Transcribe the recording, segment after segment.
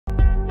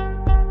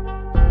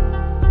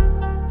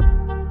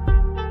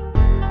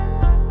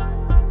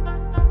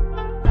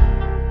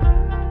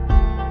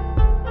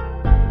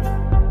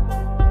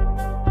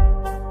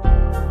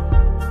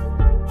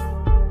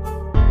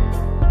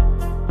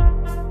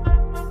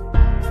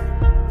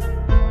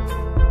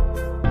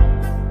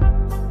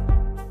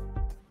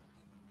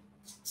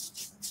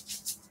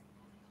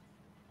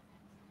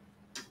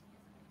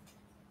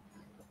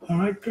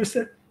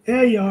Christa.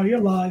 There you are. You're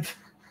live.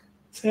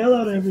 Say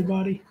hello to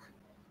everybody.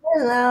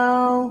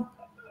 Hello.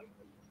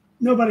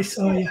 Nobody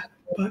saw you,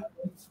 but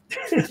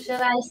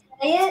Should I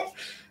say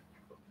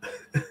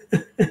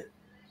it?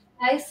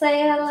 I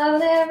say hello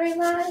to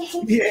everybody.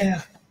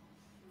 yeah.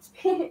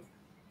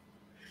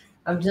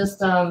 I'm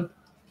just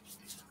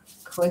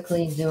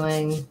quickly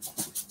doing.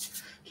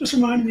 Just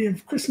reminded me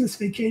of Christmas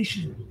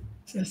Vacation.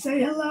 So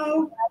say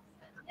hello.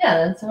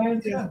 Yeah, that's where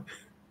it's Yeah. from.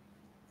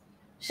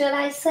 Should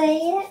I say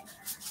it?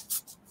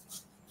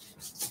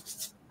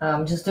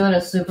 I'm just doing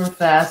a super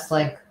fast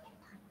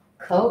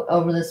coat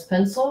over this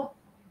pencil,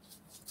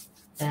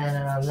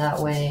 and that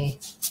way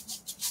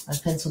my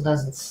pencil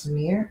doesn't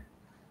smear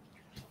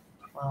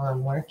while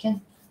I'm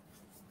working.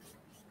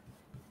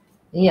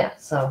 Yeah,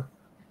 so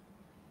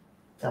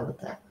done with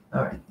that.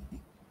 All right.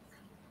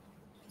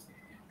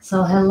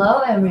 So hello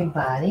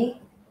everybody.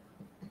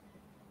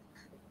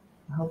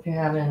 I hope you're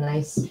having a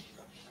nice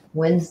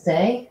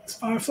Wednesday.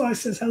 Firefly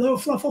says hello,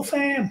 Fluffle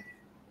fam.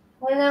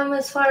 My name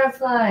is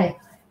Firefly.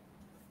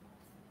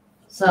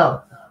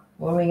 So,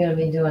 what are we going to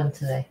be doing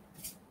today?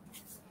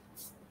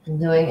 I'm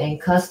doing a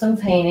custom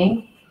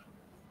painting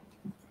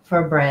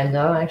for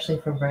Brando,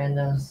 actually for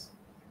Brando's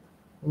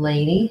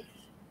lady.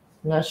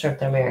 I'm not sure if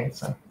they're married,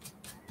 so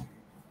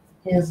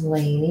his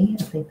lady,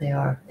 I think they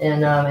are,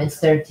 and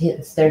it's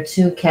their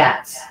two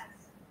cats.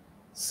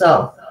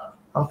 So,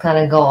 I'll kind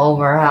of go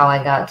over how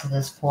I got to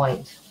this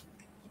point,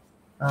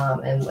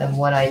 and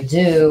what I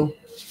do.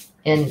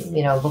 And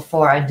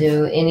before I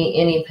do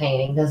any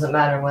painting, doesn't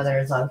matter whether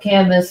it's on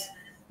canvas.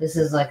 This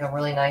is like a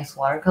really nice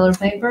watercolor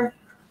paper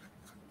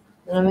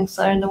that I'm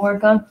excited to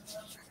work on.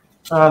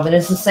 But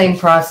it's the same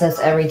process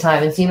every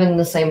time. It's even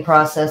the same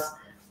process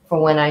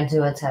for when I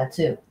do a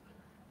tattoo.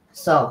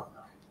 So,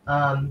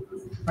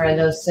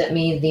 Brando sent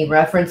me the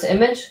reference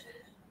image.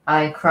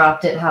 I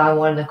cropped it how I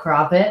wanted to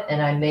crop it,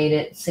 and I made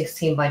it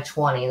 16 by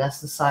 20. That's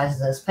the size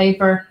of this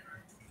paper.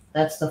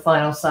 That's the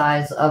final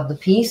size of the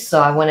piece. So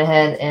I went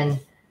ahead and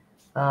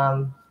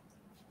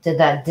did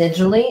that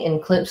digitally in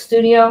Clip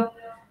Studio.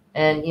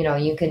 And,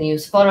 you can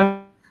use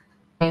Photoshop,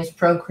 use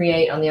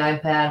Procreate on the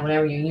iPad,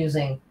 whatever you're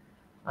using.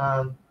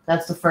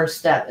 That's the first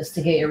step, is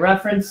to get your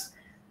reference,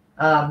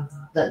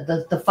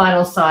 the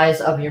final size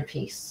of your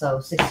piece. So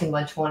 16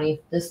 by 20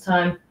 this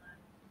time.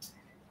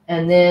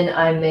 And then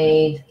I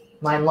made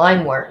my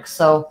line work.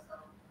 So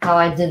how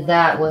I did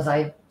that was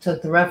I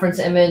took the reference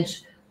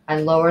image,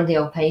 I lowered the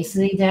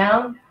opacity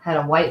down, had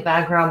a white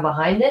background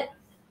behind it,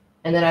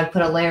 and then I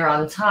put a layer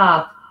on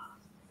top,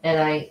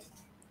 and I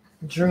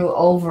drew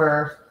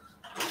over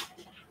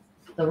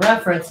the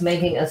reference,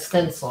 making a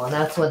stencil, and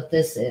that's what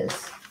this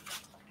is.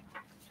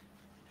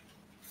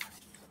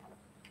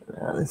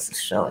 This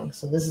is showing.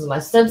 So this is my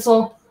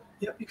stencil.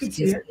 Yep, you can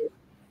see it.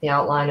 The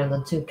outline of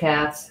the two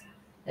cats,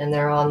 and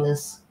they're on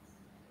this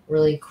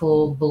really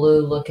cool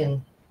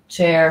blue-looking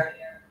chair.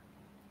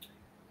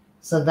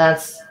 So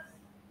that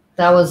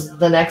was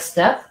the next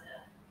step.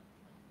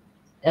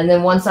 And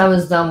then once I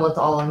was done with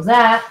all of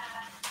that,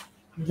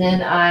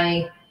 then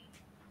I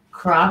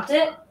cropped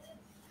it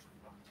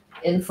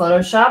in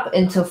Photoshop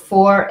into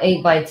 4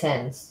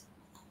 8x10s.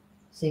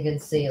 So you can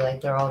see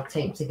they're all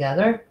taped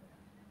together.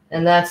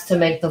 And that's to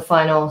make the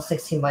final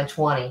 16 by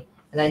 20.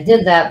 And I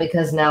did that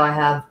because now I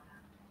have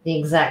the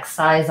exact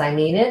size I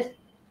needed.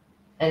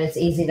 And it's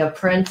easy to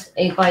print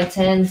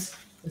 8x10s.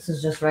 This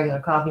is just regular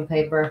copy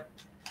paper.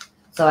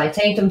 So I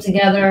taped them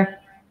together.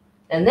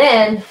 And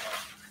then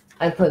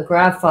I put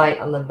graphite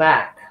on the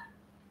back.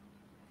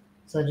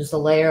 So just a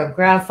layer of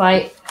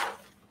graphite.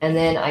 And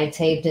then I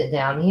taped it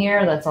down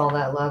here. That's all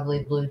that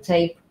lovely blue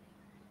tape.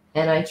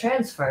 And I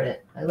transferred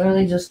it. I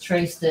literally just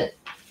traced it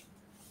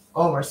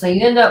over. So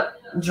you end up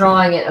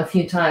drawing it a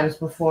few times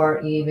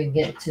before you even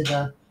get to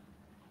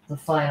the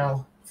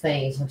final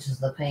phase, which is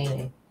the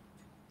painting.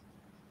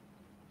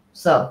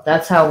 So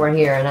that's how we're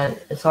here. And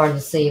it's hard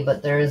to see,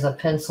 but there is a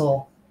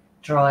pencil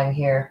drawing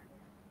here.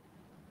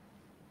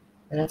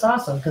 And it's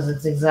awesome because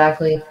it's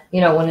exactly,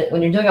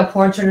 when you're doing a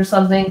portrait or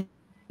something,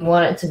 you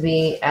want it to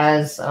be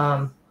as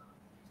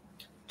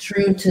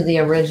true to the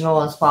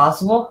original as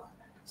possible.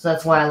 So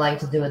that's why I like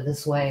to do it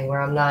this way, where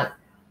I'm not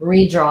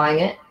redrawing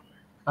it.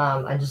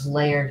 I just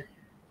layered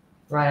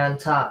right on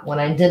top. When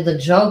I did the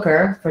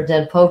Joker for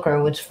Dead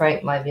Poker, which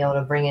Frank might be able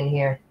to bring in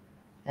here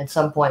at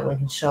some point, we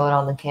can show it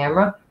on the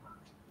camera.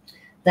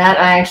 That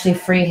I actually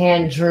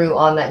freehand drew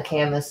on that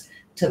canvas.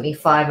 Took me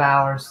 5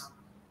 hours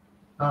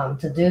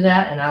to do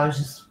that, and I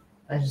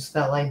just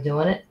felt like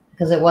doing it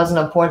because it wasn't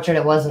a portrait.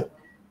 It wasn't,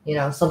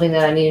 something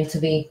that I needed to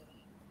be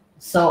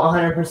so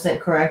 100%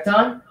 correct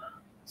on.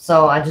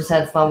 So I just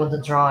had fun with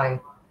the drawing.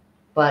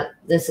 But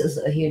this is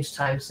a huge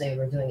time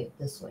saver doing it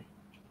this way.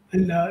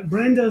 And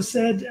Brando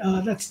said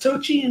that's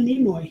Tochi and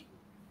Nimoy.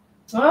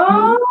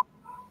 Oh!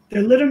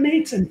 They're litter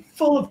mates and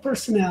full of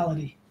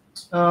personality.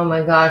 Oh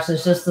my gosh,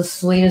 it's just the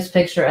sweetest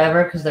picture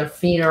ever because their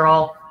feet are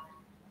all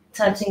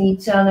touching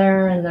each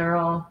other and they're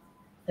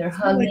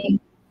hugging.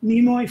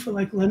 Nimoy for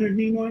Leonard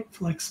Nimoy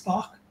for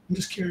Spock. I'm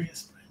just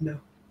curious, Brando,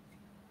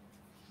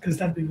 because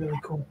that'd be really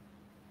cool.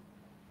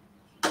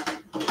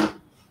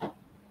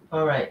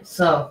 All right,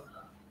 so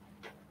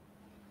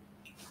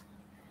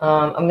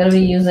I'm going to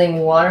be using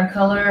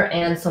watercolor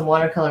and some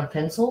watercolor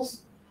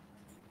pencils.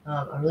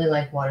 I really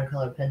like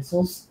watercolor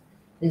pencils.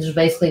 These are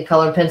basically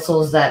colored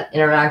pencils that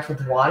interact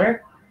with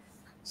water.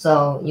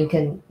 So you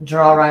can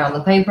draw right on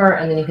the paper,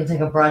 and then you can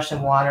take a brush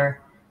and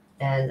water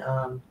and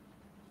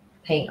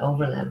paint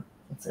over them.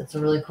 It's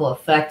a really cool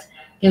effect.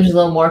 Gives you a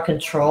little more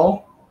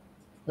control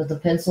with the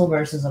pencil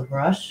versus a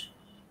brush.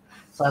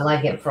 So I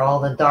like it for all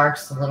the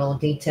darks, the little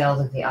details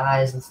like the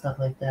eyes and stuff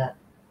like that.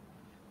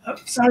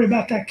 Sorry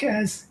about that,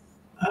 Kaz.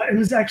 It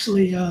was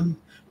actually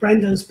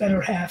Brenda's better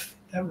half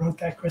that wrote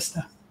that,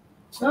 Christa.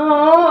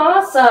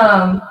 Oh,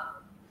 awesome.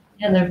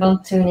 Yeah, they're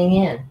both tuning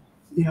in.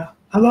 Yeah,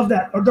 I love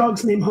that. Our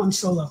dog's named Han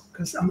Solo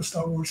because I'm a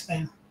Star Wars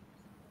fan.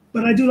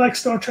 But I do like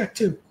Star Trek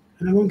too.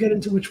 And I won't get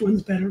into which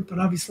one's better, but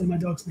obviously my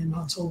dog's named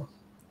Han Solo.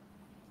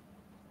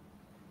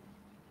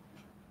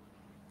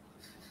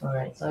 All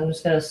right, so I'm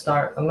just going to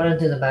start. I'm going to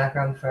do the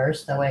background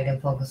first. That way I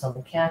can focus on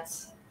the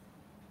cats.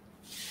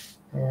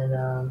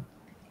 And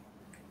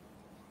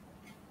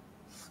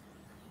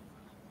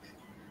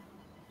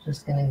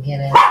just going to get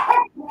in.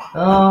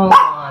 Oh,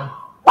 come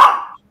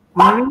on.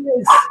 There he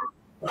is.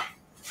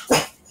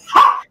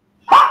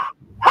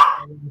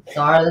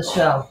 Star of the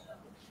show.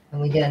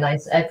 And we get a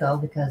nice echo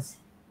because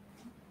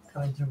it's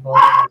coming through both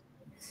of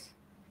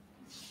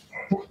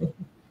them.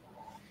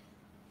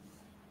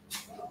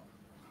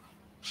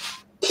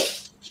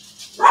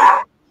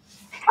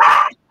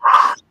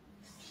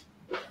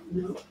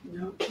 No.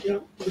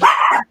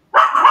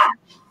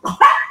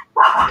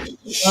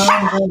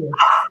 Oh, goodness.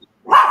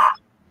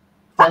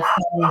 That's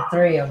probably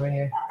 3 over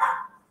here.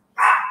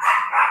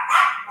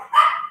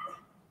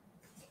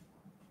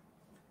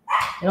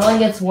 It only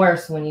gets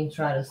worse when you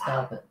try to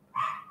stop it.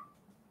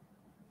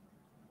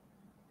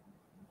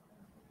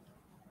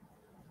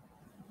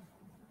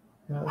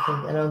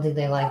 I don't think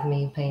they like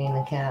me painting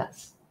the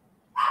cats.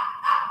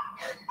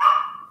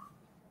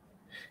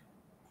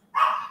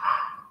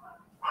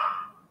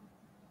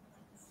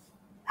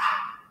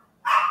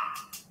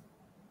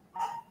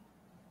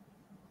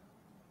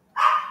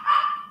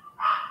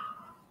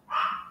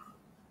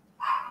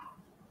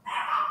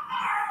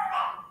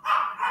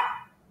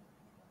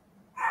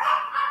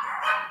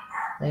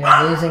 They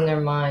are losing their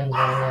minds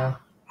right now.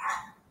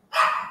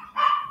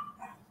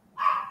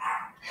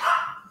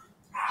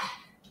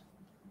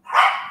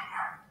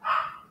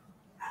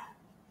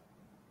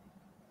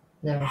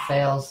 Never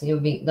fails.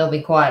 They'll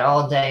be quiet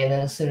all day, and then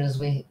as soon as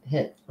we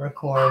hit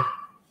record,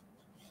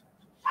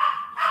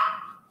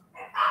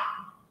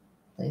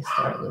 they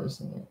start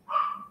losing it.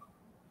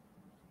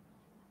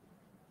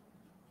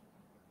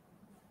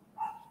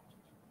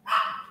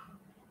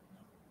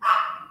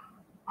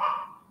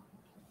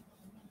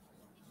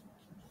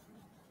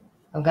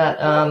 I've got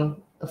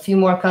a few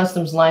more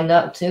customs lined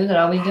up too that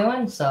I'll be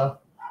doing, so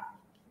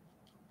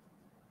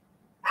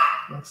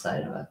I'm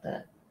excited about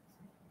that.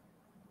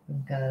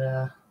 We've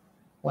got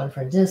one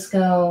for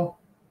Disco,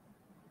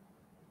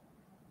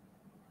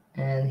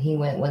 and he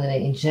went with an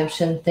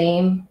Egyptian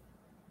theme.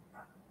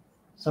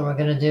 So we're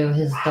gonna do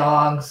his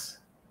dogs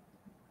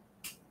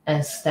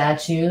as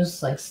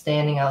statues, like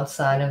standing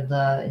outside of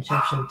the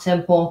Egyptian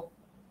temple.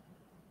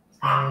 It's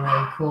gonna be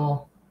really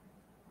cool.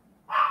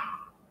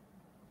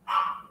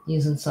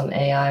 Using some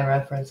AI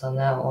reference on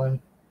that one.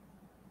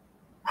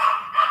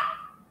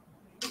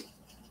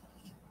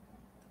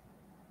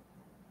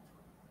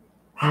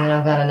 And then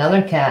I've got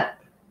another cat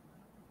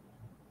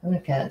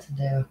to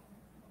do.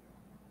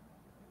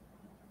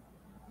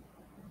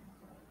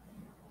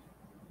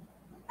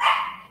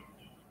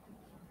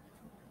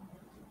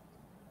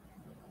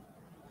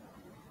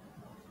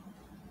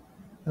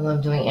 I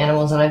love doing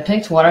animals, and I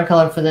picked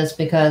watercolor for this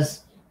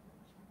because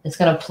it's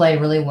going to play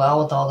really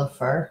well with all the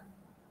fur.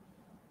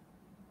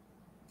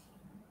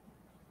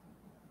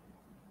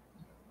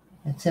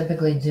 I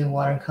typically do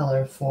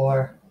watercolor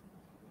for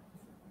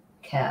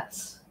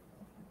cats.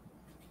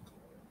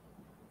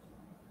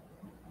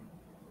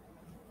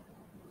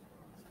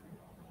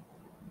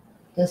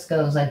 This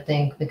goes, I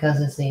think,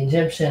 because it's the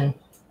Egyptian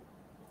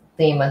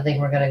theme, I think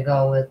we're going to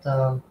go with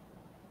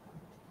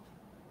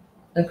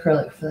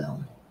acrylic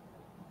film.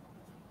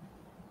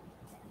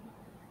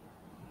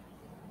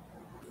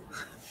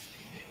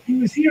 He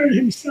was hearing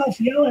himself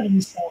yell at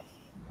himself.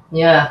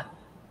 Yeah.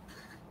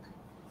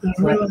 And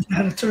I realized I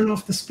had to turn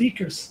off the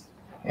speakers.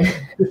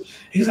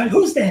 He's like,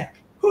 "Who's there?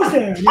 Who's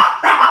there?" And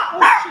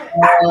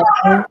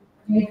oh,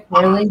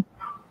 really?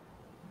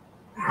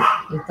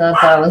 You thought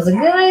that was a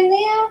good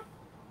idea?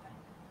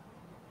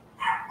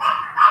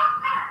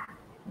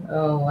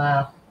 Oh,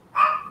 wow.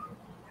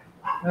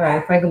 All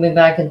right, Frank will be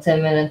back in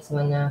 10 minutes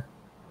when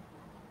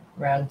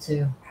round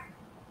 2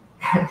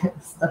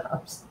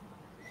 stops.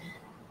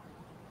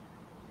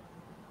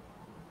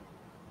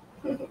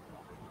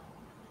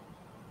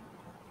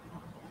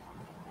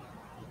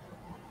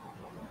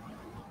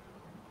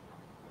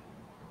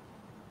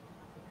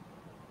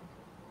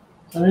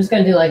 So I'm just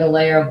going to do like a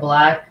layer of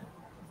black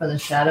for the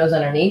shadows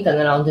underneath, and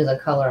then I'll do the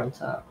color on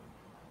top.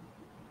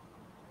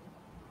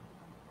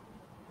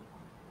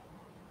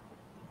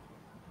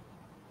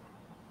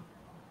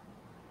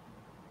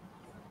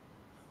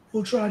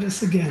 We'll try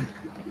this again.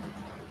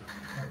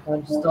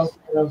 Just don't say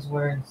those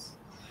words.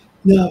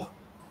 No.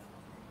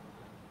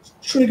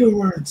 Trigger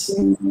words.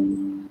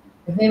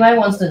 If anybody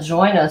wants to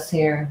join us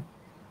here,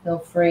 feel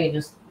free.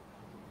 Just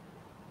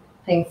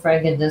ping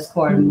Frank in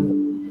Discord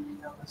and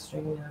the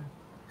stream.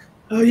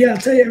 Oh yeah, I'll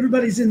tell you,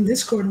 everybody's in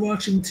Discord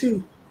watching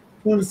too.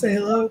 Want to say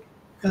hello?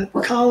 Got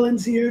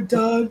Collins here,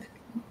 Doug,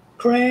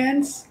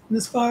 Crayons,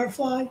 Miss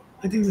Firefly.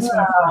 I think Miss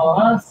Firefly. Oh,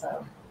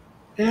 awesome.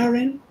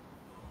 Aaron.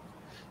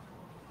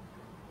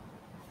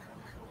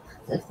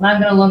 It's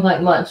not going to look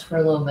like much for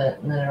a little bit,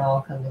 and then it'll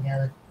all come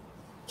together.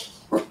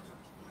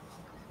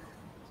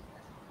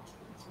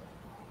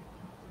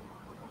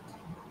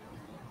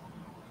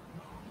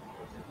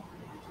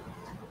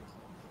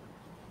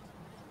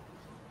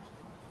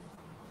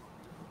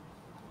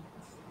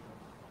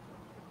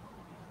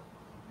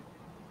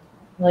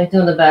 I like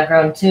doing the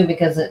background too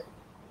because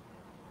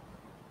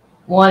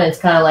one, it's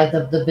kind of like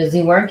the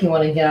busy work you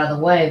want to get out of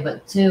the way,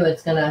 but two,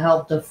 it's going to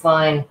help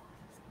define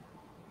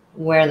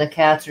where the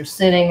cats are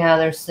sitting, how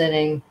they're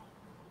sitting.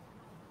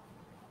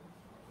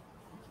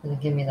 It's going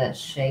to give me that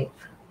shape.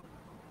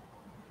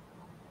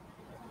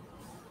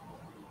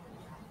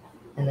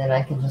 And then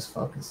I can just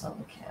focus on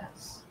the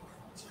cats.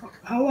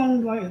 How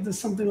long does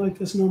something like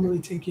this normally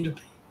take you to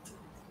paint?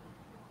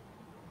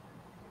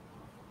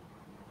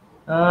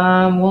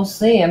 We'll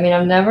see. I mean,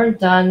 I've never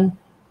done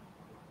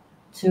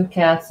 2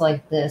 cats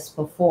like this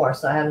before,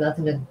 so I have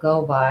nothing to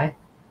go by.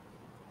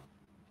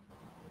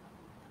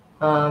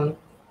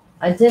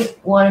 I did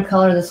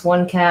watercolor this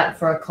one cat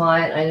for a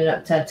client. I ended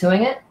up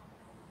tattooing it.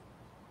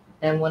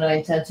 And when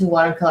I tattoo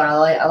watercolor,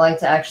 I like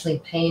to actually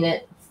paint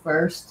it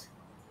first.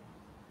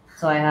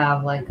 So I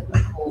have like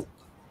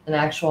an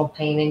actual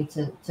painting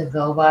to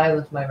go by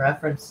with my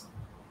reference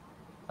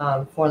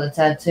for the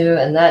tattoo.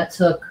 And that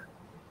took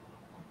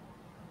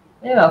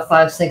maybe about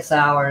 5-6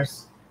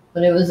 hours.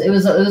 But it was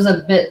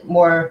a bit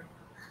more,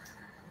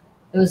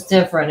 it was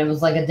different. It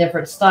was like a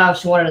different style.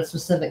 She wanted a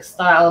specific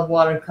style of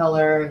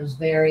watercolor. It was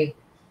very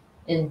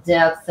in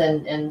depth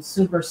and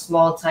super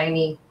small,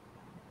 tiny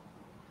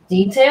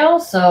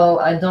details. So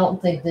I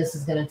don't think this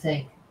is going to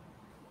take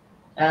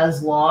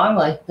as long.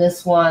 Like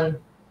this one,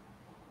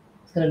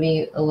 it's going to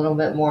be a little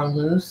bit more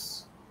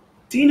loose.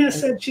 Dina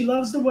said she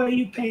loves the way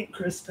you paint,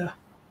 Christa.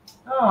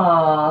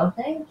 Oh,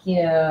 thank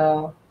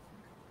you.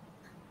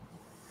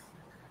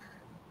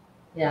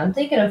 Yeah, I'm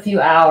thinking a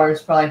few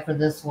hours probably for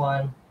this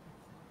one.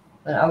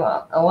 But I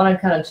want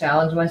to kind of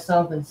challenge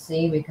myself and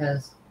see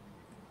because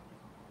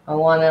I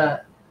want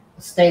to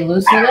stay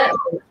loose with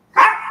it.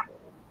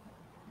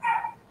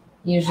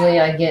 Usually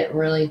I get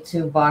really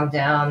too bogged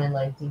down in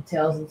like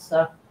details and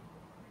stuff.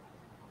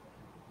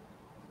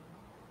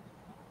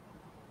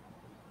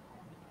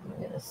 I'm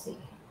going to see.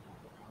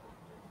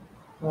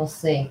 We'll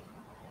see.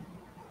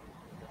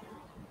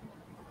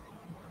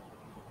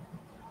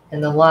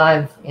 And the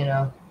live,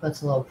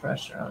 puts a little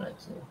pressure on it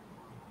too.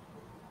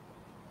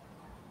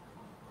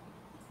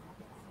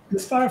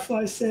 Miss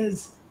Firefly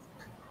says,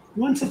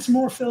 once it's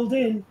more filled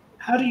in,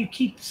 how do you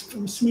keep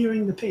from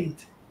smearing the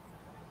paint?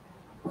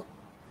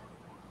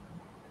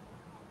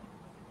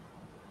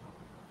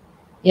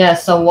 Yeah,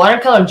 so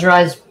watercolor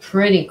dries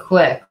pretty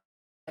quick.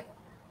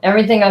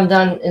 Everything I've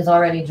done is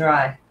already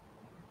dry.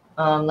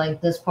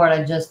 Like this part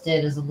I just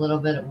did is a little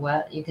bit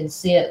wet. You can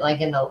see it like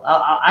in the,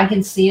 I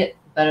can see it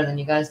better than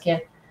you guys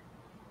can.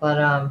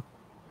 But,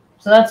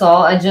 so that's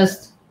all. I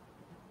just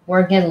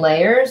work in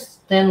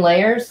layers, thin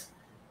layers.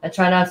 I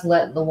try not to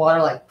let the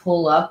water like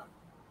pull up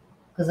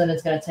because then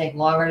it's going to take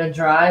longer to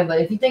dry. But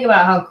if you think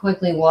about how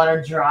quickly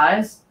water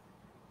dries,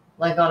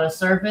 like on a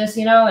surface,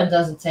 it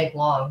doesn't take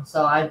long.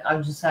 So I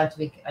just have to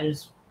be,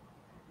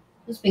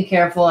 just be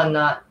careful and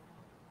not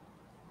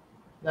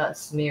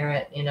smear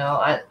it.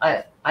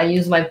 I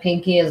use my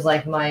pinky as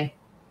like my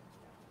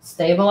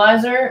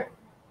stabilizer.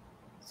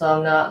 So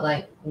I'm not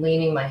like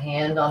leaning my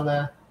hand on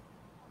the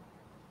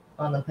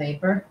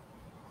paper.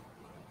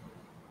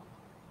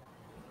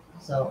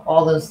 So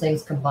all those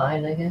things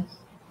combined, I guess.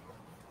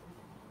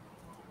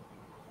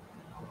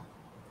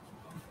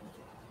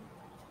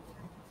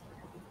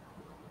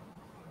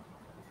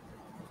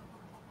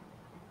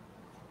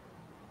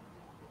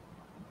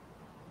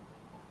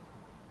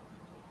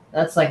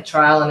 That's like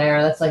trial and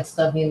error. That's like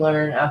stuff you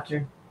learn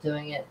after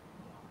doing it,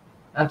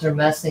 after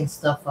messing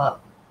stuff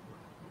up.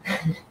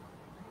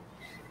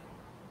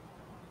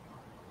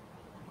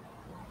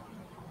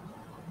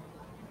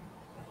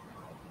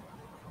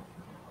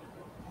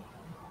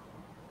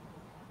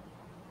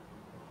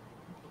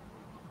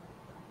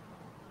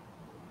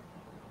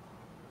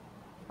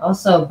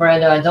 Also,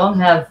 Brando, I don't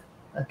have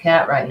a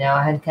cat right now.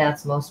 I had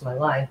cats most of my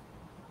life.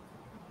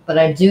 But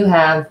I do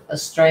have a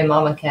stray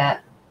mama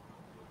cat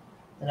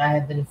that I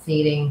have been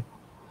feeding,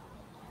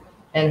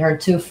 and her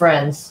 2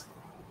 friends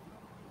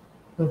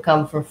who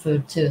come for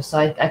food too. So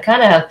I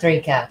kind of have 3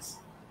 cats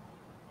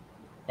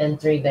and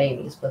 3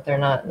 babies, but they're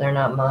not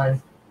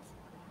mine.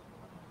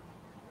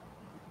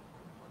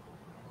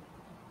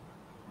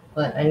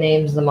 But I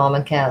named the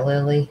mama cat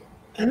Lily.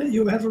 And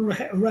you have a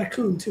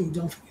raccoon too,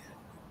 don't forget.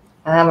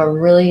 I have a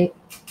really,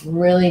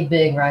 really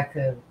big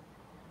raccoon.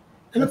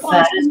 And The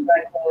fattest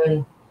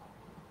raccoon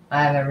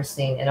I have ever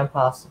seen in a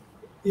possum.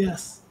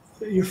 Yes,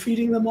 you're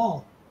feeding them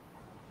all.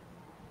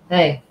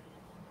 Hey,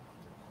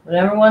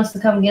 whatever wants to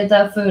come get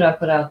that food I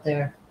put out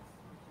there,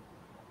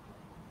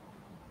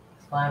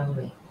 it's fine with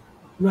me.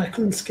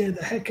 Raccoon scared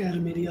the heck out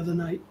of me the other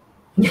night.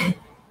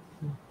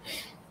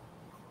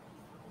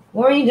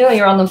 What are you doing?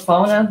 You're on the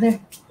phone out there?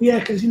 Yeah,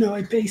 because,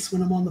 I pace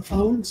when I'm on the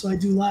phone. So I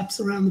do laps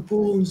around the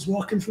pool and just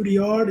walking through the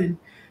yard. And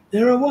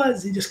there it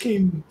was. He just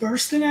came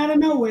bursting out of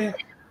nowhere.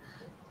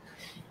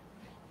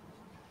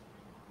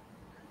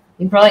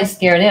 You probably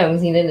scared him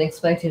because he didn't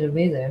expect you to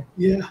be there.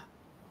 Yeah.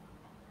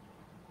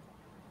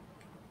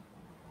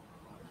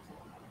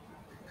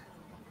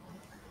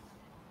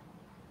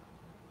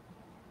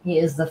 He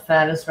is the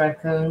fattest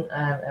raccoon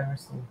I have ever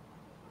seen.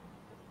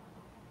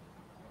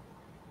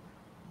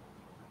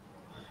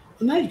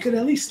 Well, now you could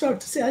at least start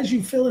to see, as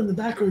you fill in the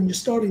background, you're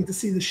starting to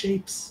see the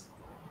shapes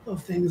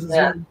of things as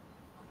well.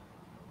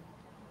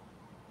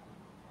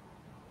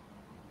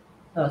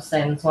 I was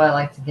saying that's why I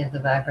like to get the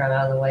background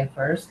out of the way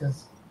first,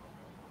 because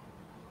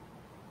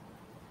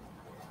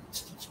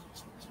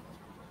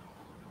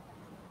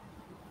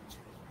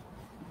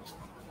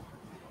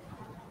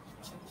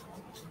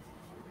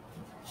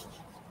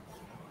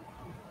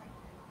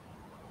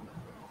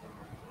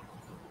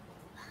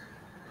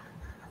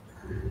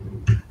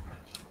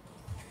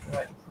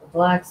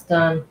black's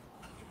done.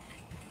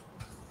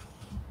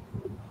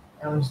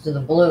 Now we'll just do the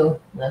blue.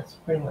 That's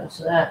pretty much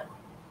that.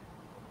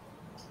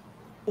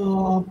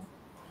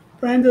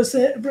 Brando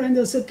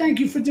said, thank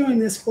you for doing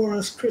this for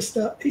us,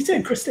 Christa. He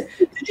said, Christa.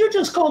 Did you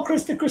just call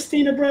Christa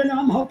Christina, Brando?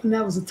 I'm hoping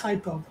that was a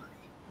typo, buddy.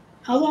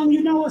 How long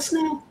you know us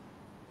now?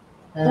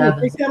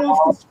 Take that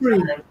off the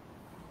screen.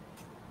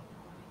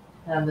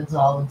 Happens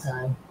all the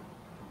time.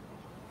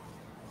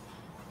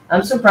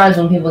 I'm surprised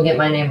when people get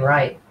my name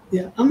right.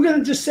 Yeah, I'm going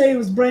to just say it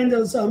was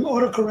Brando's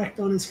autocorrect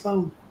on his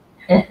phone.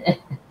 I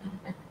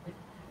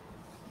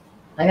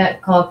got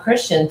called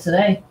Christian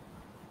today.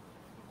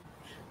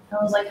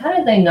 I was like, how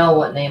did they know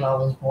what name I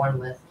was born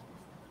with?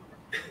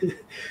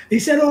 He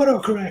said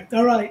autocorrect.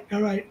 All right.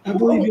 I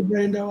believe you,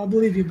 Brando. I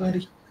believe you,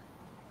 buddy.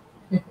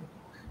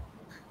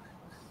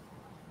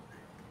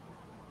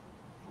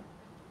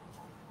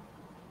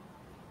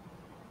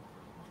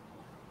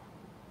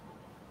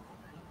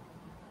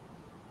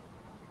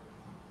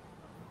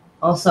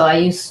 Also, I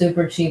use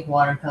super cheap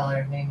watercolor,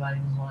 if anybody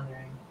was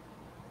wondering.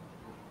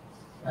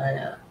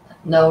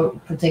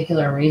 No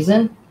particular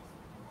reason.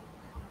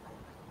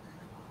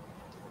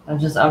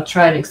 I've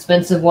tried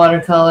expensive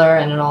watercolor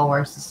and it all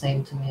works the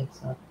same to me.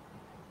 So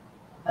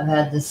I've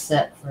had these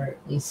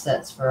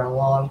sets for a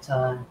long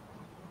time.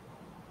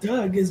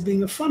 Doug is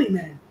being a funny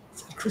man.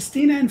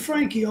 Christina and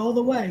Frankie all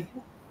the way.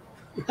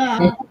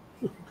 You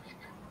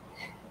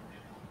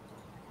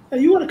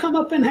want to come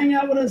up and hang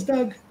out with us,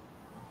 Doug?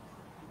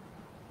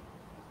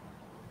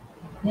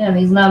 Yeah,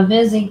 he's not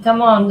busy.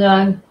 Come on,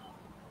 Doug.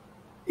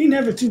 He's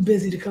never too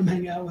busy to come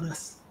hang out with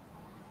us.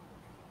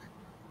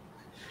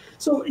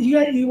 So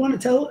you want to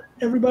tell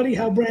everybody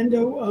how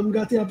Brando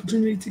got the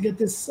opportunity to get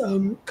this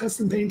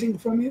custom painting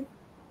from you?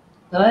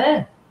 Go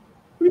ahead.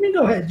 What do you mean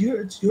go ahead?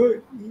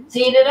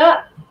 Teed it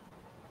up.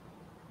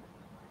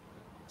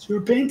 It's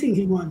your painting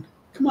he won.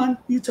 Come on,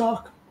 you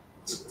talk.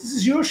 This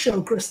is your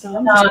show,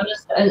 Christa.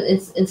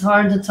 It's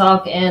hard to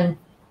talk and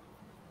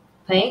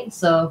paint,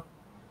 so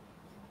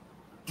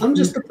I'm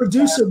just the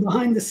producer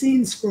behind the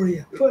scenes for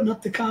you, putting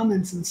up the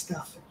comments and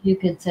stuff. You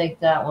could take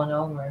that one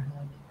over.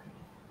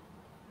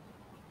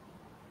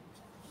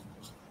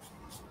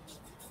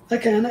 I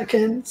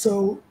can.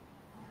 So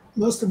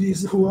most of you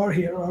who are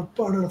here are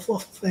part of the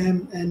Fluff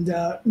fam, and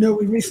know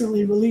we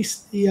recently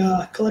released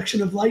the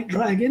collection of light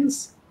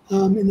dragons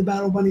in the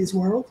Battle Bunnies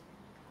world.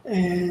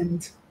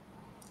 And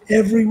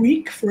every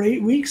week for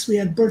 8 weeks, we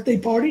had birthday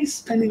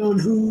parties, depending on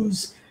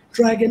whose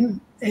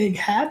dragon egg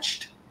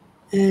hatched.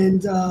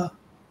 And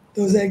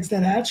those eggs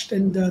that hatched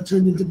and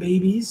turned into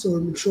babies or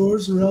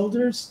matures or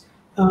elders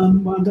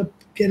wound up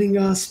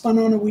getting spun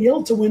on a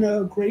wheel to win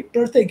a great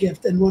birthday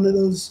gift. And one of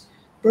those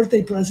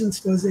birthday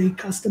presents was a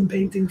custom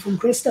painting from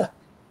Christa.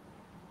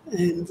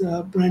 And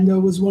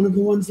Brando was one of the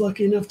ones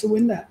lucky enough to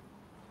win that.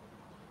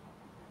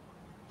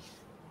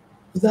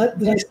 Did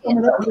I sum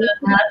it up?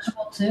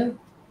 Unhatchable too.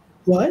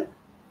 What?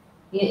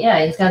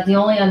 Yeah, he's got the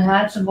only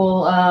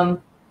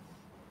unhatchable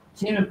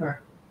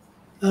juniper.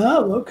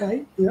 Oh,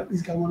 okay. Yep,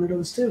 he's got one of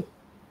those too.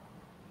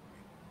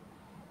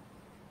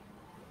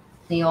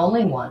 The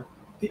only one.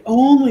 The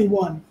only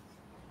one.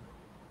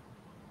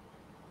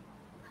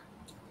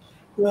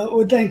 Well,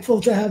 we're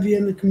thankful to have you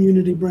in the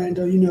community,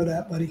 Brando. You know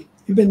that, buddy.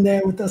 You've been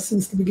there with us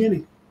since the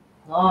beginning.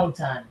 Long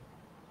time.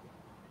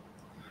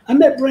 I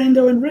met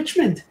Brando in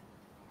Richmond.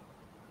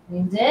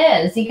 You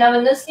did? Is he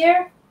coming this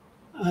year?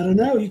 I don't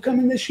know. You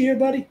coming this year,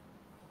 buddy?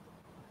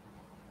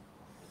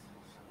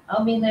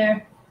 I'll be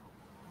there.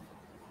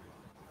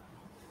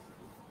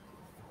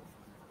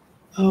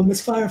 Oh,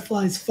 Miss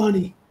Firefly's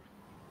funny.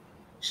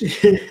 She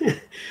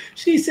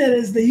said,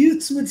 as the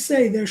youths would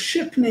say, their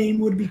ship name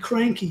would be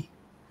Cranky.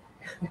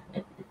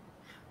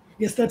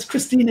 Guess that's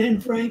Christina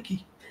and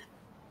Frankie.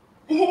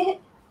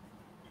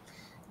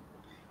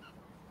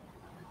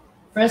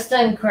 Krista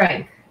and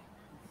Crank.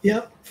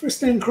 Yep,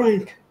 first and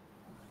Crank.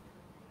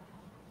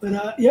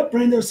 But yep,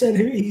 Brando said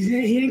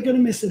he ain't gonna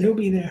miss it. He'll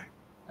be there.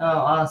 Oh,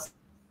 awesome.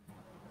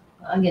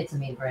 I'll get to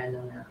meet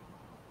Brando now.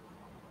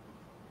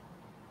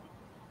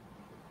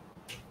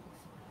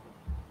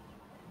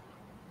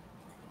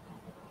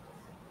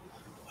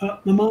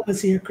 My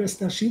mama's here,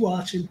 Krista. She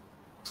watching.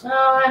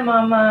 Oh, hi,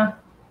 Mama.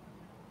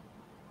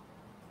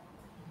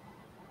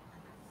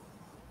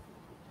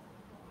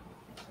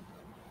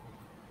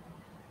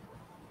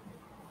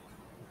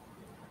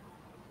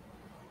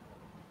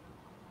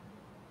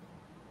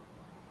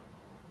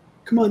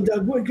 Come on,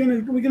 Doug. We're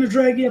gonna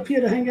drag you up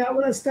here to hang out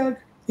with us, Doug.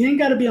 You ain't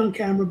got to be on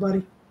camera,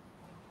 buddy.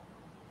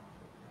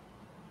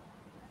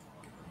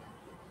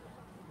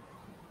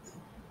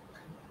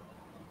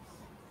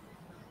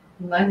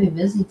 You might be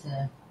busy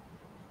today.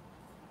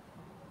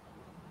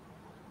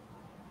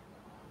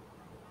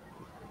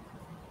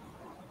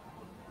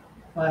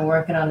 Probably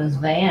working on his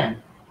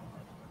van.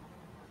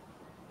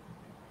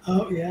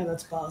 Oh yeah,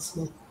 that's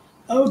possible.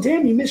 Oh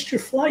damn, you missed your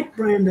flight,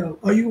 Brando.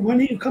 When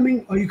are you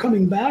coming? Are you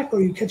coming back? Or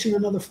are you catching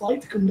another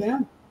flight to come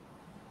down?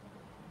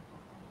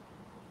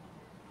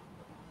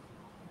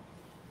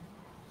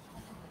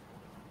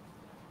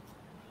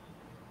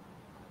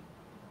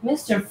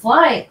 Mr.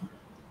 Flight.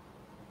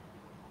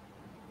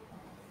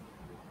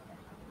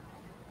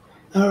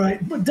 All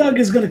right, but Doug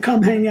is gonna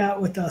come hang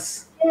out with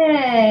us.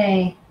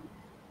 Yay.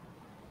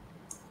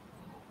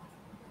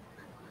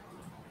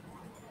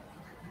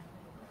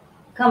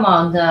 Come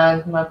on,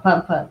 Doug, my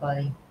putt-putt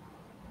buddy.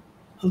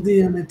 I'll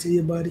DM it to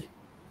you, buddy.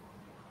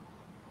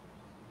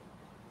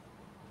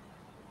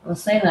 I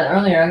was saying that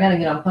earlier. I got to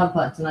get on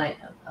putt-putt tonight.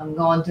 I'm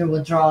going through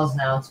withdrawals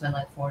now. It's been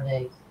like 4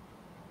 days.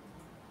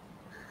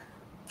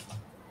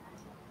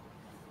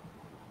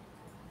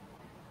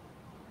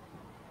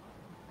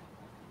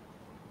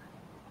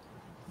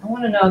 I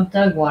want to know if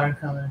Doug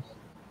watercolors.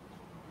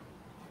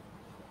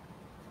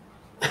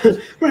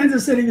 Brando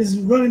said he was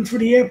running through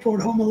the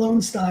airport Home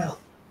Alone style.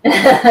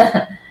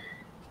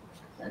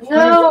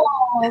 No.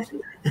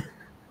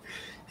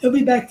 He'll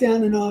be back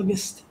down in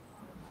August.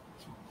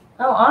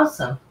 Oh,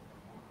 awesome.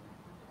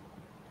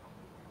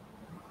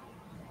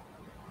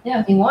 Yeah,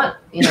 if you want,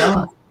 give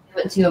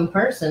it to you in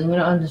person. We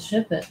don't have to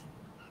ship it.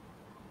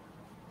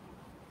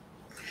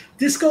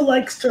 Disco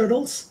likes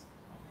turtles.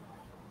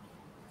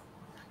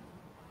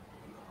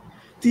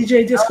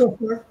 DJ Disco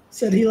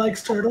said he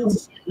likes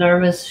turtles.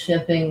 Nervous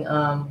shipping,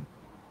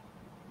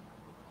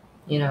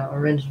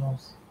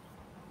 originals.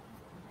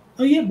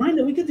 Oh yeah,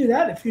 Brenda, we could do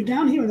that. If you're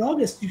down here in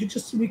August, we could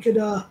just give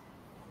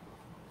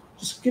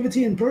it to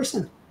you in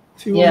person.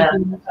 If you Yeah,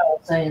 want to. that's what I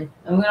was saying.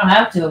 And we don't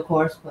have to, of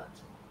course, but.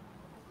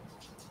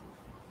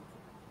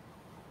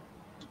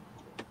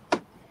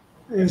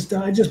 There's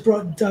Doug. I just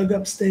brought Doug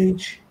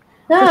upstage.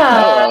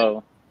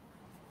 Hello.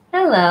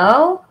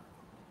 Hello.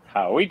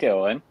 How are we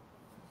doing?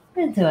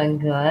 We're doing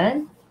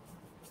good.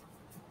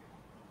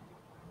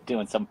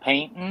 Doing some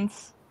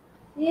paintings?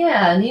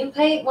 Yeah, do you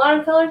paint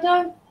watercolor,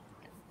 Doug?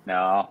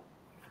 No.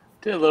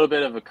 Did a little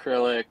bit of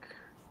acrylic.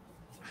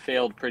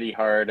 Failed pretty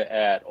hard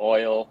at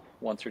oil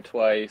once or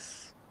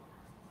twice.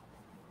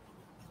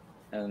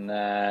 And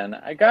then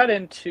I got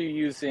into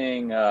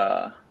using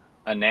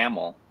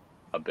enamel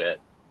a bit.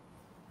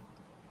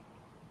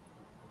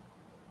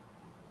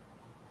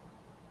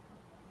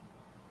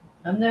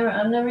 I've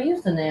never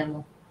used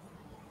enamel.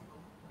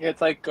 Yeah,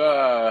 it's like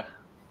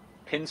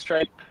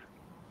pinstripe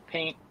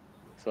paint.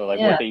 So like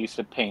Yeah. what they used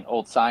to paint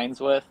old signs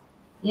with.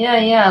 Yeah,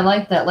 I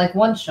like that. Like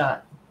one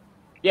shot.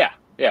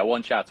 Yeah,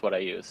 one shot's what I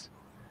use.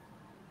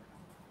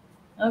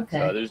 Okay.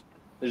 So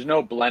there's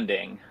no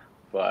blending,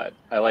 but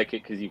I like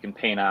it because you can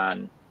paint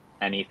on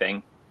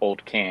anything,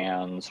 old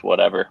cans,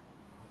 whatever.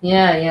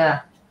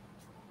 Yeah.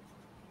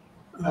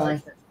 I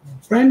like that.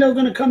 Brando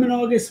gonna come in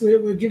August.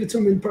 We'll give it to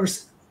him in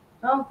person.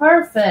 Oh,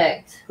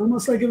 perfect.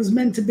 Almost like it was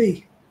meant to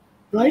be,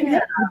 right? Yeah.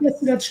 I guess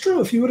that's true.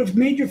 If you would have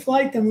made your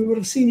flight, then we would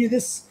have seen you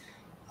this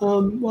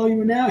while you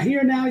were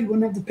here. Now you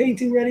wouldn't have the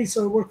painting ready,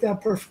 so it worked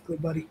out perfectly,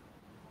 buddy.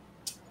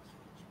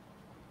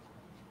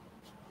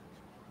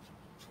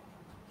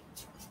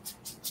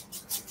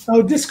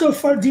 Oh,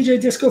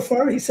 DJ Disco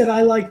Fur. He said,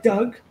 "I like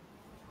Doug."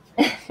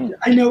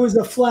 I know is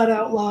a flat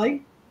out lie.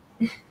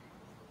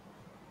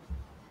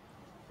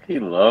 He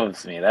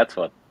loves me. That's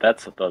what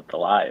the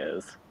lie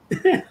is.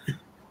 It's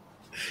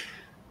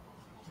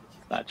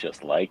not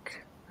just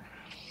like.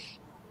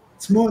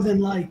 It's more than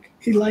like.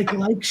 He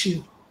likes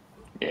you.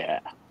 Yeah.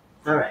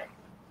 All right.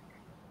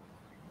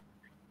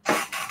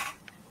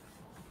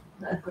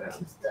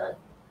 Background's done.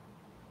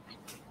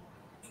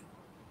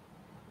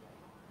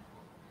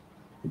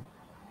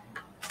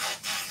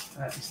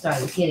 All right, we're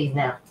starting the kitties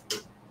now.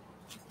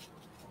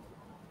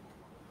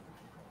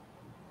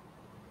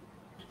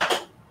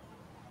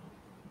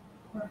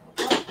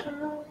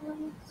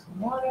 Some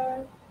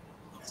water.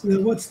 So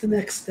now what's the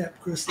next step,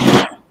 Christy? All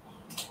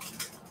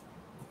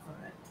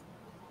right.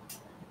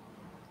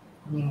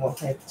 Need more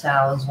paper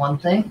towels, one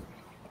thing.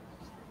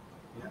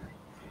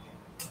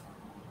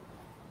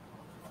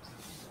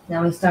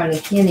 Now we start the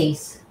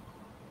kitties.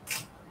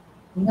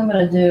 I think I'm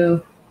gonna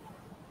do.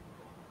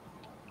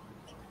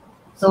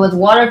 So with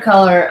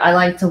watercolor, I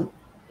like to,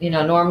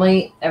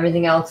 normally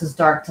everything else is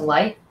dark to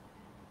light.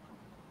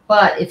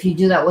 But if you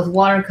do that with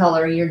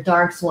watercolor, your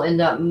darks will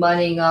end up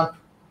muddying up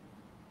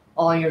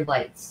all your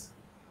lights.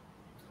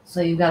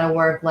 So you've got to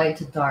work light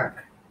to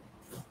dark.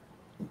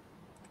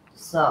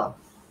 So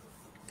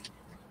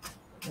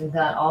we've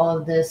got all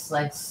of this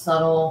like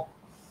subtle.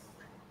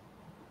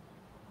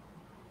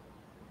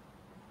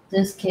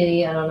 This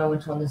kitty, I don't know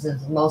which one this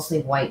is,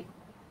 mostly white.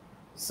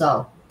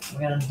 So we're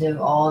going to do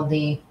all of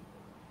the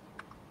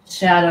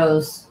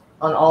shadows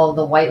on all of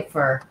the white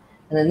fur.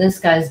 And then this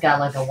guy's got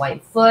like a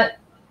white foot,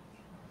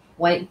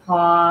 white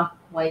paw,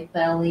 white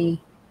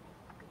belly.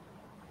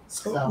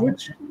 So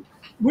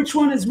which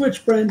one is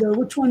which, Brando?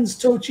 Which one's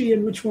Tochi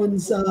and which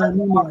one's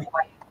Nimoy?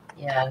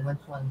 Yeah, and which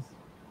one's...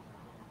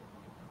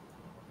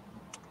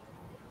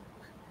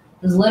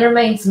 Does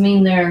littermates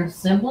mean they're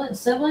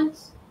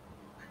siblings?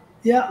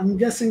 Yeah, I'm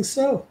guessing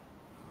so.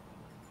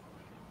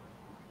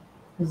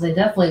 Because they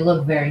definitely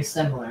look very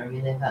similar. I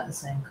mean, they've got the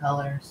same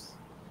colors.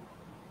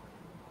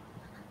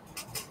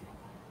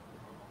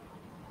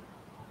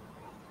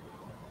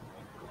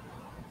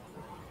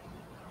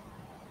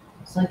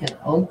 It's like an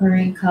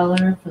ochre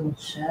color for the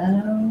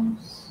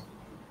shadows.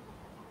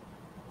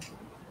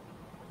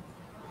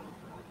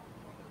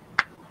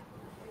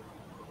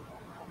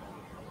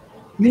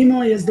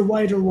 Nimoy is the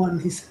whiter one,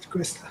 he said,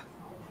 Christa.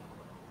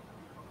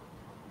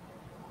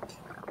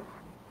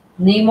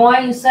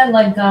 Nimoy, you said?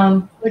 Like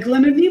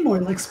Leonard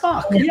Nimoy, like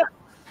Spock, yeah.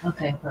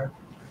 Okay, perfect.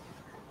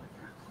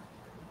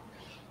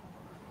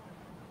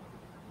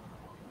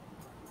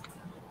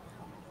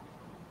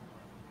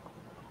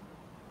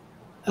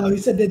 Oh, he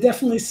said they're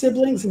definitely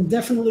siblings and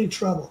definitely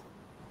trouble.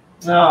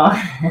 Oh,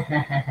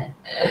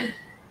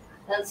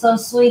 that's so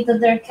sweet that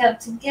they're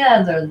kept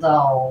together,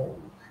 though.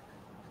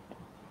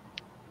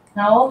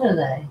 How old are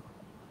they?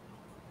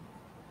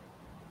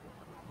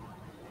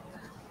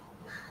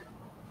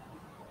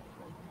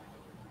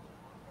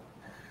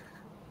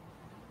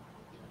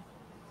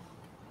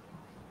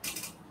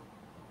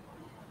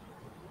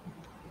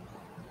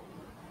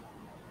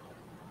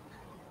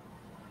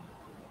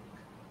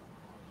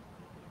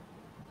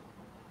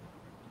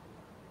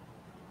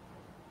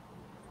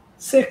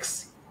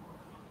 Six.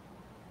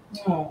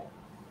 Oh.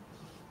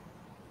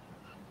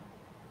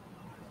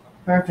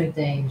 Perfect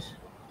age.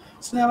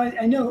 So now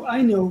I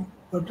know,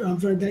 but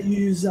that you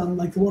use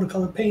like the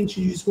watercolor paint,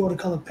 you use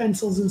watercolor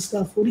pencils and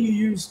stuff. What do you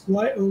use?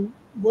 What do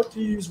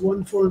you use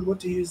one for, and what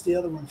do you use the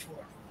other one for?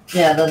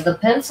 Yeah, the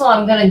pencil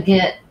I'm gonna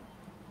get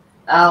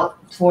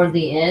out toward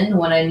the end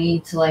when I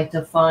need to like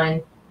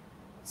define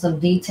some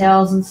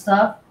details and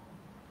stuff.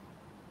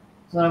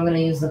 So I'm gonna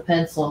use the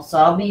pencil. So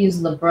I'll be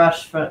using the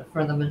brush for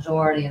the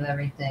majority of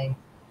everything,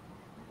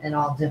 and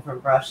all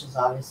different brushes,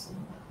 obviously.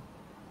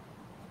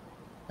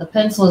 The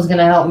pencil is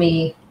gonna help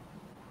me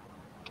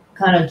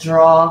kind of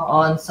draw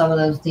on some of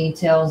those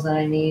details that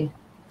I need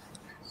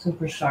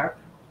super sharp.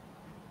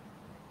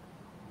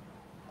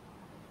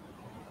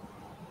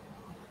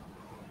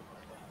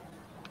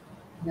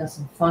 Got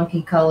some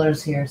funky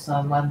colors here,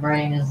 so my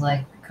brain is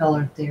like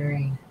color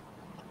theory,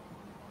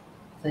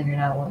 figuring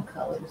out what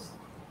colors.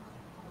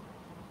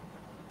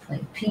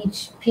 Like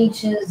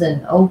peaches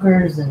and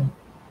ochres and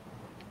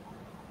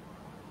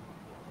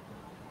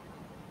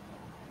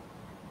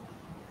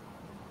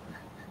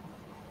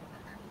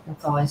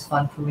that's always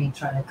fun for me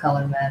trying to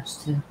color match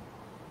too.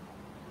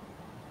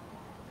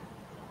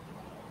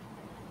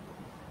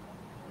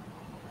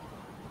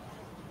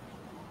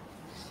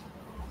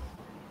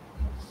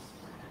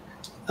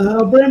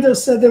 Brenda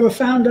said they were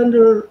found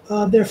under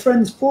their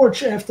friend's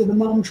porch after the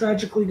mom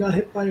tragically got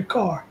hit by a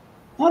car.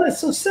 Oh, that's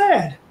so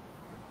sad.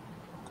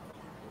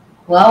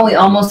 Well, we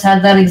almost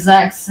had that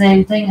exact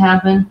same thing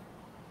happen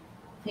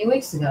a few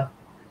weeks ago.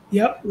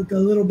 Yep, with the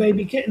little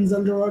baby kittens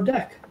under our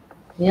deck.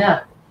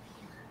 Yeah.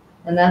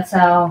 And that's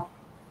how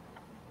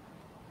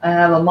I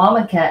have a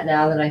mama cat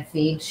now that I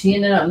feed. She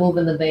ended up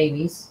moving the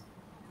babies.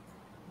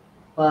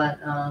 But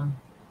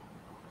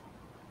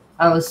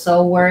I was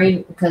so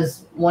worried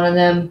because one of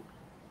the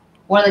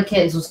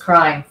kittens was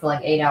crying for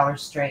like 8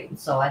 hours straight. And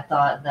so I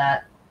thought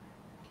that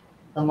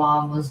the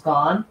mom was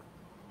gone.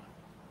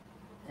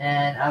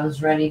 And I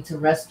was ready to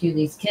rescue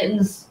these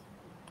kittens.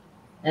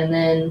 And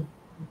then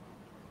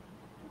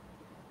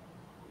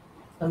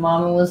the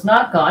mama was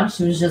not gone.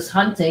 She was just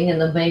hunting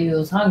and the baby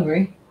was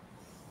hungry.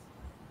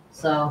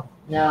 So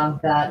now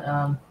I've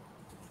got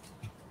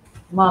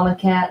mama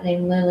cat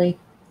named Lily.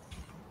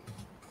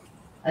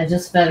 I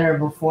just fed her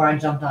before I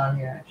jumped on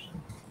here, actually.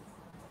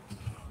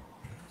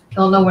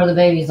 Don't know where the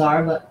babies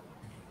are, but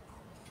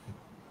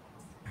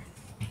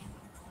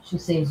she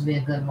seems to be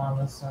a good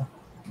mama, so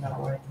I'm not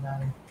worried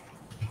about her.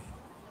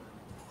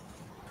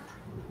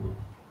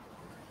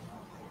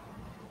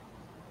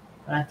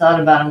 But I thought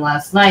about him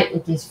last night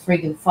with these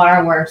freaking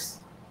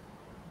fireworks.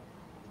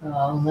 So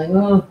I was like,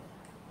 oh,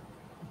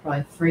 I'm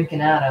probably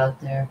freaking out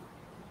there.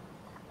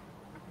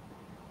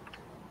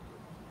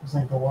 It was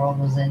like the world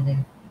was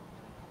ending.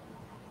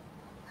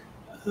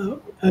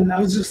 And I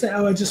was just saying,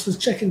 I just was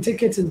checking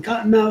tickets, and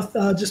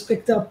Cottonmouth just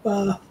picked up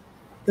the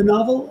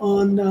novel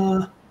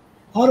on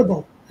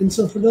Audible. And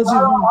so, for those of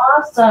you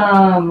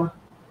Awesome.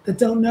 that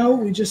don't know,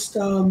 we just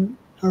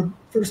our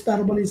first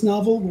Battle Bunnies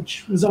novel,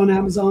 which was on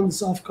Amazon, the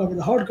softcover,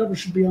 the hardcover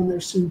should be on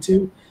there soon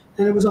too,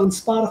 and it was on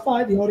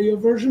Spotify, the audio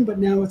version, but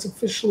now it's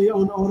officially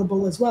on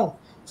Audible as well.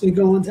 So you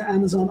go onto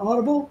Amazon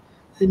Audible,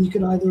 and you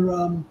can either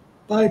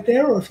buy it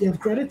there, or if you have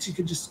credits, you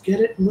could just get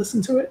it and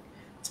listen to it.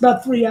 It's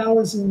about 3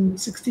 hours and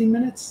 16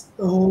 minutes,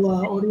 the whole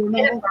audio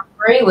Get it novel.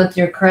 for free with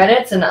your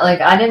credits, and like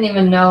I didn't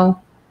even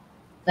know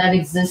that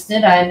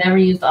existed. I had never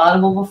used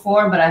Audible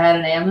before, but I had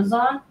an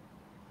Amazon.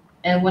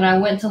 And when I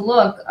went to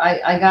look,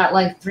 I got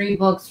like 3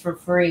 books for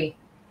free.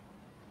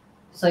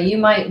 So you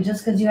might,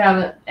 just because you have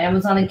an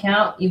Amazon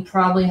account, you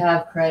probably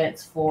have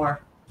credits for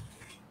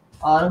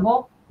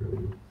Audible.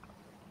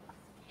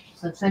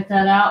 So check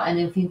that out. And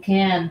if you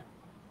can,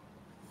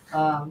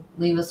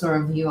 leave us a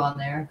review on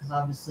there, because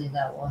obviously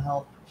that will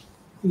help.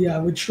 Yeah, I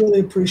would truly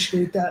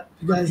appreciate that.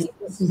 You guys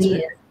listen to See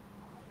it.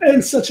 it.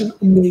 And such an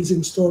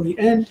amazing story.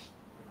 And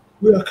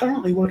we are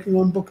currently working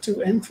on book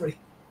 2 and 3.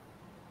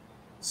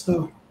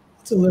 So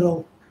it's a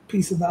little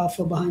piece of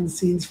alpha behind the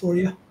scenes for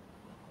you.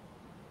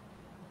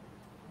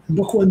 And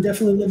book 1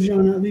 definitely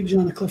leaves you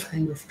on a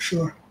cliffhanger for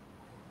sure.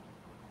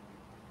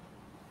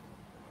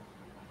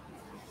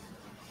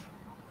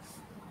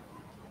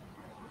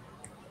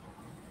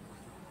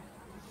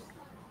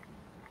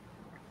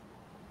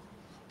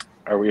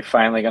 Are we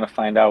finally going to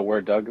find out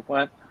where Doug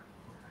went?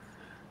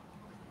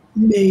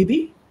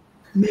 Maybe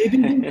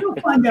we will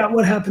find out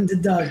what happened to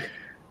Doug.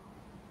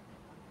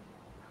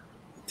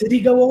 Did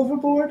he go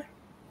overboard?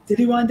 Did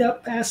he wind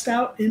up passed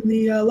out in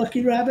the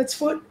Lucky Rabbit's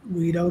foot?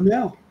 We don't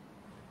know.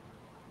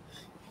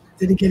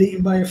 Did he get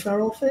eaten by a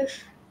feral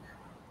fish?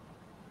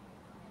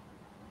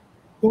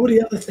 What were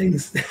the other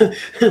things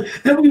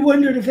that we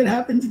wondered if it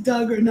happened to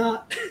Doug or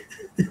not?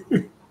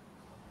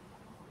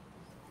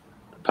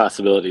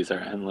 Possibilities are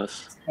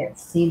endless. Can't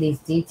see these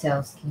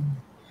details, Kim.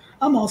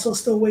 I'm also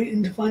still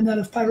waiting to find out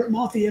if Pirate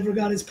Mothy ever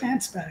got his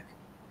pants back.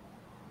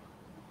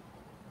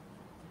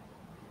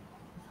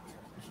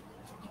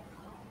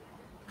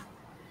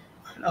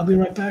 I'll be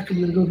right back. I'm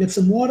going to go get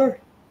some water.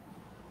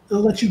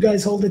 I'll let you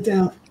guys hold it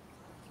down.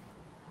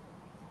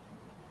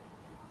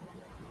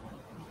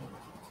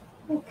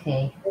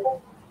 Okay.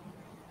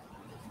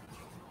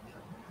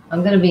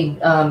 I'm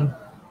gonna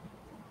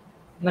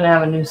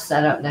have a new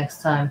setup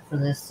next time for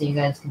this, so you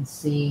guys can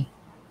see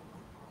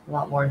a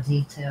lot more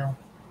detail.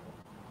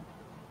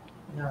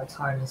 I know it's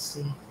hard to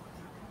see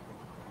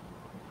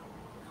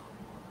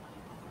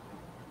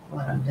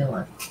what I'm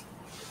doing.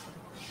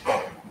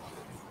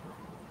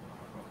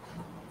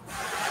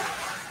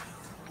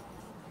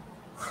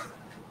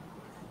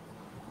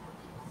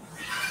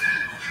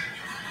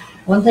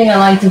 One thing I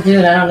like to do,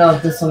 and I don't know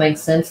if this will make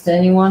sense to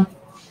anyone,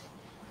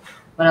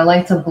 but I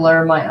like to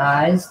blur my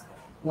eyes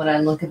when I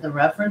look at the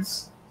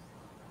reference,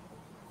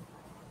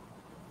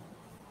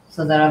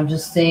 so that I'm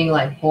just seeing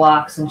like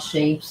blocks and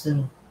shapes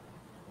and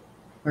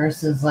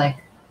versus like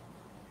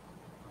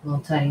little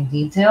tiny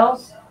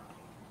details.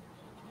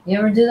 You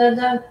ever do that,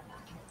 Doug?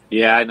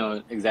 Yeah, I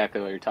know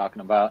exactly what you're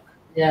talking about.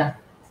 Yeah.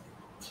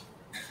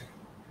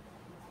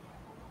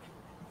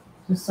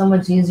 Just so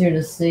much easier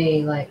to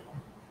see, like.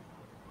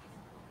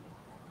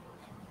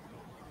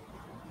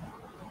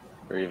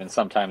 Or even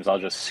sometimes I'll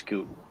just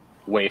scoot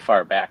way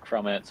far back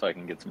from it so I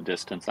can get some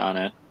distance on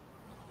it.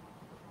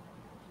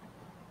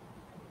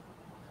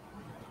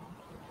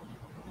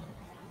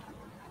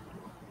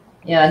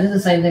 Yeah, I do the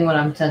same thing when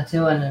I'm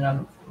tattooing and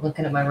I'm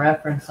looking at my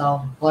reference.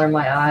 I'll blur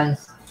my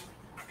eyes.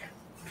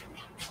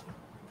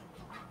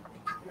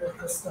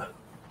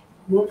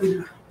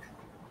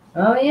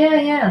 Oh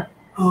yeah.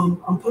 I'm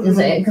putting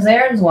Because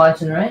Aaron's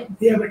watching, right?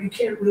 Yeah, but you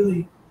can't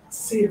really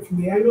see it from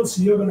the angle,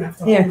 so you're gonna have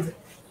to Here. hold it.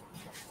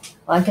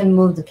 I can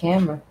move the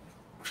camera.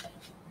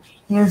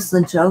 Here's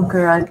the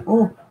Joker I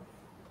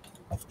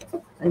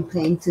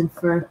painted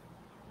for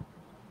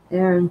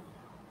Aaron.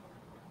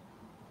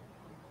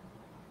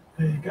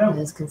 There you You go.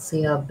 guys can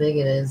see how big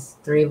it is.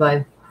 20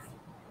 by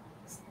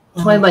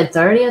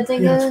 30, I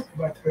think Yeah, it is. it's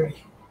about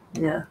 30.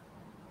 Yeah.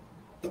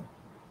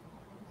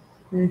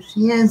 There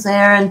she is,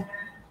 Aaron.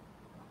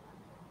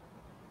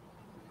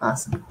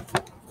 Awesome.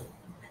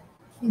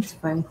 Thanks,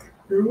 Frank.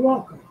 You're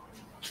welcome.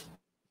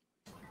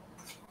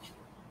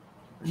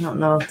 I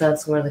don't know if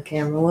that's where the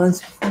camera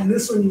was. And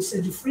this one you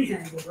said you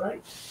freehanded,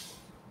 right?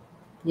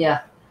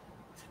 Yeah.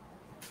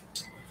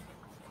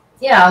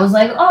 Yeah, I was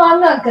like, oh,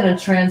 I'm not going to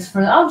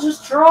transfer. I'll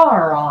just draw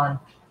her on.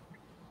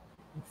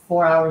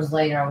 4 hours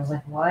later, I was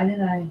like, why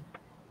did I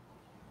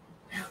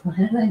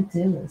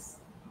do this?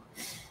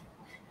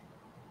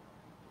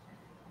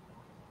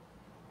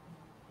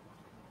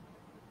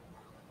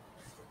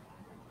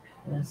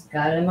 I just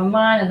got it in my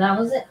mind, and that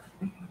was it.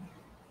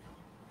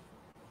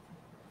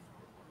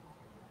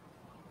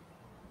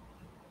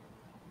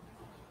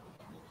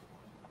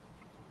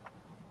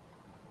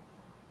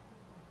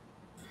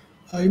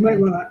 You might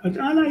want to.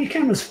 Oh no, your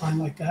camera's fine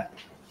like that.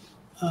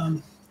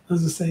 I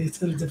was gonna say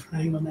it's at a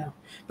different angle now.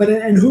 But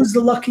and who's the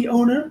lucky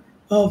owner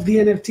of the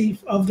NFT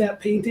of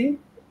that painting?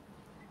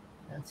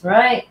 That's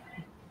right.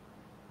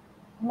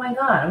 Oh my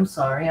God, I'm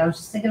sorry. I was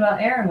just thinking about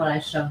Aaron when I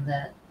shoved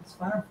that. It's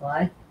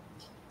Firefly.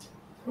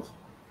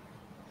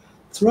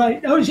 That's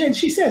right. Oh, and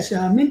she says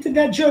minted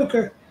that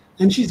Joker,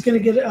 and she's gonna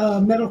get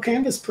a metal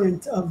canvas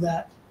print of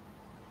that.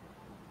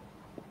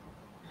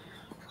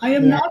 I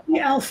am not the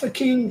Alpha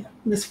King,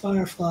 Miss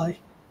Firefly.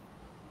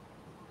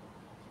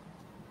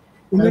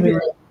 Well, maybe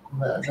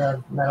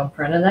The metal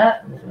print of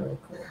that is really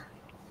cool.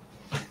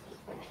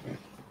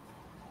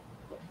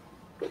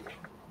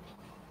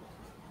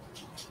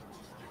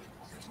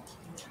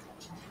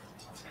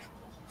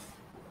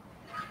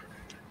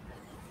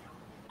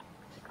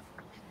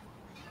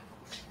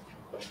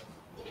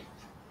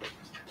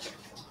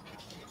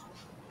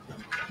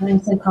 I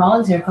mean, so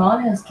Colin's here.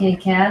 Colin has kitty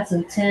cats,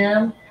 and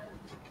Tim.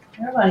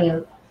 Everybody,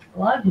 a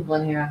lot of people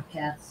in here have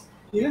cats.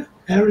 yeah,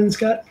 Aaron's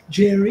got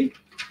Jerry,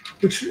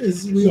 which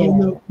is we all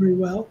know pretty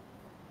well.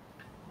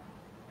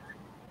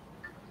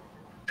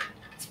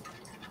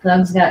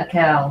 Doug's got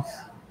cows.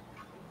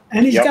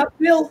 And he's got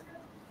Bill.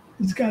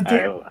 He's got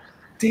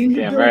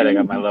Damn right, I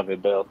got my lovely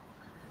Bill.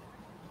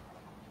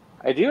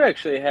 I do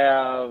actually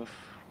have,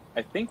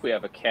 I think we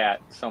have a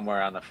cat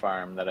somewhere on the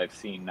farm that I've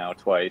seen now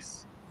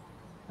twice.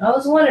 I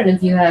was wondering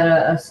if you had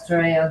a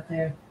stray out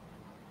there.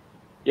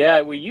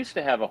 Yeah, we used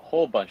to have a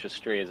whole bunch of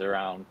strays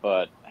around,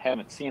 but I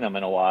haven't seen them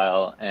in a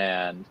while.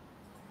 And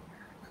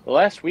the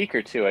last week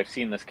or two, I've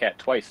seen this cat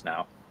twice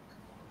now.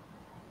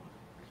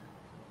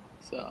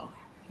 So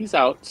he's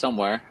out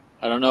somewhere.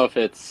 I don't know if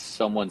it's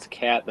someone's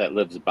cat that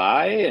lives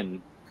by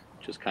and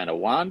just kind of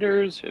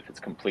wanders, if it's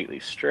completely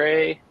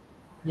stray.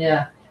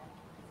 Yeah.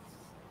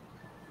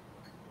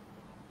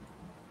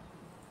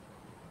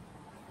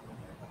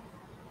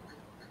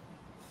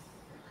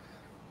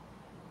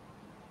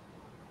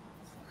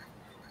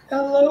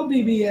 Hello,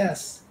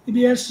 BBS.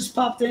 BBS just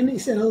popped in. He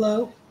said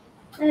hello.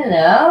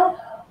 Hello.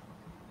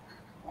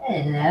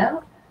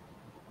 Hello.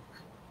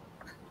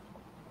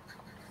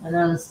 I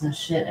know this is a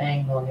shit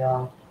angle,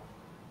 y'all.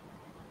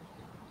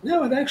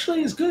 No, it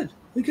actually is good.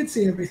 We could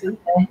see everything.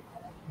 Okay.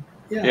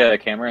 Yeah, the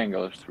camera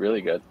angle is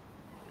really good.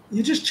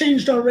 You just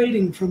changed our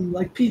rating from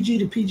like PG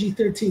to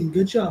PG-13.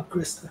 Good job,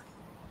 Christa.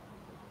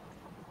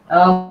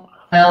 Oh,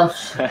 well,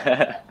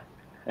 shit.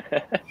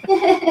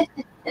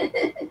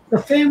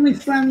 A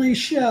family-friendly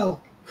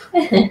show.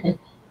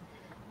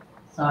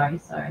 Sorry.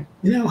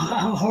 You know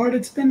how hard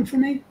it's been for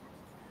me?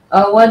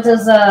 Oh, what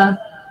does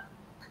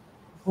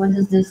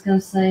Disco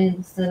say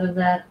instead of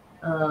that?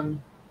 Oh,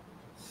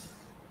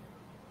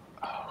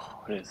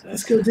 what is this?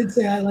 Disco did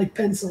say I like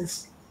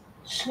pencils.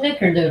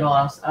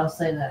 Schnickerdoodle, I'll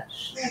say that.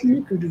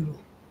 Schnickerdoodle.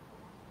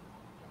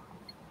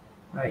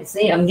 All right,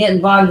 see, I'm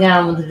getting bogged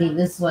down with the deep.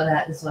 This is what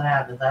happens.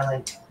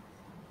 I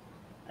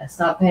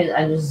stop paying.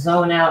 I just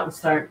zone out and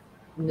start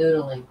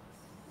noodling.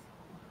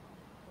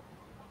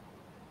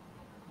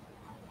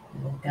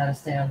 Gotta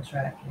stay on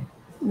track here.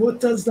 What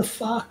does the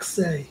fox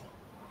say?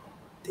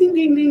 Ding,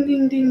 ding, ding,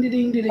 ding, ding,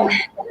 ding, ding, ding.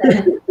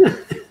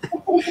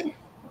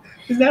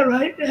 Is that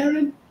right,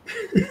 Aaron?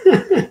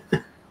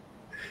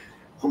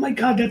 Oh my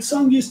God, that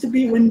song used to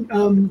be when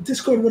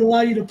Discord would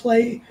allow you to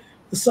play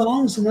the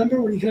songs.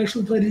 Remember when you could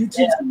actually play the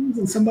YouTube songs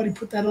and somebody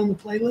put that on the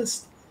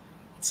playlist?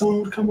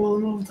 Someone would come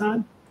on all the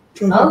time.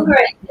 Oh,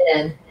 great,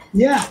 then.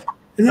 Yeah.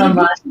 And then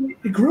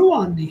it grew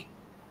on me.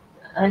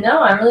 I know.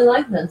 I really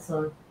like that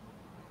song.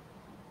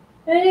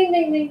 Ding,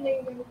 ding, ding,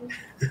 ding, ding.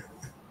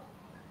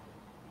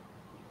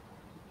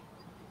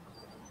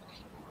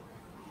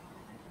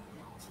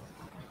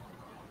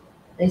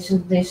 They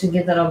should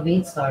get that on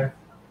BeatStar.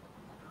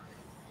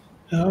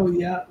 Oh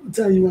yeah.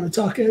 So you want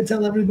to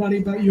tell everybody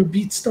about your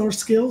BeatStar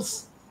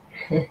skills?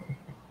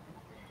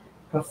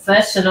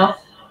 Professional.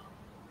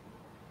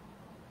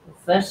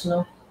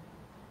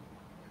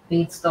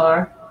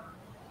 BeatStar.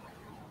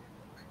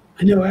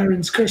 I know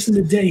Aaron's cursing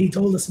the day he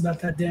told us about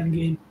that damn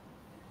game.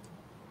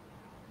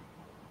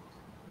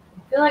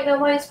 I feel like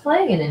nobody's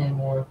playing it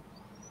anymore.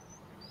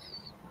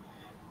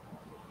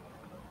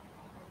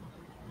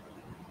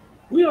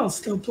 We all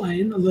still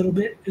playing a little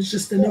bit. It's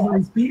just that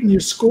nobody's beating your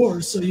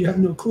scores, so you have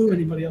no clue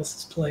anybody else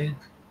is playing.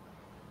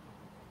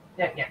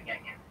 Yeah.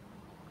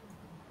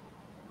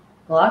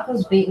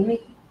 Glocko's beating me.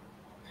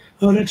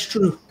 Oh, that's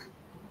true.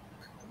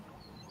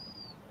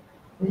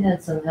 We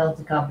had some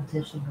healthy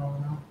competition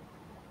going on.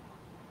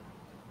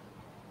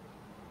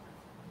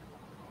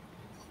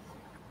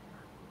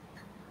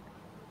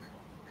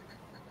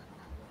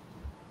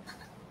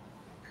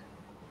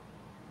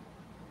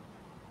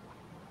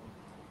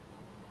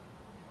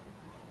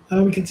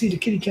 We can see the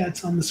kitty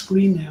cats on the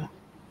screen now.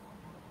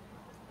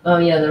 Oh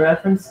yeah, the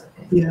reference?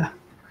 Okay. Yeah.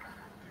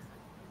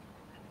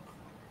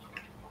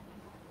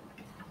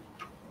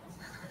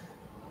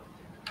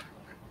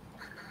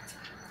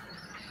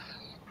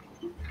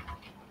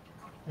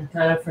 I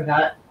kind of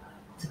forgot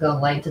to go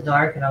light to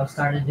dark, and I was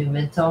starting to do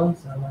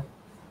mid-tones, so I'm like,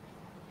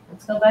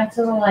 let's go back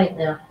to the light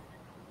now.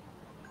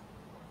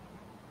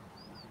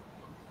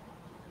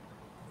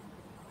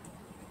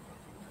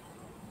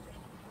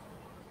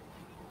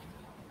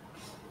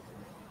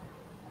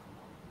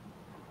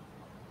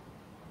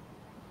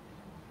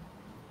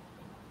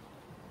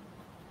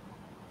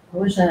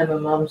 wish I had my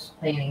mom's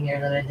painting here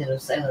that I did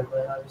of Sailor,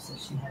 but obviously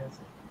she has it.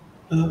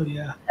 Oh,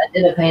 yeah. I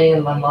did a painting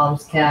of my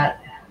mom's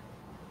cat.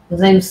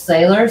 His name's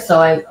Sailor,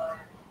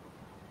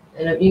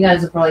 and you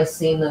guys have probably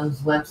seen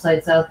those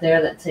websites out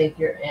there that take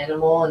your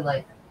animal and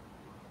like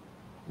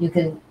you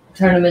can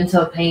turn them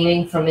into a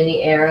painting from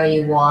any era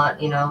you want,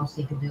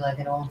 so you can do like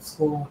an old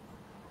school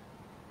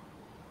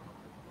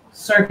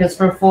circus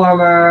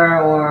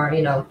performer or,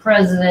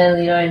 president of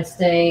the United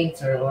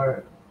States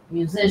or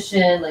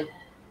musician, like,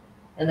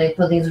 and they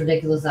put these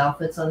ridiculous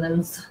outfits on them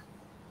and stuff.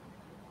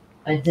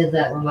 I did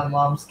that with my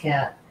mom's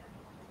cat,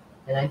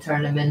 and I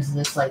turned him into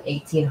this like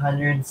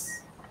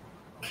 1800s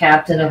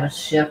captain of a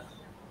ship.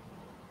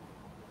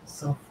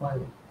 So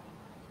funny.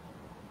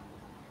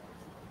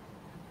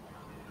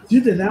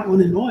 You did that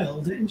one in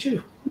oil, didn't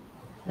you?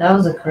 That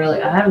was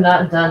acrylic. I have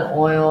not done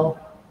oil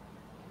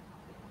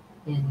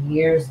in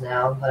years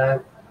now,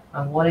 but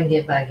I want to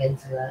get back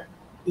into that.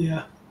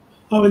 Yeah.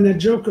 Oh, and that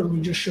Joker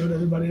we just showed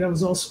everybody, that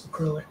was also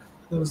acrylic.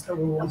 Those that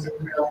were ones.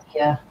 Acrylic,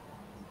 yeah.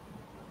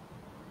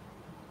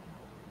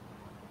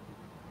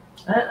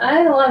 I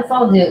had a lot of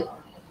fun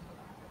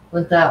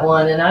with that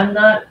one, and I'm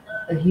not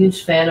a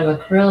huge fan of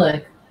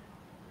acrylic.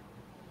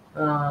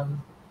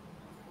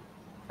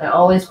 I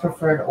always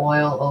preferred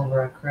oil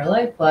over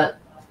acrylic, but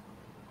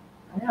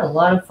I had a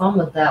lot of fun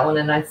with that one,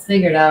 and I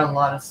figured out a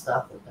lot of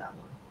stuff with that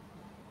one.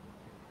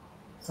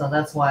 So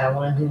that's why I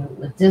want to do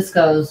with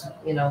discos,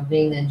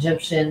 being the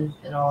Egyptian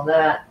and all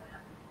that.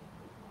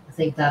 I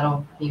think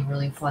that'll be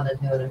really fun to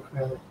do in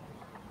acrylic.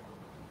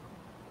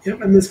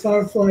 Yep, and Miss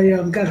Firefly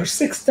got her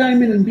 6th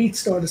diamond in Beat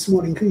Star this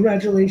morning.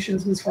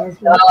 Congratulations, Miss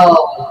Firefly.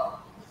 Oh,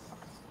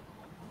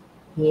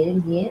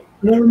 yeah.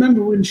 And I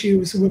remember when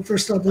she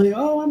first started playing.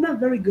 Oh, I'm not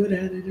very good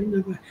at it.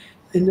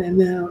 And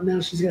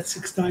now she's got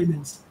 6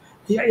 diamonds.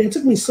 Yeah, it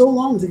took me so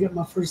long to get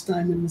my first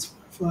diamond, Miss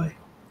Firefly.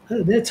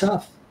 They're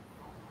tough.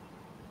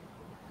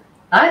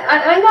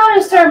 I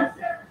noticed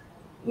her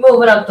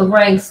moving up the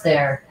ranks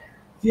there.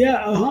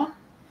 Yeah,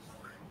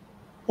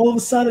 all of a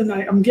sudden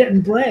I'm getting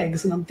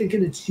brags and I'm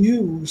thinking it's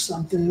you or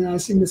something, and I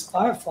see Miss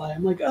Firefly.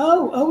 I'm like,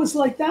 oh, it's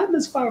like that,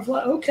 Miss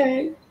Firefly.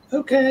 Okay.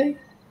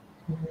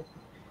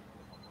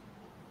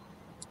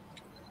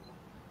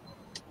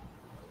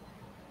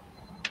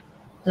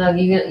 Doug,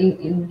 you get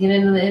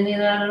into any of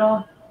that at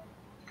all?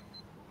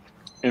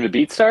 In the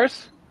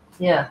BeatStars?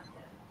 Yeah.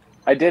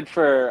 I did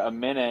for a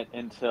minute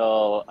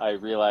until I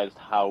realized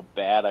how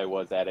bad I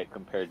was at it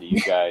compared to you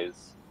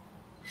guys,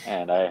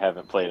 and I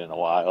haven't played in a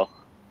while.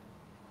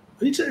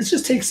 It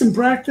just takes some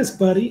practice,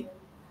 buddy.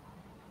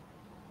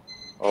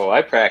 Oh,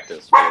 I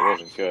practiced, but it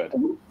wasn't good.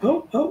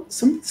 Oh,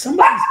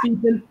 somebody's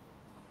beeping.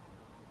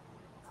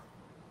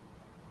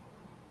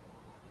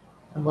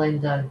 I blame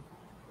Doug.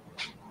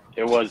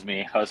 It was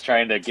me. I was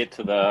trying to get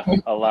to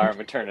the alarm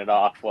and turn it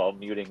off while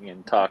muting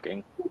and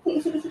talking.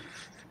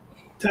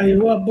 Tell you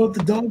what, both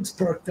the dogs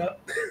perked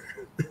up.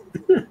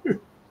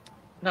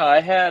 No,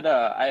 I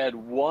had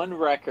one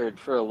record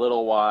for a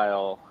little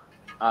while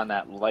on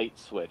that light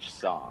switch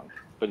song,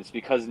 but it's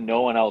because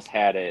no one else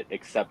had it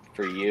except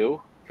for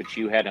you, but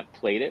you hadn't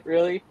played it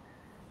really.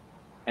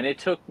 And it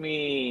took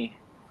me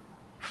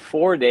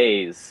 4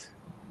 days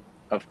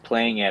of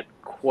playing it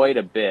quite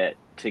a bit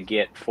to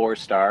get 4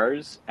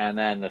 stars, and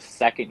then the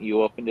second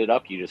you opened it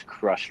up, you just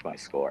crushed my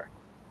score.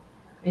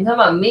 Are you talking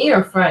about me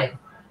or Frank?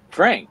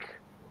 Frank.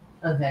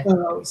 Okay.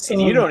 So,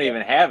 and you don't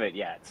even have it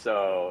yet,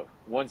 so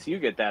once you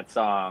get that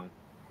song,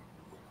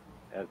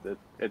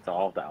 it's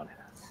all down.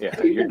 Yeah,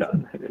 you're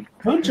done.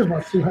 A bunch of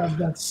us who have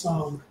that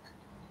song.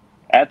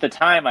 At the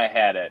time I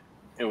had it,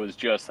 it was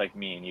just like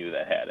me and you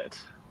that had it.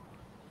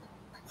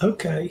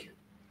 Okay.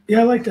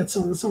 Yeah, I like that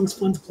song. The song's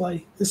fun to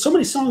play. There's so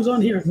many songs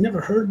on here I've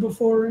never heard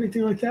before or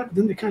anything like that, but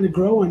then they kind of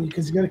grow on you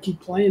because you got to keep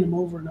playing them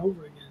over and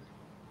over again.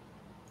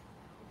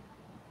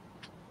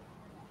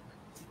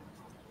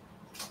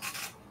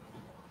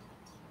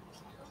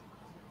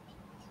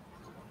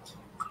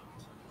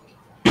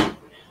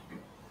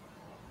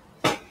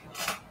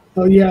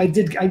 Oh yeah, I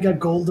did. I got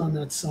gold on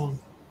that song.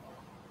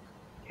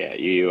 Yeah,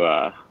 you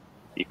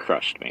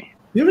crushed me.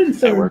 You're in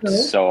third. I worked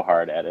so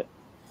hard at it.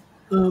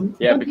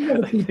 Yeah,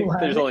 because I think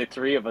there's only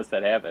 3 of us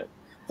that have it.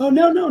 Oh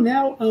no!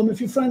 Now, if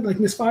your friend like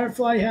Miss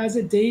Firefly has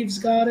it, Dave's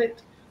got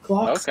it,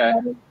 Clock's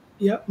got it.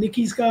 Yep,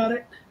 Nikki's got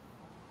it.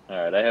 All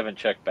right, I haven't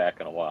checked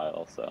back in a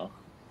while, so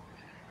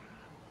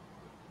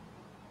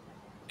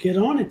get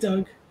on it,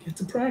 Doug. Get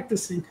to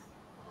practicing.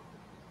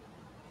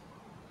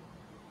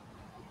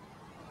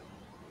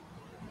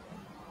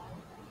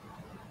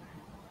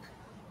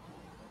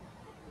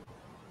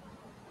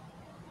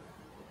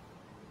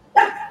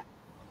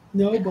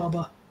 No,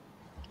 Bubba.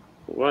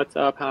 What's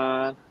up,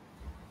 hon?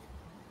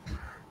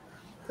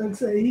 Doug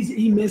said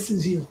he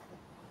misses you.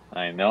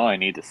 I know. I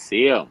need to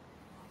see him.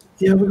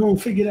 Yeah, we're going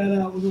to figure that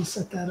out. We're going to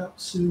set that up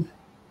soon.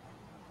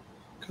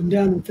 Come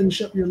down and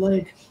finish up your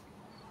leg.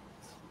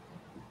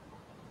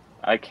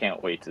 I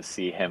can't wait to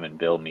see him and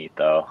Bill meet,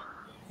 though.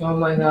 Oh,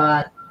 my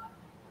God.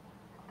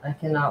 I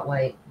cannot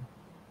wait.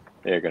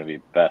 They're going to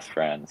be best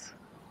friends.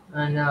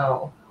 I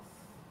know.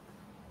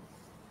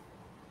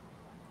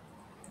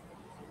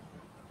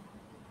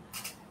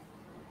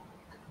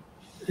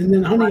 And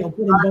then Honey will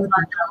put them both.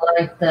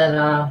 Like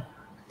that.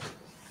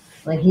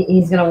 Like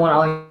he's gonna want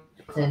all your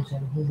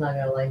attention. He's not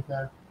gonna like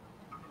that.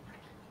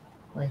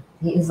 Like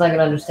he's not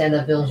gonna understand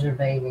that Bill's your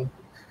baby.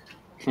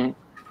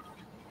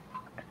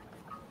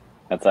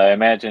 That's I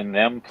imagine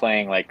them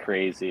playing like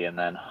crazy, and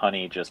then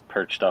Honey just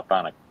perched up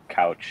on a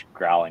couch,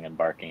 growling and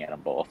barking at them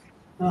both.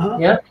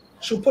 Yep.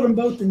 She'll put them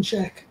both in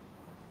check.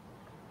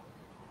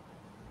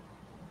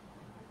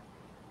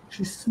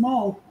 She's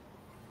small,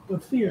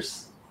 but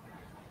fierce.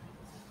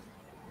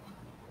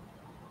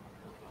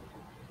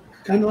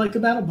 Kind of like the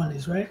battle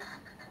bunnies, right?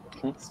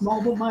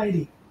 Small but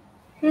mighty.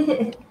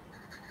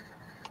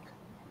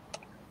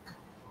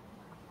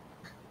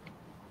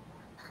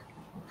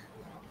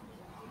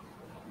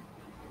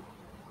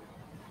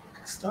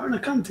 Starting to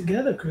come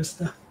together,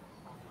 Christa.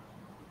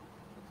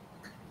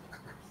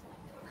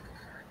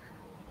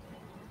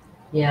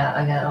 Yeah,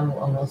 I'm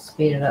gonna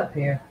speed it up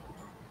here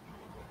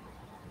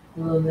a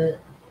little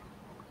bit.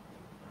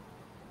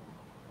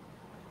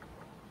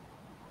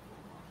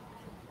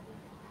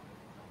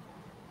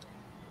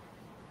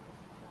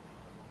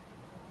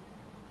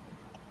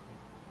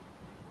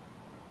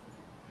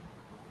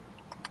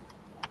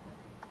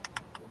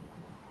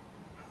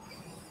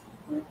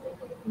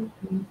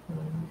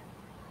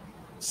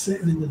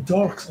 Sitting in the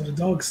dark so the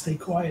dogs stay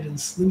quiet and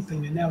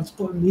sleeping, and now it's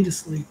putting me to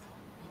sleep.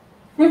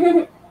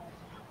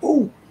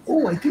 Oh,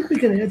 I think we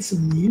can add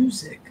some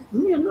music.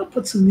 I'm gonna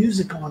put some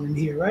music on in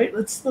here, right?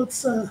 Let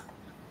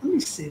me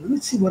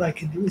see what I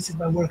can do. Let me see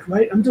if I work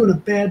right. I'm doing a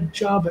bad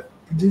job at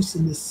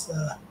producing this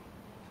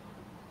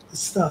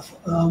stuff.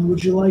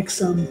 Would you like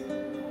some?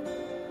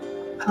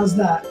 How's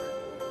that?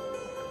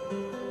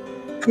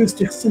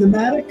 Acoustic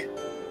cinematic.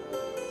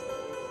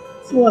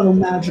 It's a little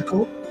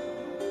magical.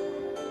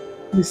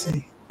 Let me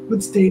see.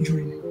 What's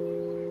daydreaming?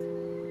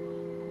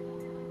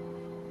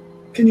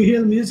 Can you hear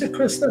the music,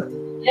 Christa?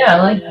 Yeah,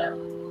 I like that.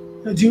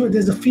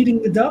 There's a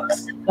feeding the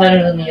ducks.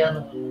 Better than the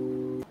other.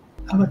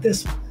 How about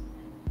this one?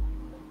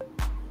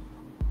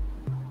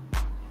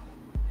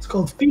 It's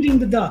called Feeding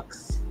the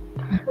Ducks.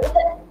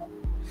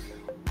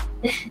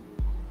 We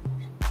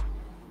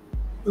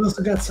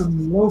also got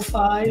some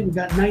lo-fi. We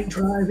got night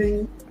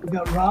driving. We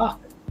got rock.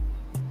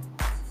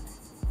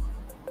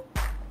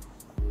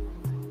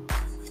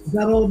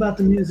 Forgot all about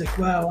the music.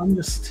 Wow, I'm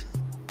just.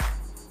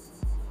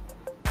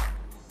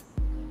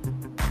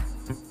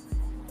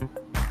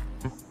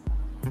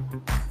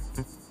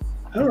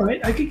 All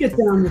right, I could get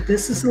down with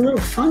this. It's a little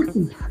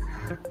funky.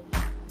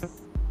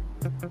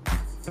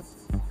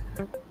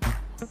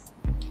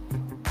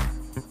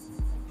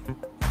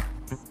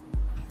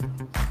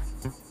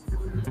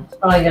 It's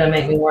probably gonna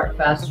make me work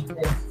faster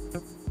too.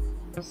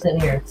 Sitting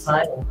here in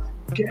silence.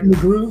 Get in the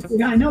groove.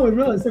 Yeah, I know. I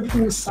realized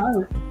everything was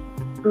silent.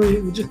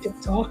 Earlier, we just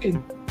kept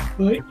talking,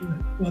 right?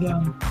 But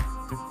now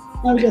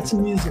we got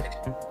some music.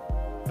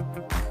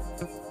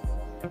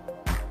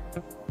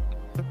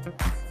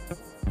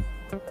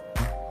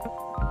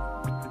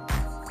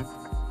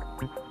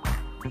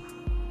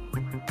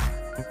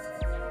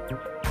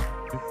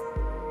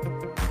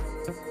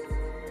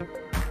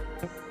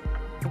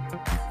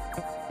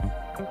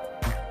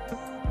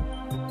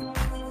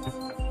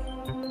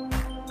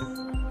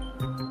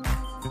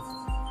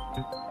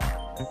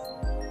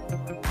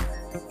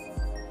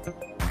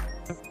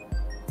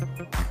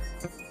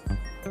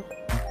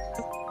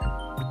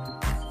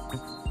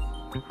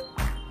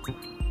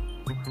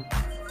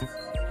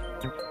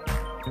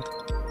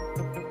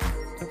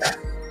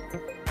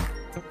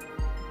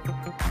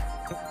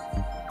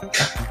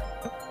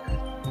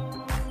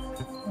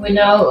 We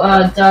know,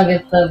 Doug,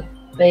 if the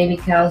baby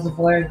cow's a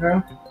boy or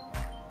girl.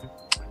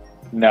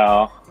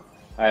 No,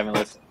 I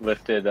haven't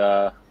lifted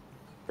her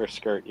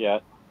skirt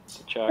yet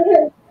to check.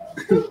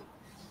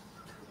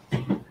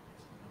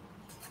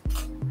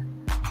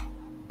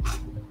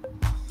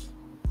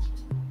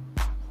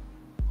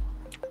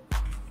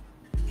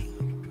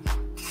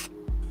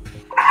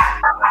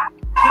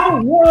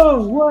 Oh,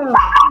 whoa.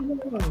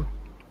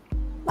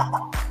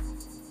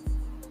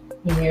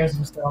 He hears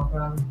himself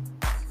running.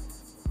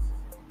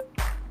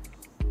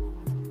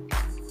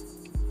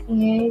 You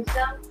hear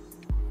yourself?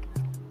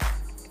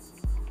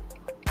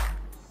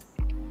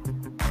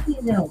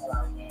 You know what I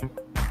mean.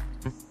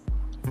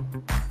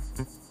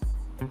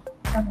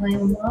 I'm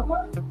like, Mama?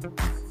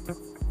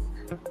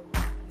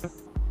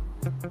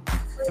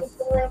 You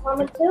feel like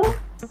Mama too?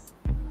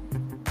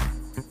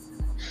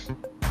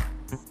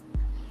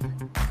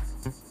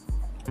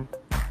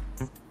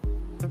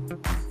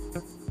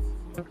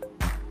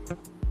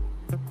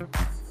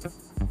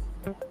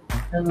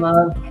 I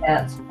love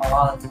cats'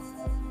 paws.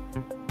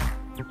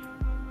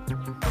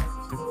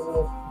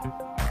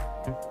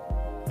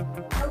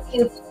 So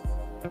cute.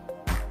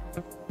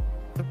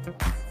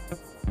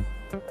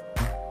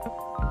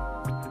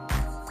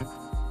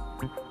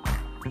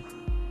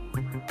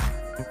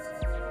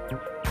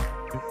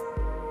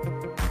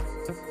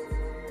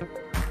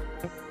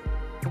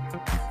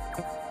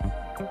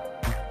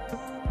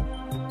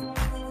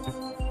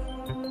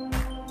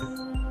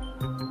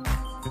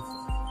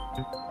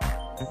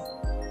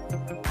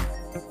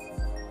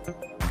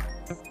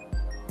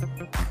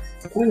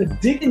 kind of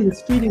digging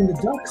this feeding the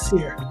ducks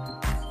here.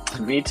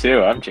 Me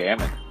too. I'm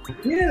jamming.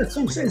 Yeah, that's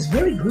what I'm saying. It's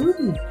very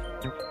groovy.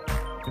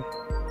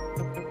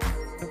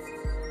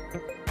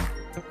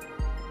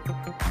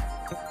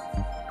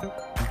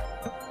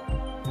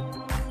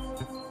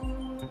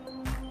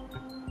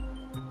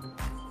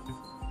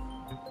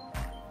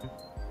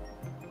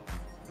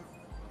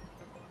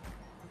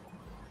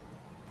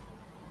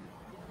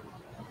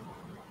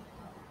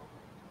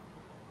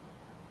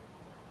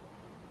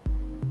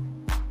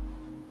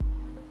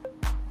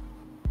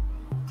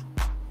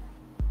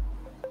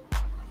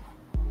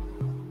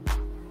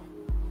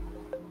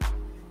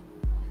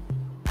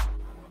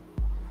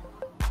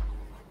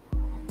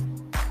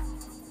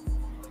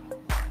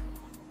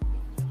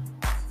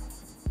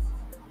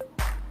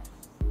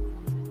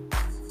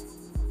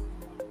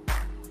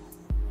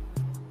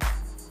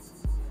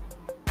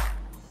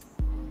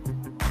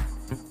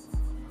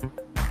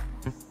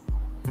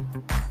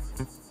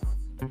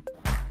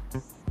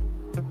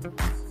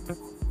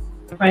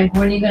 Frank,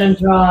 when are you going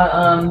to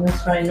draw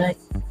this Friday night?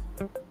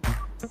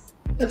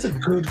 That's a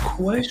good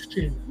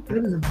question.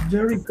 That is a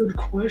very good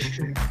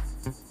question.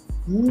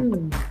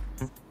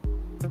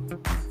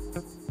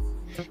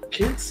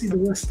 Can't see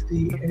the rest of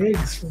the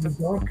eggs from the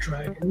dark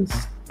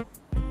dragons.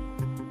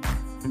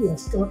 Maybe I'll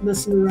start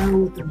messing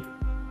around with them.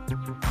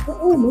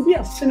 Oh, maybe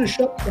I'll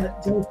finish up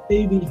that dark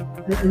baby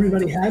that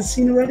everybody has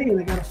seen already, and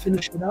I gotta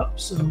finish it up,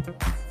 so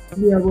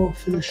maybe I will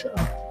finish up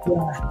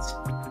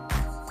that.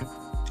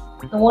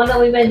 The one that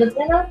we made the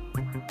thing of?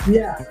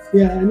 Yeah,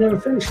 I never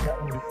finished that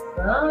one.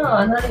 Oh,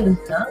 I'm not even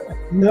done.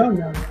 No.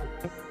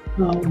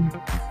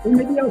 And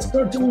maybe I'll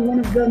start doing one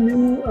of the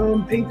new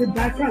painted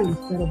backgrounds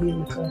that'll be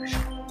in the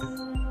collection.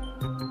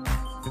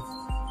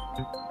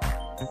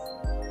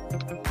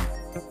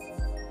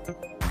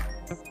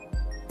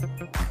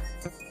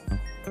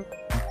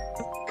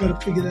 Gotta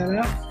figure that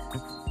out.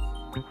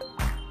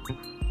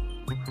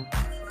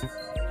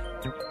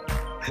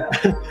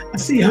 I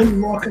see Honey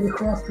walking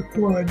across the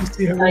floor. I just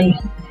see her.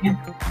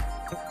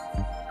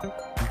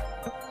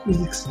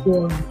 She's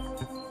exploring.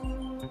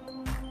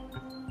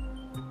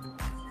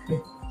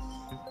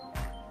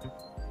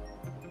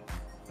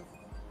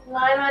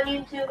 Live on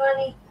YouTube,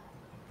 honey.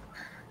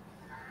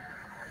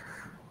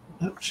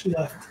 Oh, she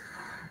left.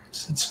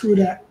 She said, screw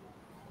that.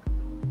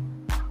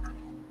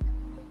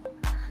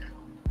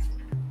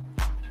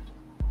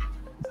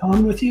 Is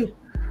Han with you?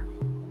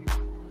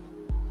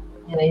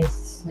 And he's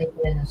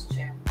sleeping in his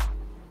chair.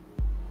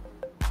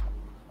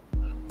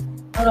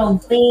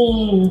 Little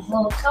beans,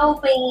 little toe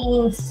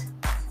beans.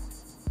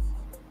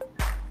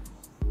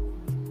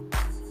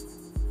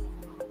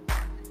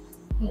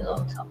 You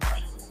little toe beans.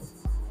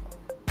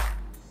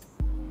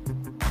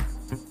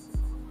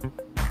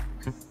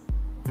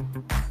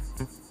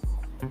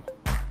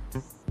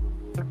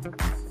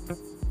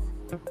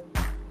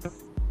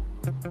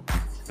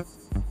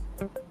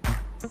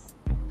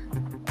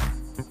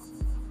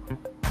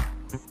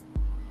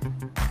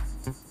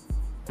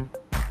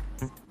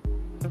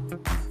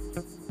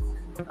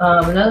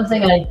 Another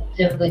thing I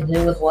typically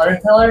do with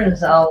watercolor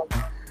is I'll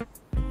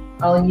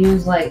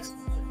use like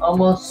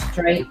almost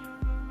straight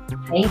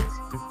paint,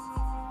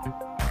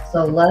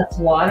 so less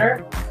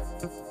water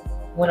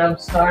when I'm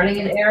starting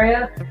an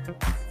area.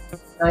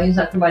 I'll use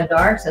that for my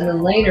darks, and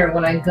then later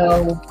when I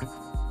go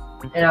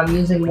and I'm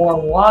using more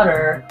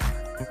water,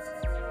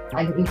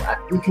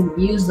 you can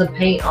use the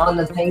paint on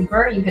the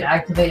paper. You can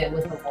activate it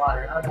with the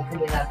water. I don't know if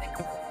any of that makes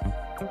sense.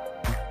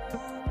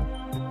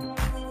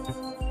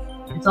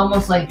 It's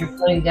almost like you're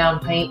putting down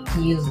paint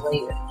to use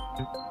later.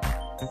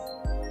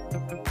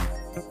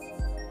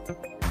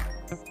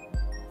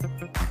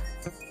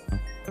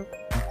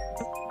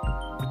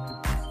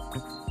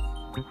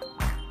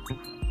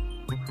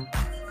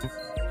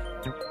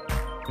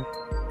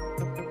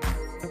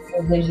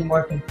 It gives you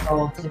more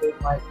control too,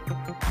 like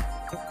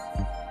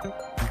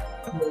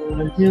you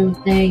want to do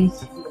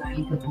things,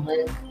 you can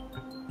blend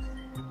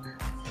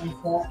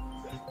like that.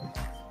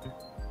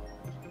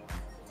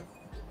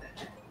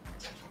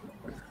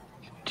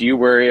 Do you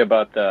worry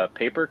about the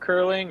paper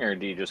curling, or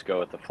do you just go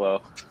with the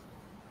flow?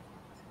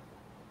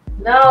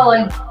 No,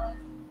 like,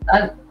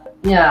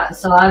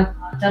 so I've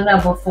done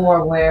that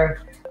before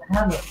where I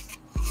have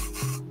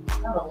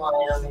a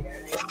line over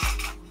here.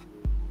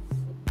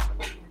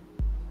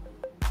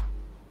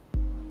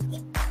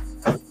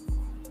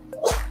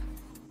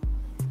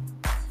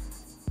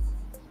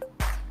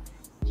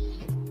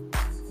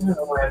 I don't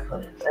know where I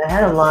put it. I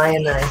had a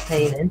line that I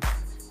painted.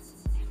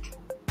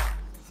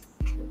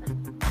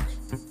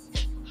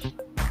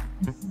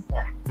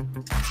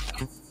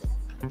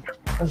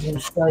 I was going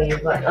to show you,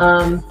 but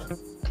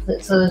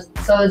so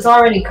it's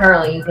already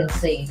curling. You can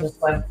see just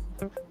by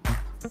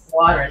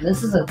water.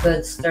 This is a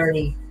good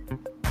sturdy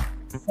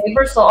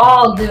paper. So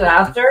all I'll do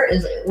after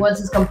is once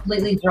it's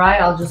completely dry,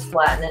 I'll just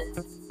flatten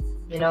it.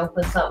 You know,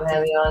 put something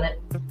heavy on it.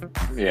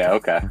 Yeah.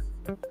 Okay.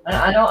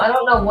 I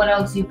don't know what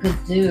else you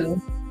could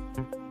do.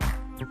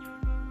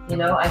 You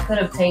know, I could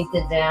have taped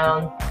it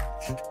down,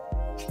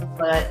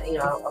 but I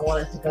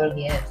wanted to go to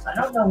the edge. So I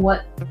don't know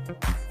what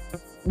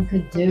you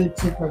could do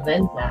to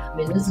prevent that. I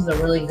mean, this is a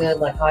really good,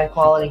 like, high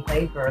quality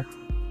paper.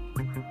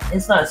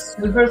 It's not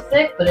super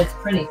thick, but it's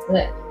pretty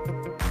thick.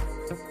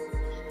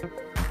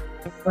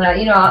 But,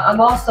 you know,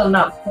 I'm also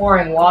not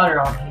pouring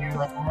water on here,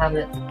 like I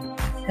haven't,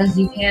 because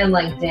you can,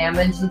 like,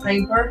 damage the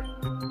paper.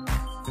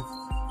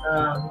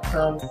 So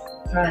I'm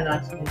trying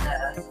not to do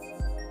that.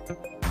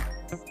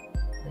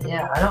 But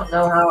yeah, I don't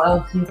know how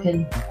else you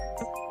can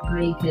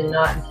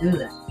not do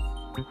that.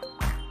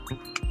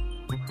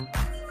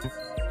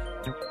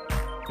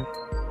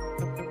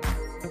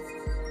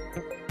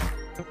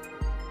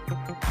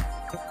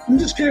 I'm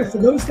just curious, for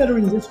those that are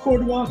in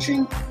Discord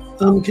watching,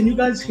 can you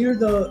guys hear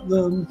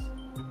the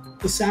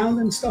sound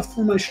and stuff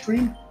from my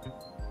stream?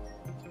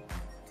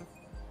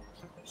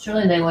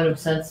 Surely they would have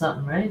said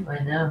something, right, by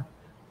now.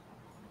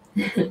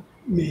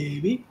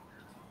 Maybe.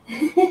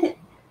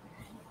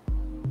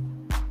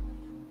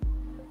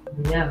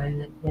 Yeah, maybe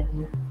they can't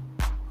hear.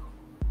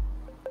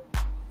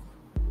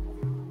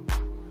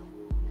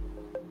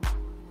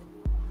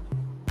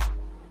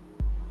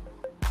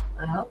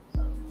 I hope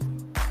so.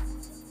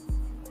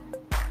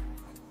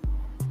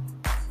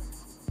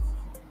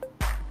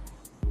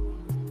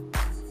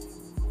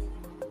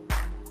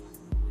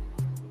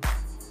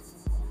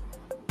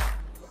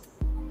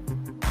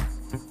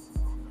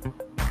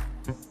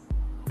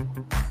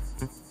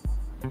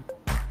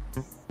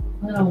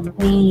 Little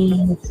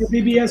beans. So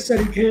BBS said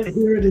he can't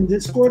hear it in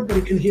Discord, but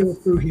he can hear it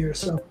through here,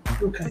 so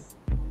okay.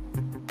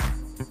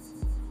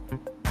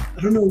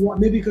 I don't know what,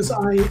 maybe because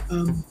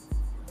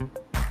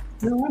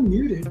no, I'm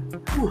muted.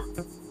 Huh.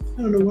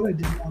 I don't know what I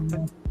did wrong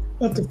there.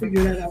 I'll have to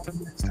figure that out for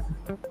next time.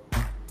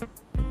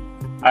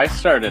 I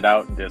started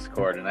out in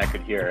Discord and I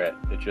could hear it.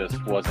 It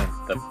just wasn't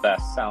the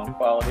best sound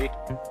quality.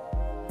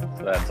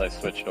 So that's I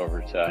switched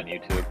over to on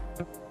YouTube.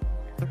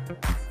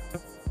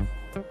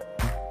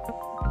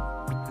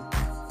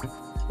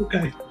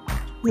 Okay.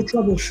 We'll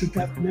troubleshoot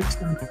that for next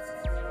time.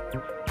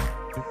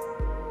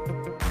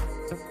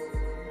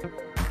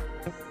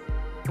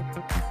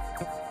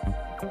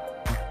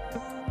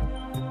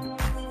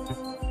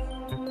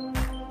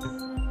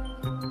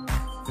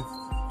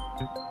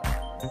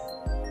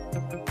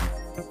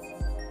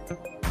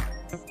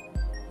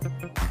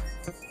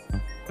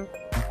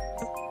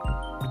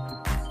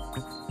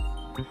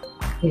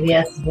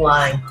 PBS is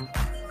lying.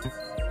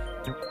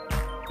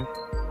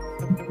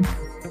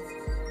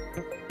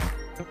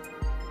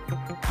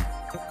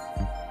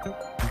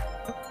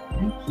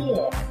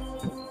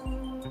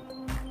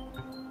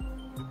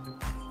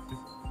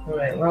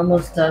 Alright, we're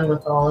almost done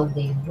with all of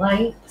the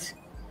light.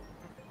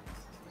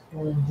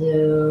 We'll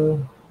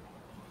do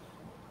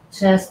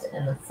chest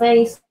and the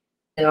face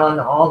and on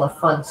all the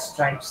fun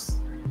stripes.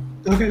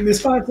 Okay,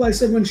 Miss Firefly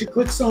said when she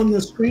clicks on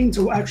the screen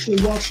to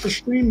actually watch the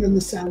stream, then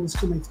the sound is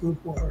coming through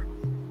for her.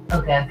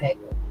 Okay.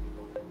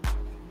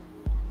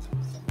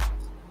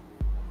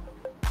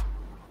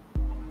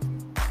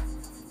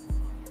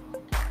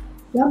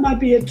 That might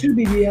be it too,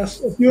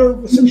 BBS.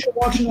 Since you're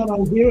watching that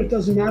on here, it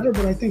doesn't matter,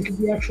 but I think if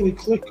you actually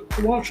click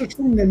to watch the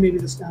stream, then maybe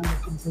the sound will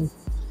come through.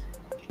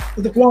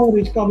 But the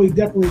quality is probably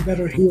definitely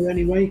better here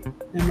anyway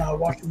than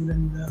watching it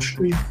in the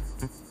stream.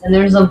 And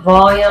there's a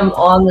volume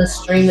on the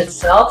stream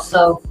itself,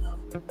 so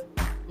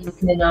you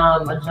can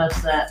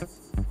adjust that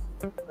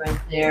right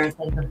there at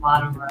the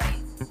bottom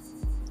right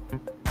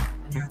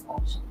when you're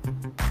watching.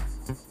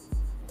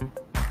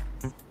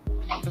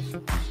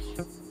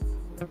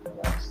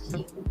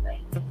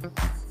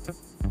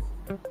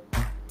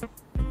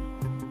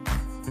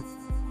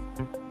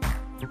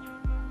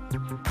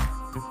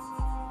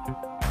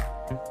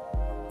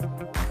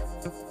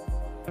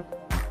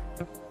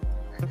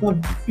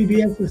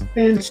 BBS is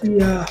fancy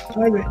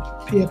pirate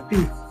PFP.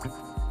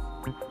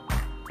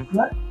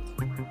 What?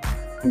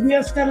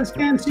 BBS got his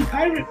fancy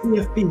pirate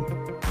PFP.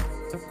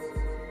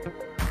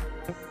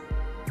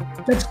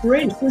 That's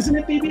great, isn't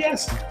it,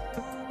 BBS?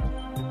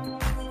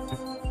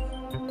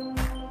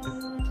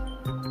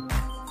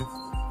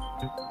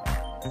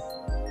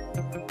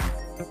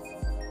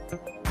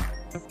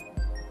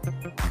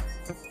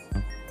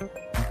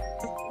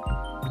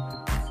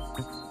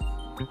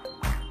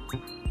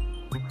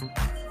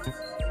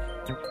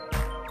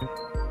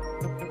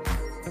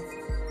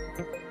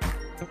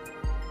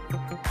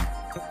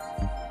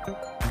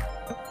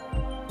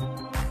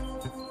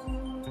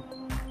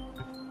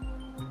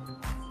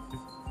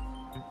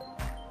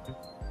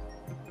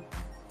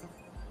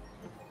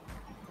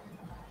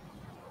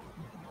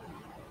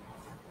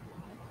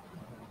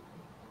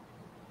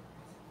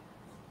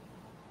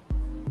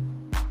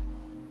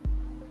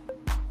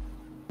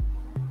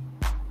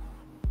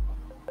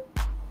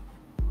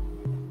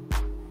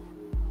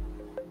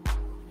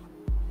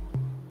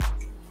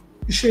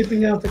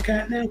 Shaping out the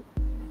cat now?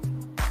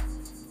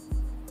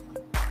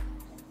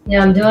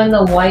 Yeah, I'm doing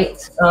the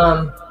white,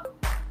 I'm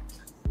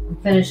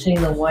finishing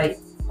the white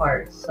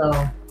part, so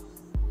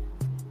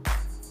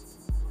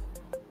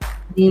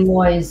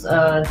Nimoy's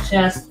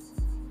chest,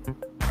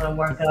 what I'm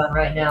working on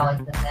right now, like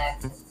the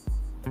neck.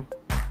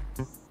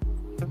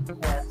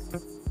 Chest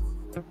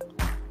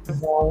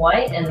is all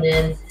white, and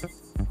then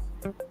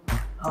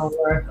I'll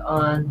work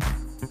on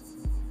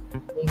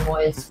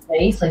Nimoy's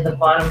face, like the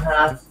bottom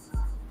half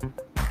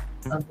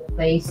of the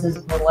face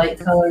is the light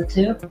color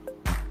too.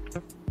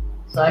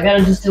 So I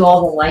gotta just do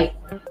all the light,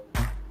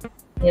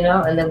 you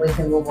know, and then we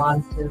can move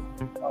on to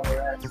all the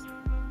rest.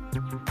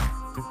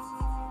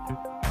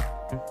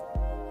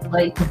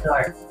 Light to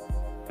dark.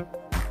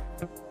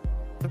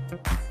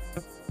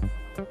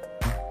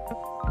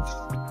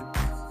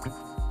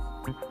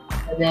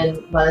 And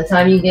then by the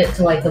time you get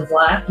to like the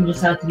black, you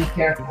just have to be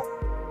careful.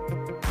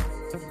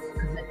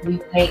 Because if we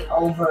paint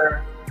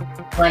over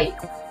light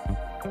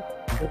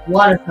with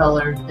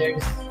watercolor,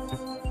 there's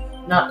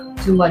not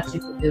too much you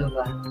can do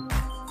about it.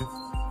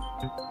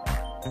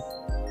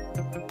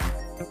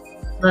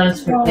 Not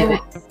as forgiving.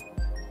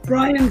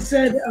 Brian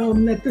said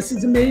that this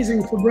is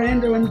amazing for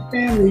Brando and the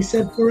family. He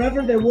said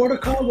forever their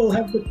watercolor will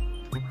have the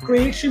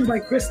creation by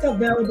Christa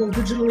available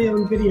digitally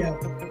on video.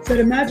 He said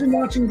imagine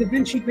watching Da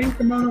Vinci paint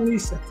the Mona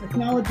Lisa.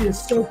 Technology is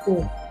so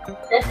cool.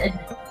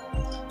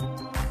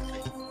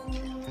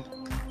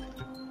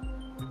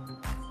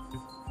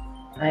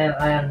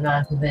 I am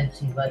not Da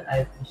Vinci, but I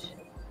appreciate it.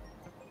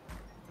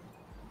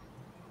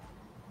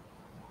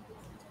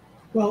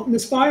 Well,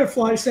 Miss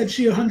Firefly said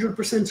she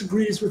 100%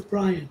 agrees with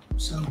Brian.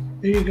 So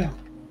there you go.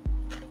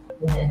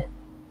 Yeah.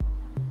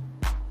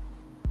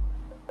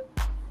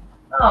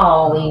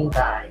 Oh, you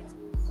guys.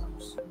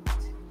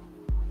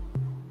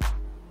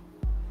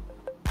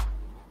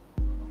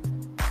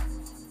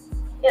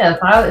 Yeah,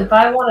 if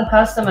I want a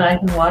custom and I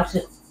can watch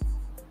it,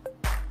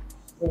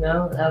 you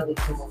know, that would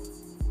be cool.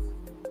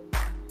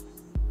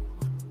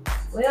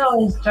 We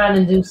always try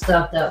to do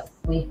stuff that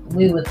we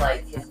would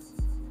like. Yeah.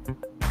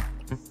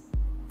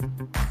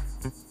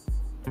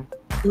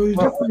 So you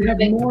definitely have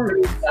more.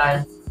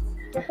 Guys.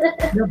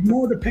 You have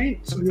more to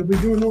paint, so you'll be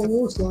doing all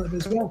those live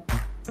as well.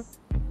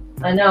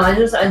 I know. I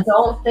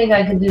don't think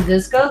I can do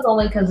discos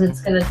only because it's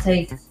gonna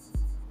take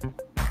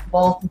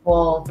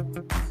multiple.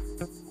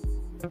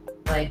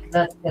 Like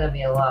that's gonna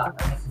be a lot.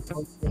 I mean,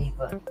 we'll see,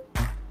 but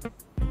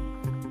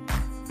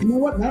you know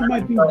what? That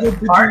might be good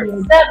to part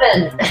do.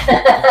 7.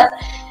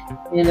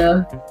 You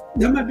know.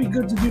 That might be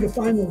good to do the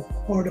final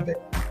part of it.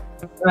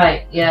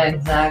 Right. Yeah.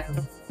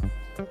 Exactly.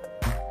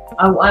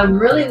 I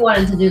really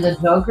wanted to do the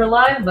Joker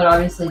live, but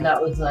obviously that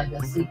was like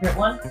a secret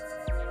one.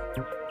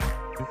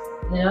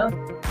 You know?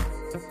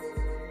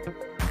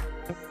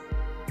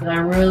 And I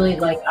really,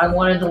 I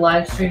wanted to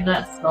live stream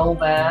that so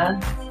bad.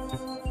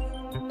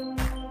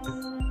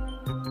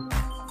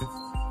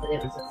 But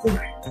it was a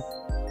secret.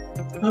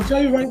 I'll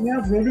tell you right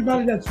now, for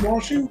everybody that's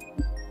watching,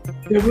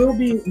 there will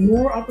be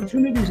more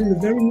opportunities in the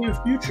very near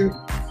future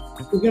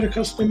to get a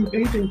custom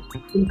painting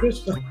from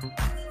Christa.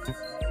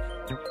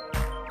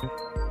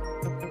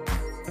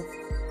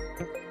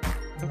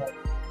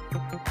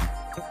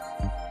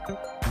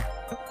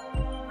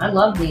 I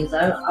love these.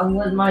 I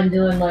wouldn't mind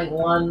doing like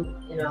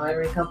one, you know,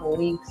 every couple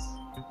weeks.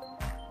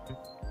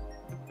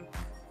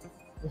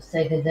 Just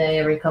take a day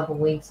every couple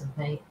weeks and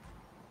paint.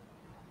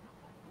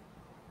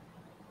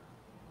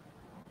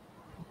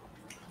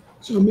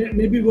 So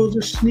maybe we'll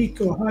just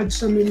sneak or hide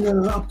some in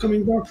the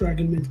upcoming Dark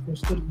Dragon mint for us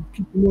to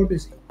keep you more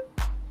busy.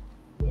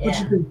 Yeah. What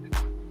you think?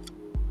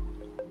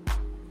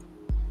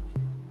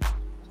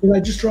 Did I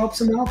just drop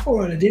some out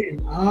for it? I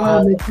didn't.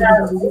 We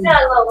got a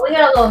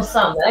little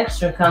something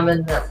extra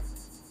coming up.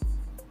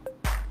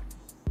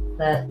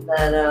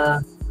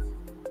 That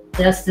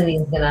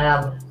Destiny's gonna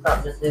have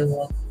something to do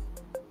with.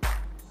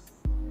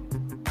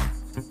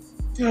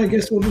 Yeah, I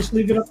guess we'll just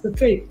leave it up to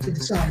fate to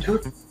decide, huh?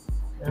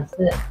 That's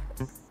it.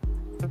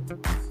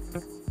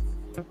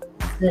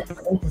 That's it. I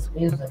like this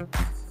music.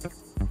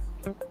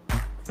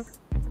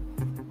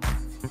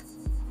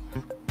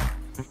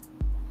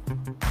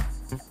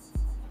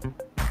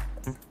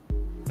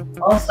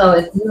 Also,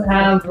 if you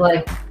have you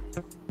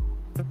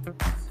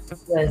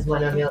guys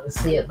might not be able to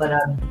see it, but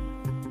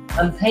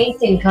I'm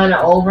painting kind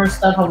of over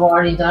stuff I've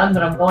already done,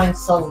 but I'm going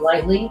so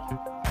lightly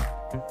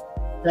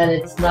that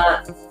it's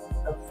not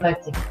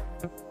affecting it.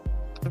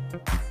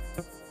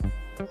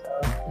 So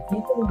if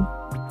you can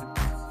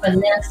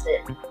finesse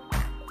it,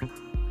 you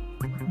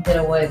can get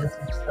away with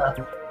some stuff.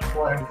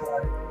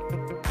 Watercolor.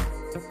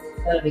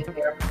 Gotta be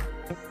careful.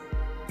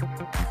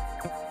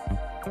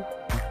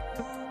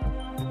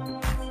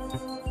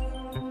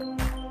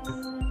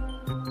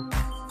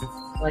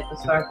 Like the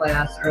Sparkly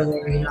asked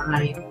earlier, you know, how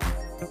do you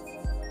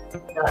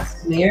not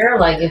smear?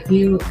 Like if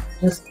you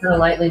just kind of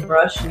lightly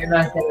brush, it's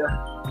not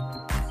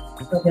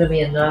gonna be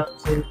enough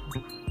to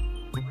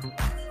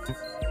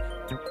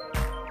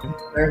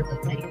convert the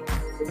paint.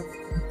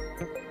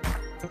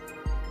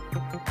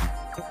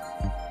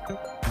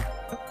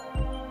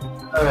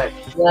 All right,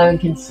 now we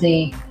can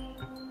see.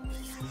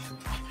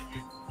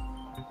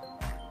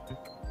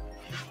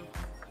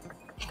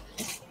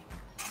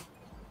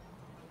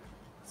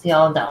 See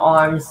all the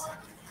arms.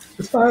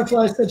 The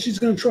Firefly said she's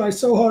going to try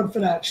so hard for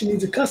that. She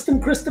needs a custom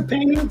Christa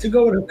painting to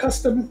go with her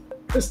custom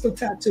Christa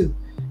tattoo.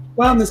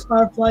 Wow, Miss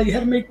Firefly, you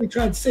had to make me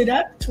try to say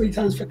that 3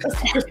 times for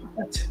custom Christa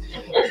tattoo.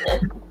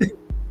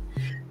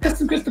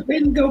 Custom Christa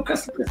painting, go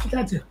custom Christa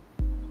tattoo.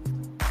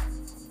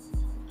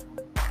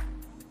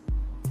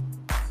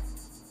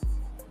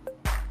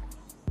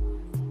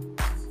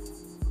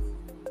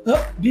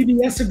 Oh,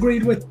 BBS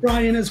agreed with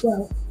Brian as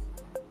well.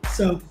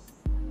 So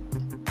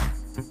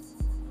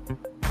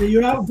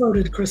you're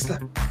outvoted,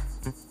 Christa.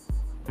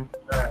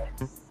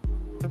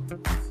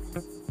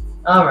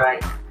 All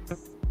right.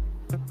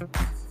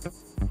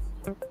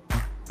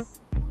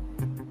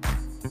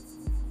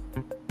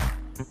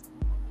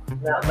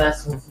 Not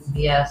messing with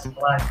BBS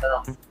black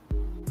belt.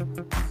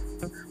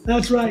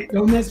 That's right.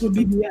 Don't mess with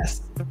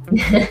BBS.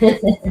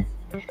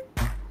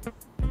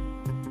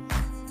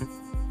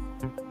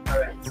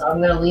 Alright, so I'm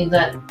gonna leave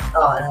that.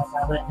 Oh, and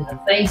I'm gonna do the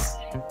face,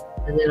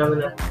 and then I'm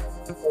gonna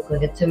take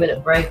like a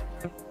 2-minute break.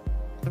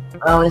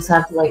 I always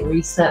have to like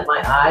reset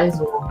my eyes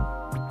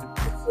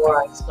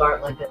before I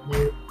start like a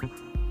new.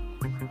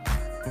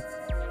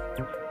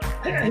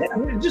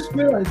 I just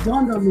realized,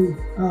 dawned on me,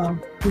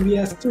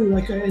 BBS too.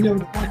 Like I know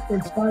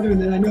Blackbird Spider,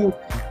 and then I know,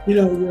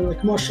 you're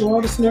like martial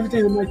artist and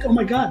everything. I'm like, oh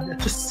my god, that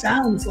just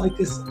sounds like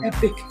this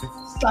epic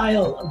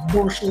style of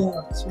martial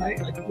arts,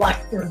 right? Like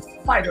Blackbird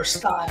Spider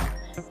style.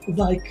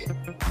 Like,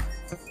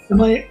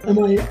 am I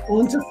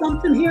onto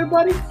something here,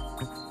 buddy?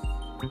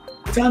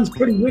 It sounds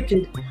pretty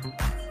wicked.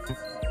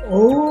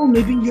 Oh,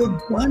 maybe your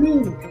bunny,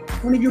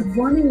 one of your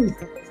bunnies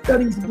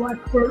studies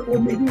Blackbird, or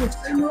maybe a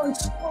samurai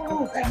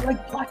scroll that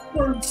like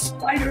Blackbird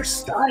Spider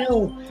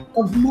style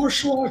of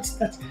martial arts.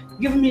 That's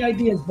giving me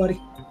ideas, buddy.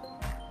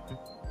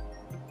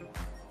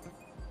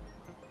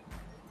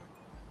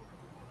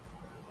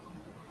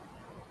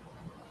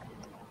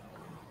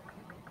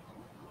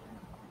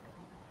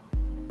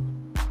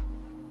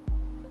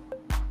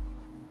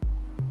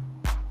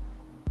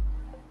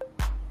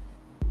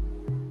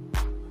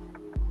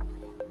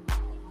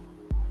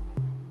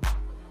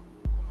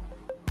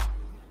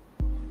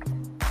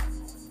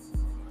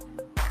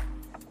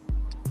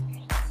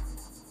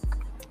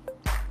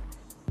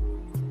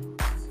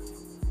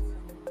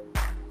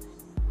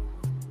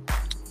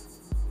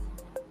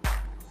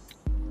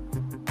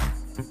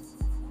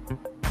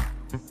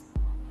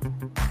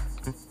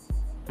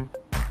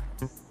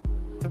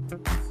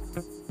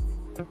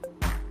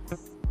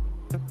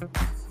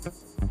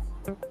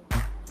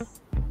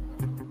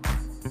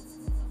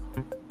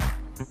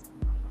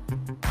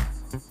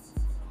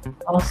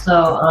 Also,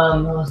 I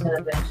was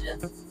gonna mention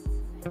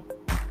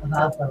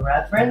about the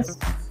reference.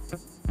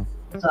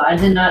 So I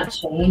did not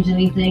change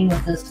anything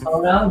with this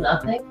photo,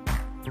 nothing.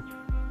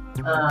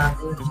 It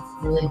was just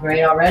really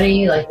great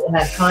already. Like it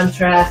had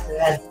contrast, it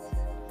had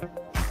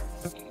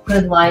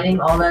good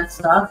lighting, all that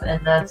stuff,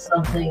 and that's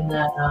something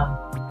that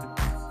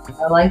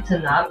I like to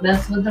not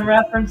mess with the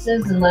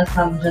references unless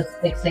I'm just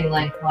fixing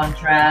like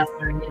contrast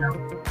or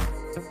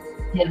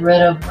getting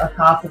rid of a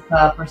coffee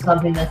cup or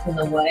something that's in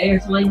the way or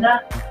something like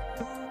that.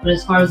 But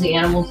as far as the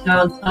animals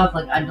go and stuff,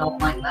 like I don't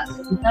like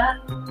messing with that.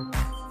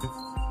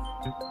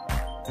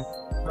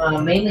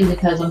 Mainly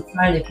because I'm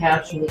trying to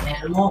capture the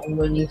animal, and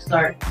when you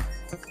start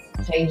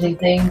changing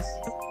things,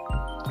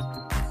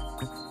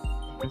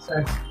 it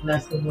starts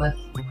messing with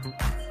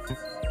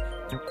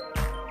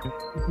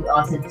the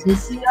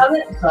authenticity of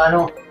it. So I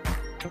don't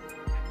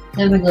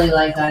typically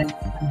I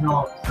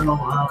don't. So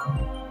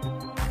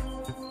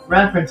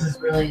reference is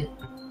really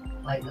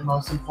like the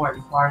most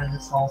important part of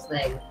this whole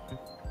thing.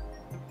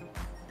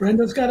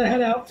 Brenda's got to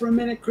head out for a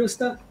minute,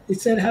 Christa. He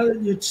said how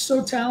you're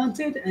so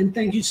talented, and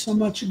thank you so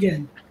much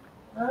again.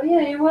 Oh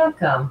yeah, you're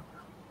welcome.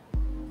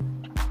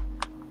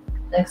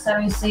 Next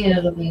time you see it,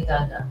 it'll be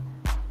done.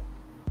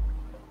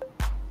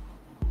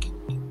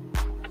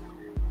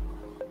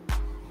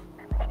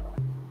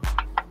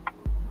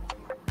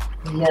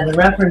 Yeah, the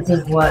reference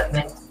is what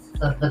makes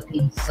the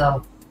piece.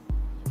 So,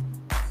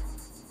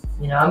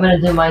 I'm gonna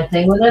do my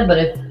thing with it. But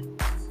if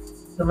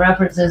the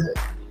reference isn't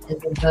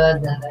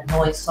good, then there's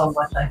only so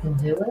much I can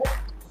do with it.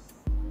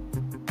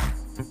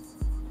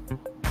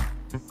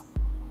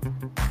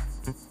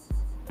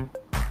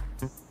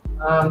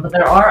 But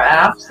there are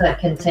apps that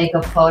can take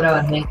a photo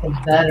and make it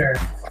better.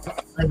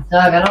 Like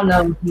Doug, I don't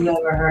know if you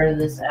ever heard of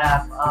this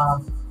app.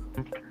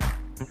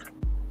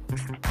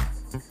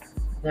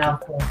 Now, of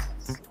course,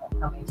 it's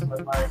coming to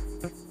my mind.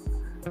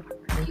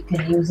 You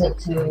can use it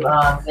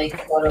to make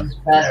photos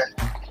better.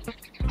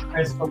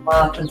 Crystal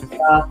buff and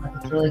stuff.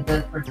 It's really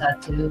good for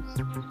tattoos.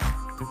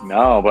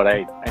 No, but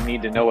I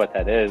need to know what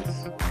that is.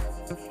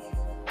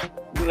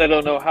 Because I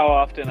don't know how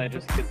often I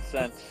just get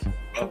sent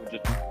of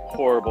just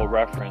horrible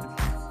reference.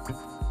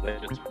 I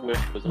just wish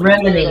it was a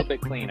little bit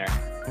cleaner.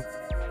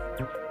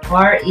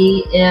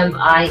 Remini.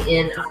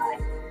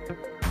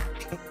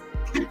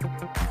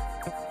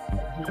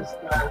 Just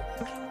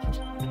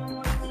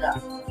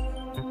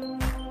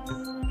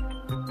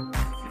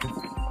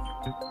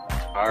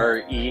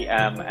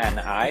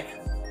REMNI?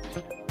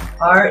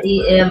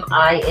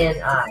 REMINI.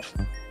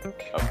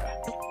 Okay.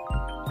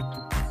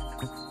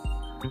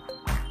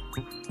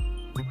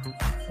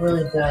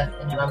 Really good.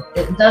 And,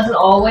 it doesn't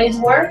always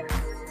work.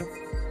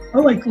 Oh,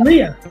 like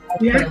Leah,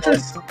 the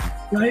actress,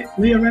 right?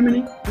 Leah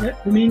Remini, right?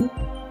 Remini?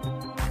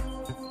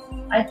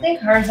 I think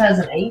hers has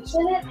an H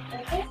in it, I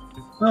think.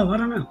 Oh, I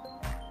don't know.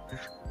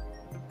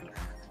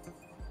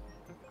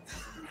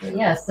 But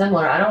yeah,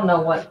 similar. I don't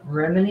know what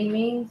Remini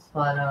means,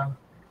 but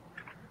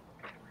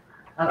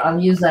I've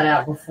used that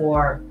out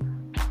before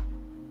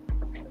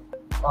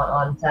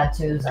on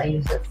tattoos. I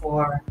used it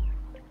for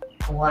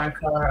a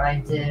watercolor I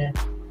did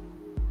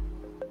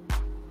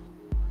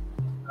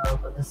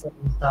with the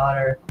sister's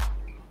daughter.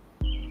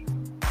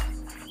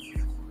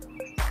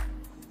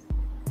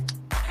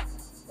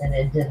 And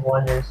it did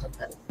wonders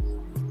with it.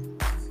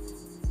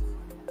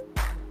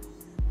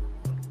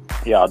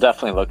 Yeah, I'll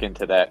definitely look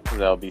into that because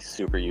that'll be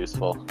super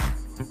useful.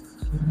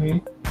 Mm-hmm.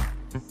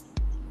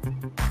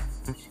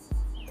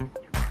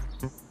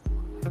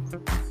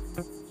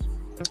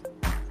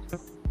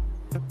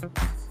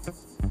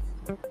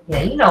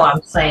 Yeah, you know what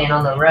I'm saying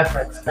on the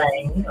reference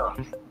thing, you know.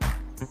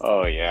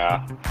 Oh,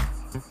 yeah.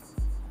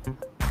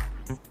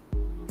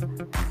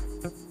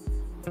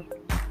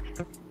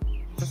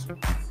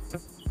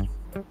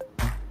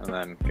 And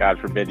then, God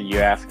forbid, you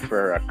ask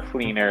for a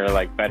cleaner,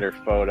 like, better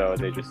photo,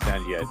 they just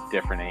send you a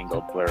different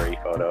angle, blurry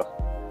photo.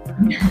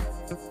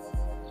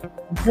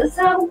 Is this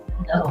how?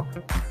 No.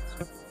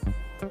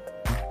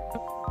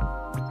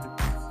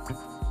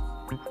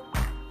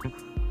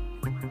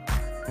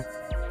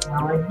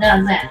 Well, it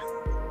does that.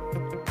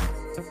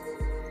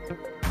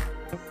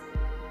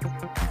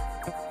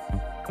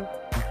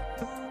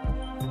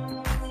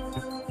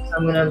 So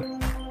I'm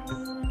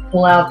gonna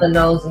pull out the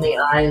nose and the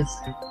eyes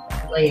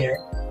later.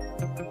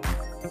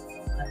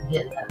 I'm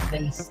getting that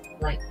face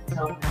like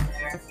tone in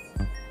there.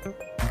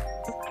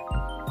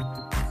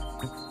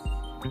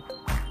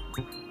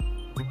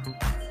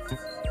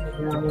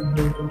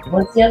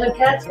 What's the other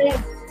cat's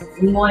name?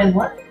 Lemoyne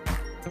what?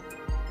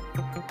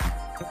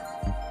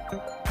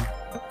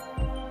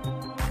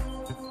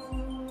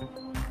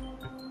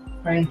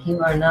 Frank, you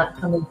are not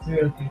coming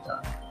through if you're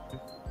talking.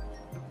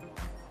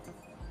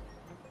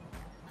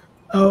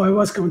 Oh, I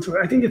was coming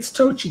through. I think it's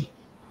Tochi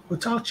or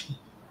Tachi,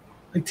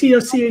 like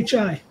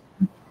Tochi.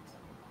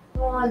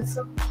 Oh, it's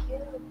so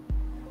cute.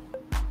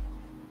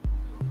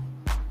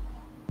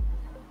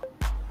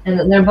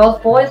 And they're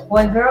both boys, boy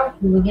and girl?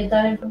 Did we get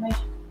that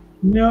information?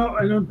 No,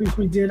 I don't think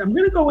we did. I'm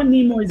gonna go with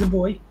Nimoy's a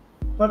boy,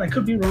 but I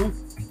could be wrong.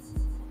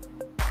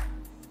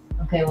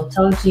 Okay, well,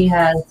 Tochi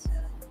has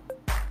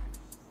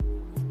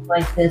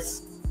like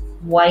this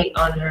white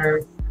on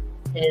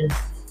his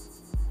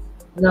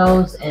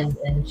nose and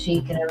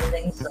cheek and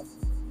everything, so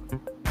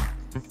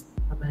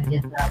I'm gonna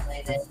get that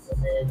laid in,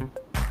 and then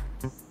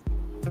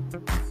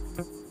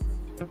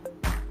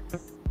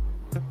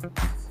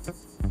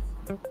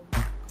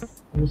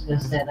I'm just gonna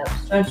stand up,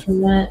 stretch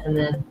from that, and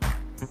then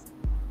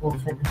we'll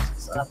finish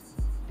this up.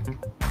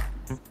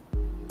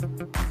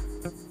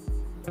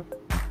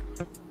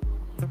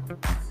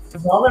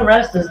 So all the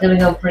rest is gonna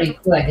go pretty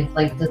quick. It's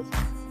like just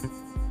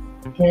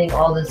getting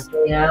all this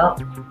laid out.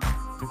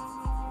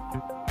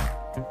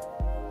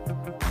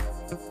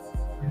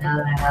 And now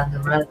that I have the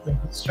rest, the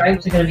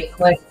stripes are gonna be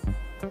quick.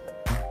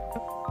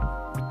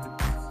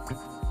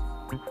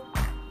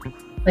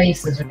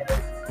 Faces are gonna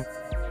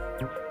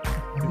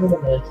take a little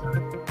bit of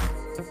time.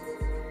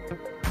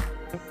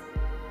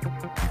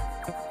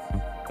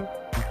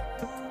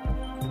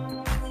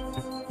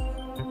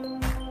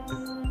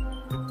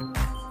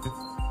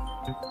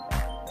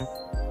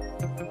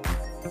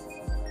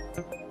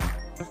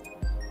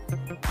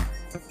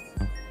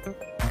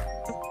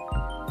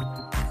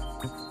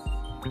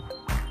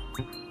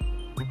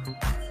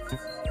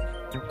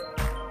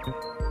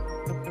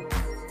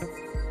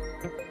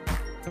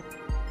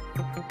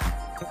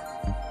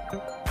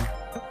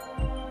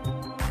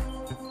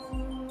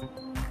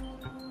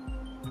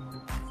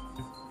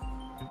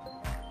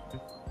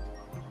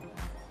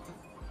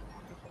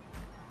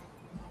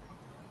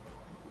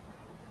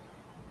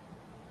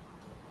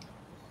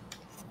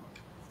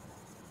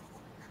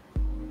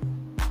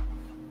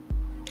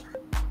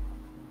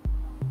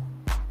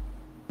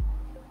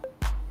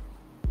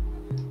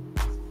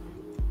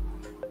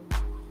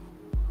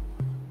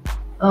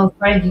 Oh,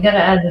 Frank, you gotta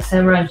add the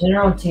Samurai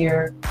General to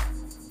your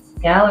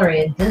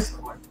gallery in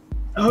Discord.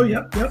 Oh,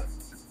 yep. Yeah,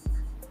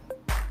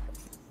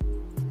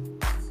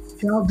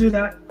 I'll do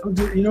that.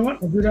 You know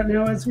what? I'll do that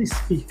now as we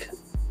speak.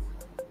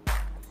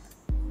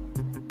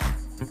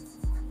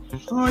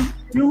 Oh,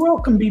 you're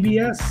welcome,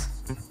 BBS.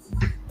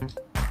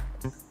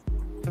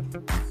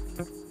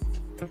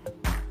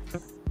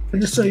 I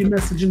just saw your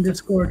message in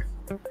Discord.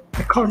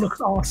 The card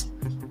looks awesome.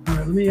 All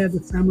right, let me add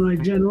the Samurai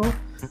General,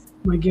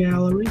 my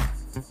gallery.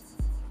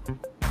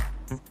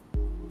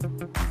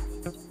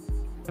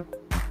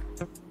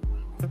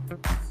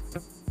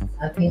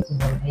 That piece is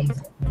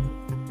amazing.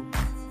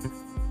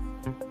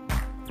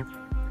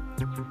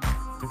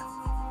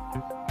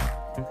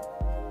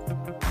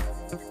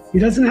 He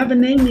doesn't have a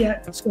name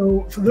yet,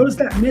 so for those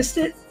that missed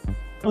it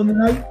on the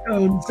night,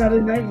 on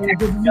Saturday night when I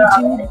did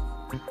YouTube,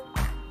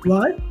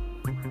 what?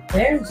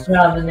 There's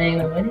dropped the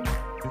name of it.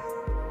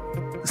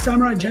 The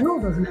Samurai General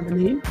doesn't have a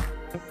name.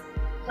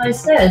 So I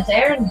said it's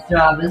Aaron's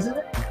job, isn't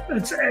it?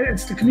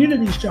 It's the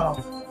community's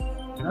job.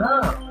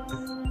 Oh.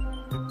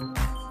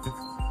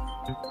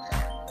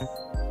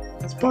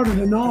 It's part of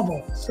the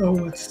novel,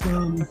 so it's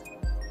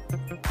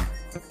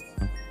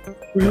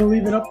we're gonna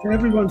leave it up to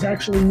everyone to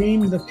actually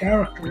name the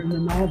character in the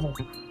novel.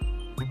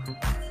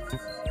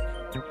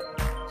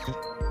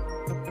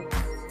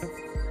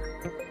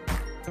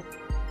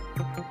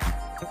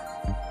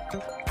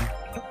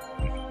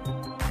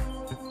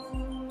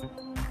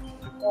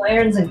 Well,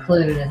 Aaron's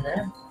included in that.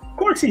 Of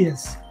course he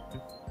is.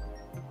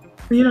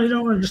 But, you know, you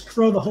don't want to just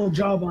throw the whole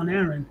job on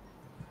Aaron,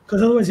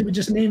 because otherwise he would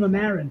just name him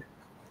Aaron.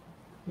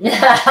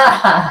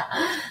 Yeah.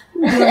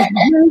 His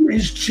name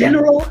is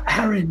General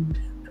Aaron.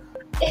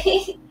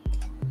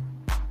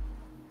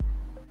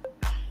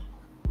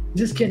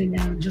 Just kidding,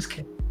 Aaron. Just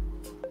kidding.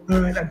 All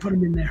right, I put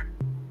him in there.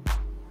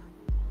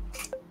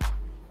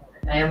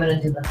 I am going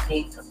to do the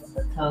feet with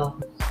the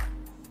toes.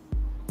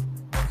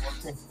 And we'll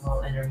take a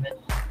little intermission.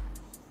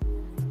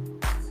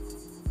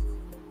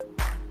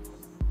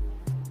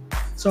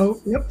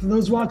 So, yep, for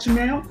those watching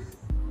now.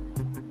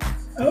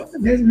 Oh,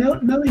 there's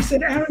Melly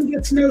said Aaron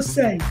gets no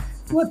say.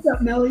 What's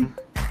up, Melly?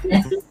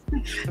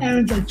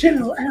 Aaron's like,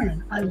 General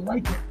Aaron, I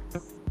like it.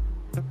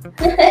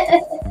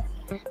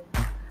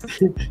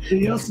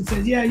 He also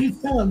says, yeah, you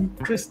tell him,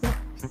 Christa.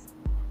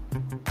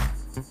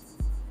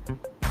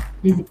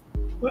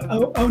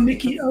 Oh,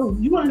 Nikki,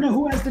 you want to know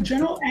who has the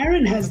general?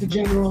 Aaron has the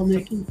general,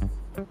 Nikki.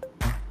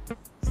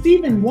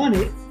 Stephen won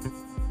it,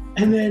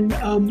 and then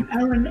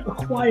Aaron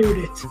acquired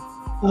it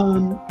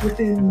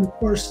within the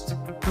first,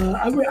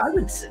 I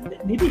would say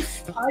maybe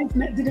 5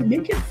 minutes. Did it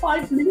make it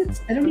 5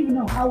 minutes? I don't even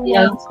know how long.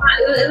 Yeah,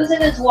 it was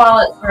in his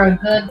wallet for a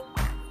good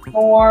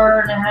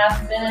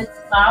 4.5 minutes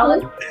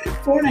solid.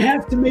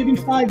 4.5 to maybe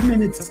 5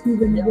 minutes,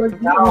 Stephen, was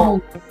the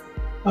owner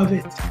of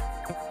it.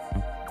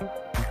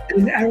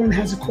 And Aaron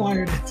has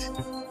acquired it.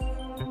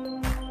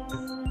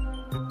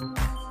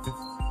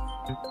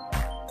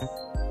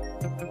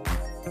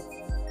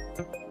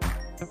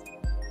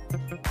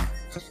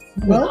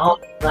 Well,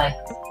 like,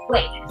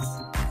 wait.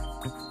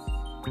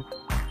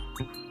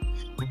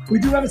 We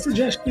do have a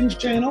suggestions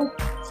channel,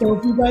 so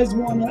if you guys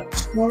want to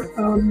start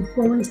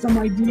throwing some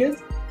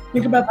ideas,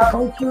 think about the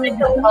culture. Make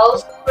a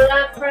post for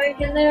that, Frank,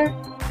 in there?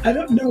 I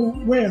don't know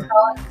where.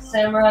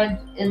 Samurai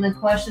in the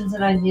questions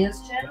and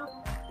ideas channel?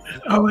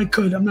 Oh, I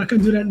could. I'm not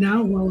going to do that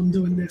now while I'm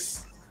doing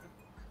this.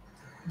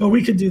 But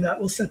we could do that.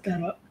 We'll set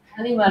that up.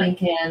 Anybody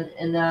can,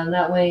 and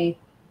that way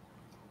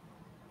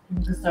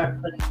you can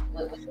start putting,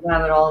 we can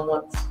have it all in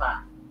one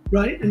spot.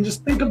 Right, and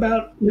just think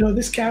about, you know,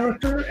 this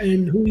character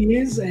and who he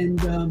is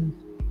and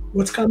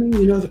what's coming,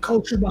 you know, the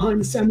culture behind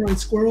the samurai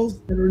squirrels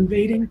that are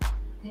invading.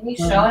 Can you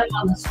show it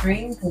on the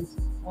screen? Because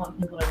I want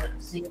people to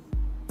see it.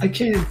 I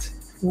can't.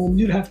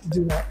 You'd have to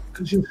do that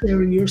because you're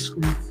sharing your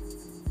screen.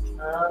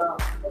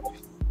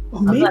 Oh,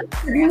 maybe,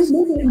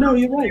 no,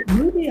 you're right.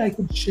 Maybe I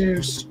could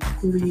share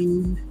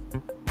screen.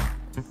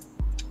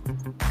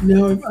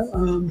 No,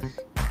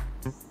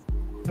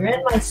 you're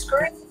in my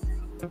screen?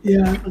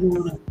 Yeah, I don't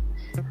want to.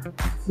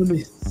 Let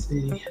me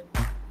see.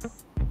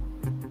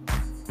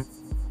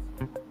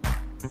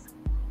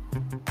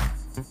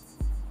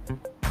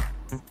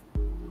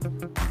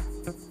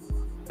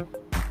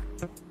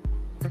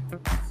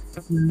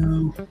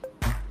 No.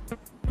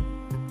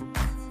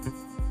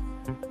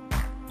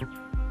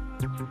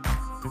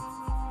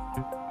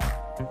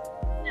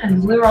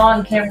 And we were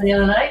on camera the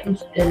other night,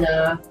 and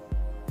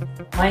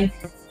Mike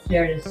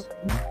shared his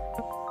screen.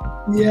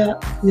 Yeah,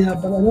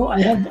 but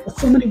I have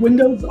so many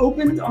windows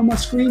opened on my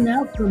screen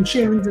now from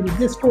sharing to the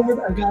Discord.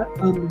 I got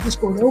the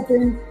Discord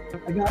open.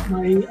 I got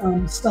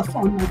my stuff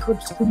on my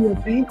Clip Studio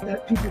Paint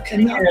that people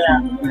cannot see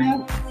right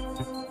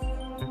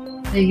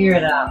now. Figure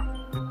it out.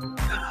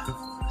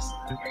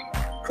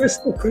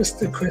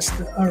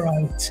 Christa. All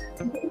right.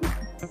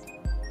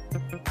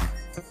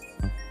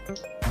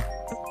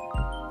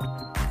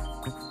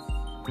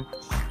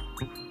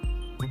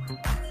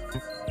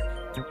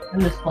 I'm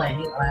just playing.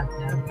 You don't have to.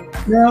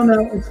 No,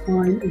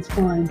 it's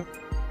fine.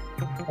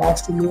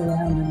 Bossing me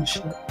around and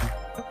shit.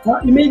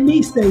 Well, you made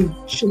me say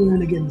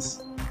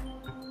shenanigans.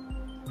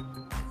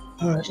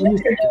 All right.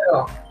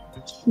 Schnickerdoodle.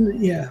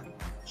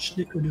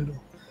 Schnickerdoodle.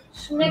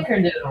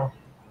 Schnickerdoodle.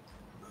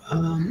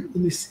 Let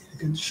me see. I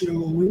can show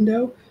a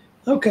window.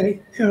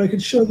 Okay, here I can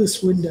show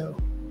this window.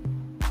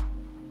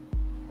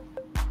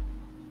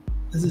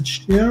 Is it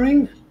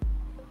sharing?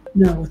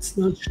 No, it's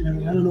not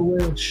sharing. I don't know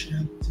where it's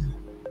sharing to.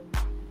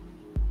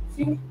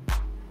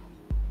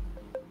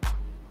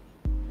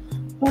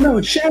 Oh no,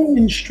 it's sharing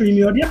in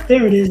StreamYard. Yep,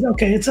 there it is.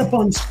 Okay, it's up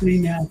on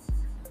screen now.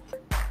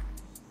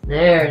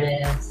 There it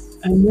is.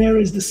 And there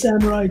is the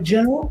Samurai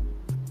General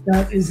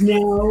that is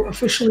now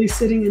officially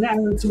sitting in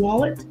Aaron's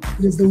wallet.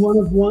 It is the one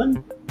of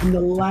one and the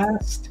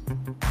last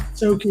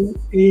token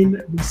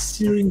in the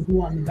Series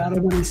 1, the Battle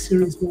Bunny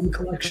Series 1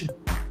 collection.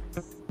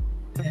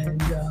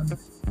 And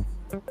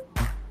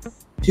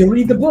if you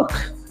read the book,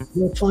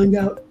 you'll find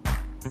out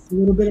a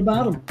little bit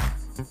about him.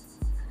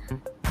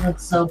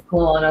 Looks so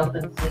cool on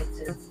OpenSea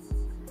too.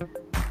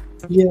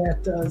 Yeah,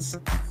 it does.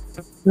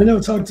 I know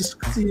it's hard to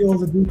see all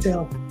the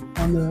detail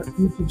on the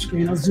YouTube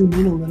screen. I'll zoom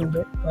in a little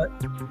bit, but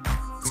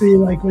see,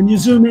 like when you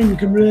zoom in, you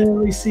can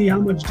really see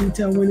how much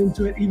detail went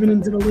into it, even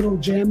into the little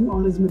gem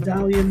on his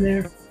medallion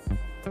there.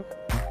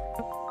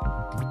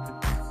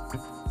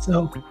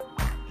 So,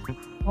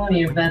 One of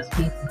your best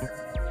pieces.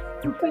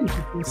 Well, thank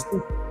you, Christa.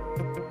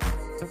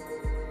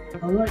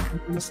 All right, I'm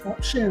going to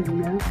stop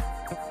sharing now.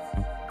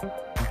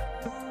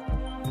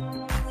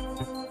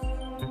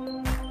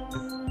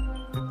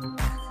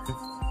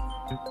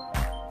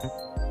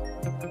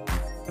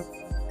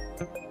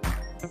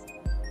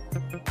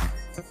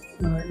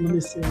 All right, let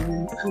me see.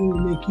 How do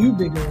we make you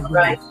bigger again?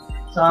 Right.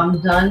 So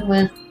I'm done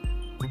with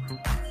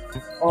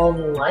all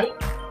the light.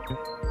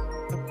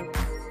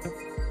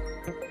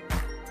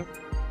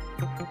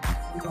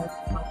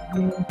 I'm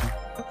going to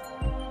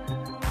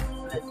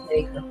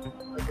take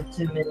like a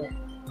 2-minute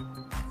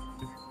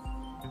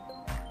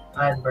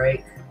eye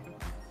break.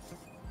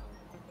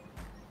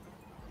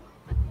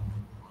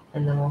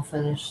 And then we'll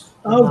finish.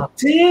 Oh,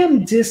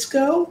 damn,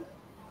 Disco.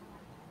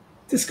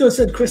 Disco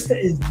said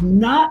Christa is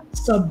not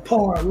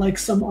subpar like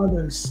some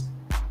others.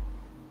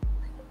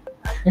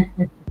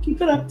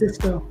 Keep it up,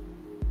 Disco.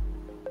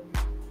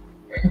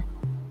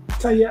 I'll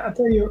tell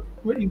you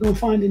what you're going to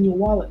find in your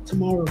wallet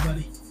tomorrow,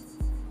 buddy.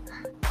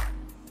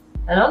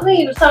 I don't think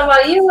he was talking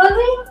about you, was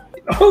he?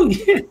 Oh,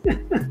 yeah.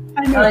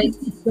 I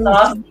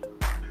know.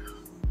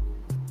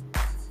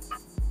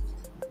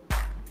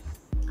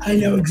 I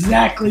know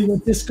exactly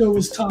what Disco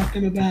was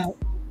talking about.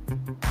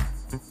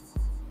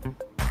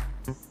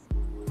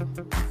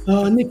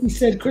 Nikki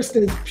said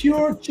Christa is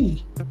pure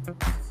chi.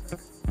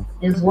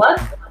 Is what?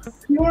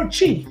 Pure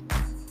chi.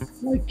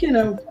 Like, chi,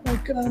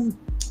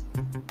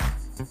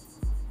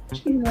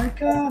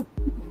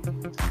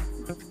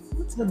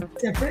 what's the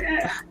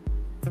difference?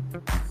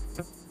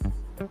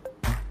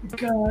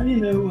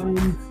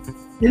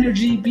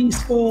 Energy,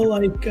 peaceful,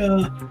 like, I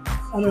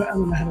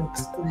don't know how to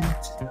explain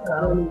it. I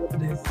don't know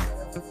what it is.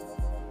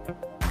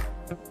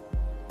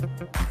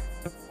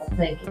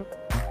 Thank you.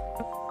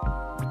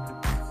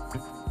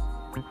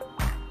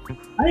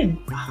 I'm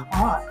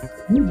hot. I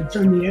need to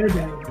turn the air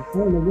down. I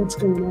don't know what's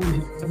going on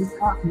here. It's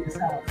hot in this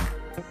house.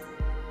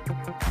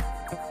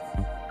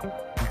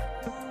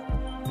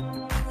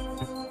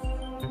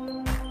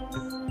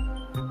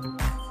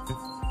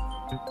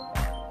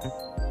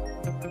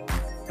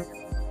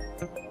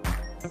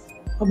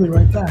 I'll be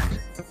right back.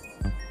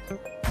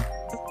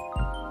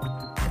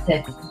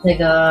 Okay, take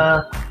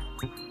a.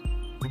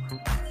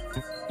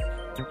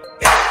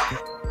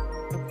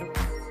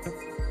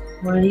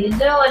 What are you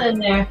doing in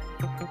there?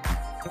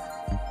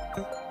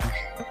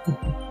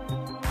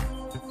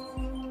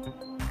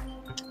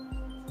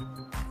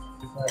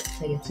 Let's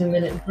take a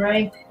 2-minute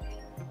break,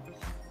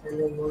 and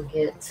then we'll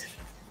get.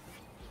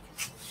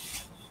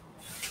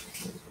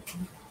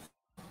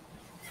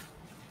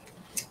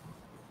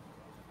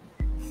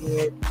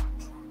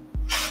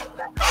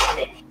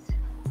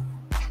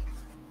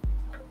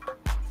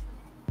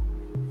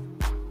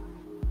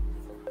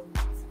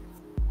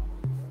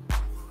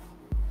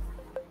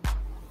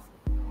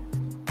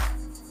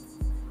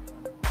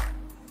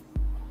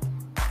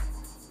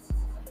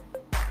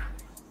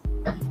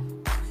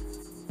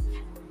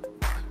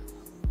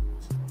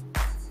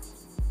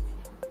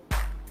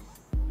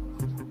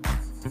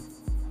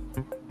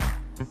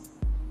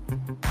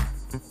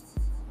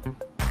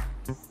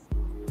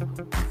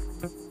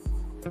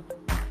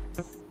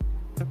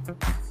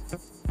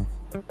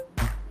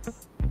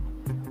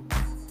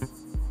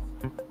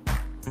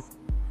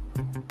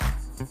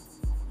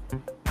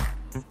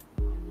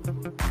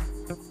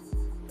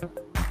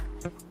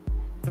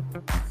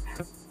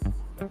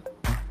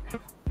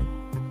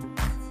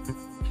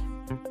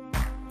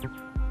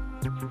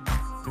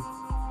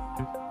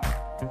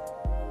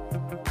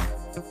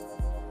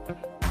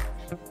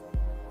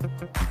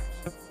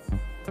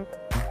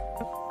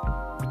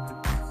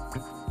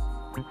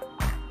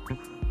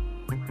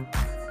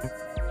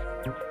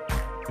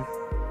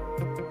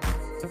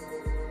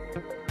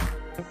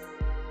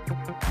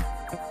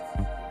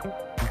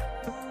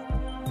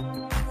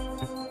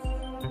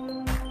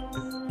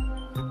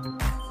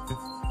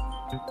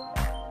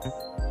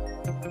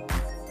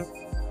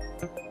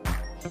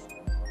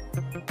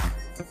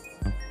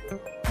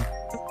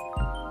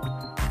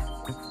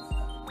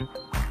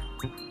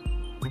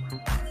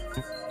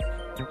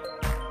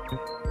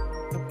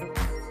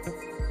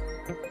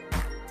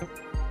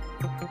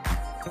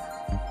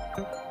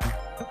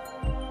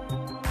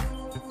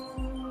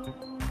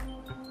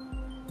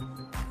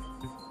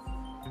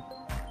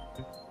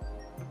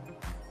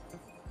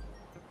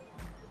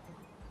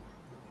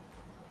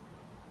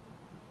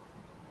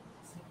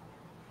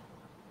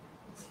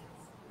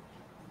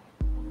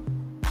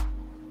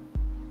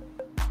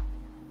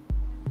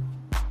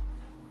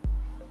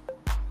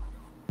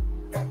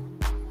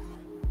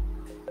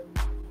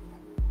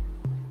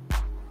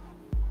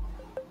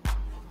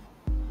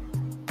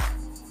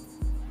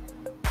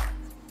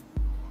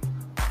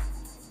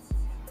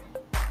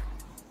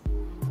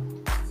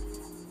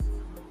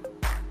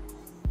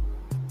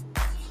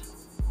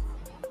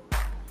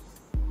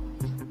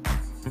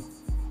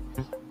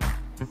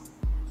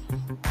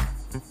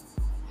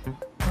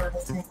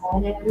 Say hi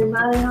to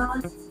everybody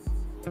on. Say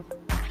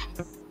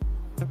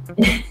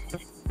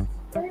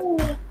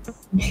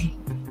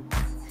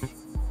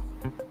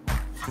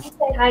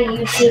hi,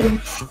 YouTube.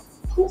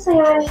 Can you say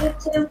hi,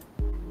 YouTube?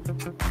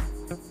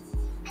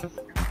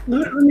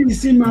 let me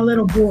see my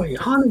little boy.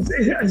 Han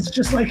is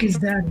just like his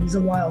dad. He's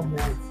a wild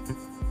man.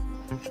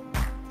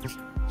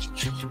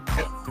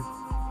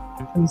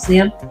 Can you see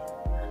him?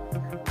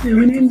 Yeah,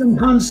 we named him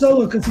Han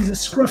Solo because he's a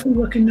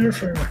scruffy-looking nerf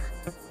herder.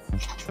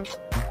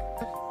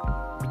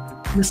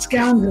 The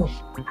scoundrel.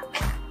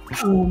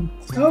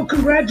 Oh,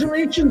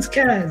 congratulations,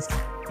 Kaz.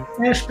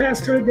 Ash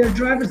passed her their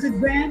driver's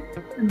exam,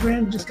 and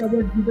Brand just got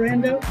word from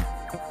Brando.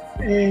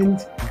 And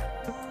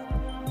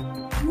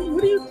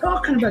what are you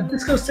talking about?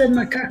 Disco said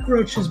my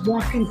cockroach is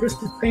blocking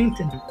Christa's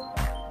painting.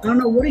 I don't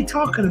know what he's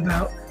talking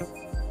about,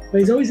 but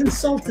he's always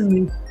insulting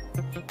me.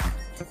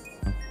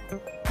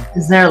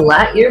 Is there a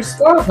lat? Your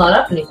squirrel's not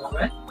up anymore,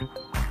 right?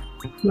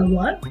 My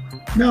what?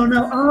 No.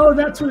 Oh,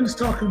 that's what he was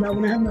talking about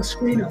when I had my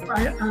screen up.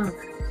 I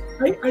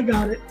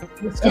got it.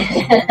 Let's go.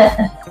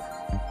 I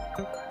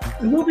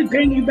will be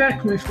paying you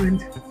back, my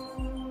friend.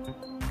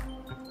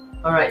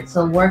 All right,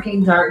 so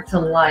working dark to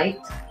light.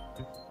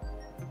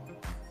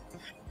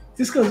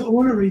 Disco's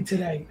ornery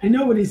today. I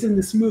know when he's in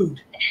this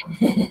mood.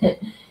 Okay,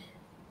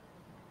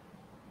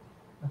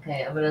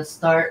 I'm gonna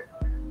start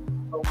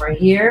over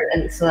here,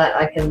 and so that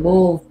I can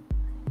move,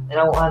 and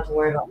I won't have to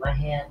worry about my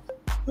hand.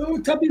 Oh,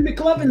 Tubby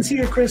McLovin's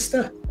here,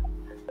 Christa.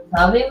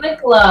 Tubby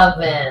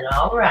McLovin,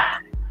 all right.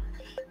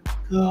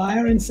 Oh,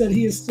 Aaron said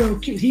he is so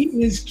cute. He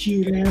is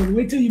cute, Aaron.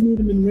 Wait till you meet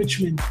him in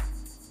Richmond.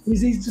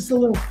 He's just a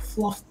little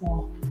fluff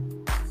ball.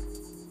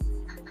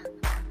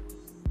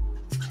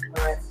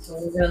 All right, so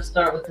we're gonna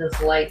start with this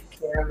light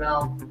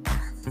caramel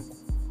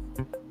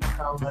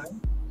color.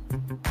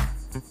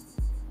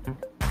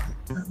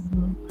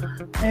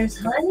 There's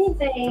Honey,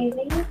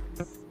 baby.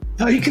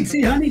 Oh, you can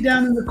see Honey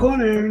down in the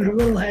corner in her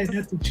little head.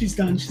 That's what she's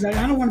done. She's like,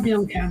 I don't want to be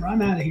on camera.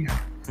 I'm out of here.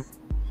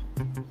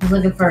 She's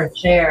looking for a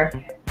chair,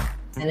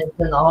 and it's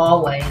in the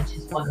hallway, and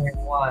she's wondering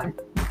why.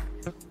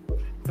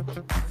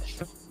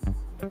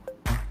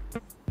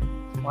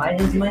 Why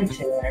is my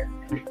chair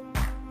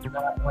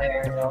not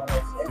where it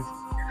always is?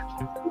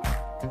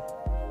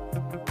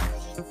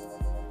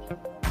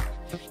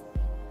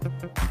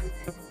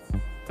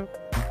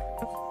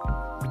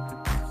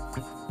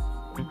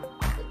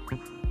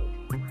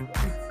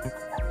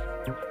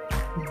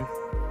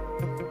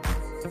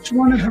 She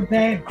wanted her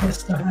bag,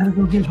 Christa. I had to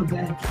go get her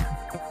bag.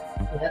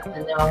 Yep,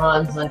 and now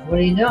Han's like, what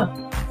are you doing?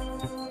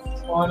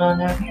 What's going on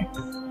down here?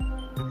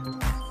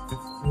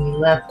 And he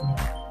left me.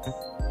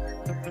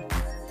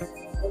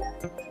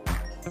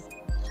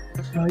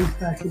 Oh, he's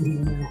back in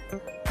here now.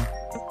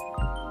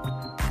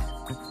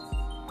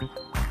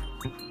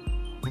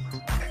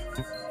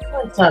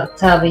 What's up,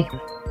 Tubby? You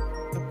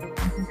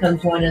can come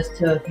join us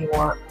too if you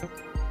want.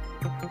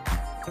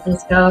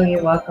 Let's go.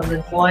 You're welcome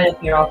to join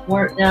if you're off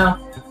work now.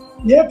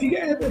 Yeah,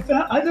 if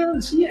I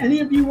don't see any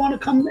of you want to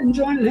come and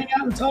join and hang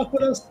out and talk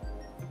with us,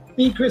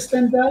 me, Christa,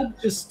 and Doug,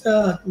 just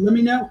let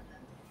me know.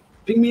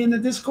 Ping me in the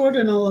Discord,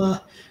 and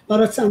I'll. Well,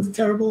 that sounds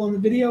terrible on the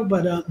video,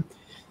 but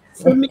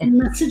send me a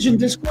message in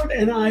Discord,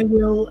 and I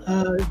will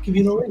give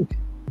you the link.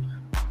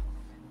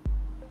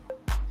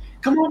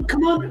 Come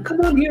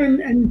on here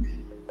and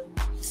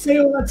say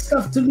all that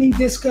stuff to me,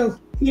 Disco.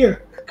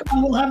 Here, come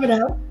on, we'll have it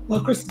out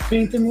while Chris is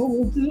painting.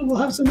 We'll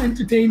have some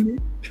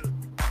entertainment.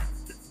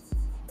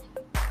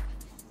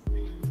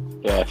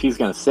 Yeah, if he's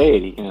gonna say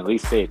it, he can at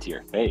least say it to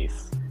your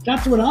face.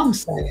 That's what I'm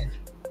saying.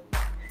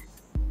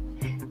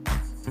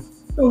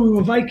 Oh, we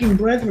were Viking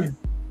brethren.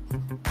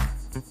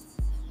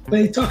 But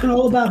he's talking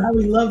all about how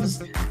he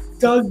loves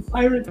Doug,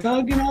 Pirate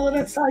Doug, and all of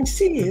that stuff. I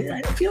see it.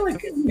 I feel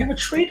like we have a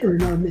traitor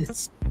in our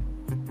midst.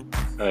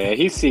 Oh yeah,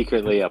 he's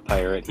secretly a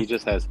pirate. He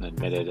just hasn't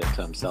admitted it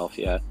to himself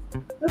yet.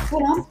 That's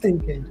what I'm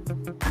thinking.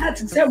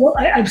 That's exactly. Well,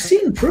 I've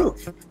seen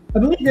proof. I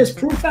believe there's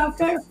proof out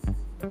there.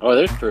 Oh,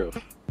 there's proof.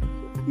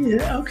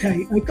 Yeah,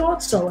 okay. I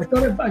thought so. I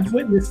thought I've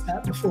witnessed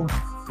that before.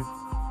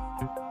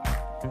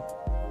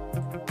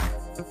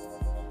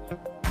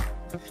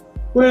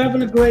 We're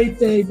having a great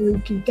day,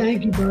 Blinky.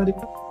 Thank you, buddy.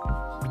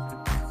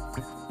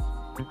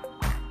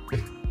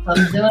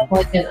 I'm doing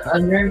like an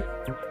under.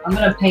 I'm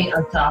gonna paint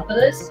on top of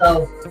this,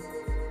 so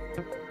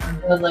I'm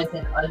doing like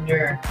an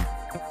under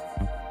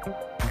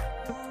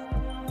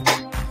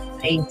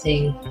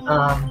painting.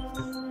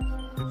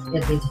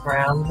 Get these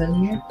browns in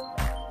here.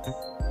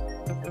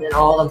 And then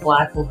all the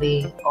black will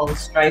be, all the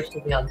stripes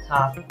will be on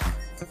top.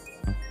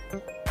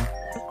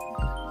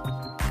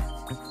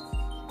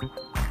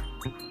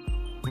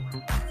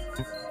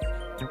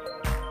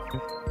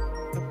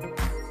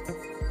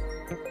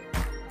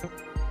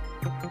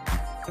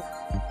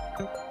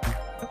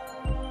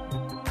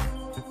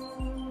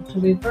 Which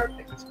will be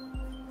perfect.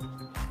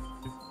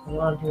 I don't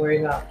have to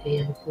worry about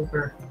being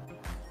super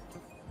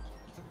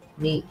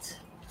neat.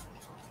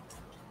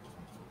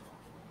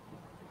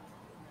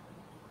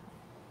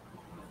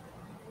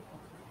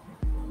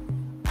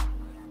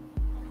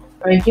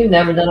 Right, you've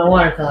never done a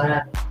watercolor,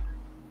 have you?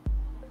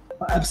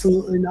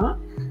 Absolutely not.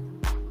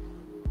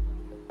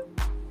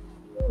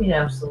 I mean,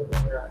 absolutely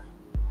not.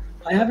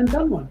 I haven't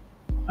done one.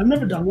 I've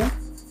never done one.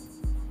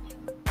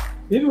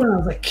 Maybe when I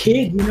was a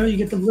kid, you know, you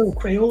get the little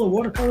Crayola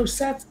watercolor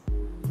sets.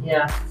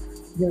 Yeah.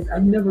 But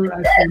I've never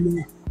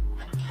actually.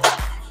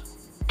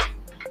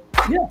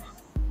 Yeah,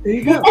 there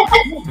you go.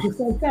 Yeah, just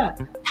like that.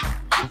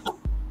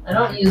 I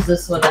don't use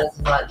this one as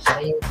much.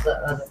 I use the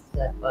other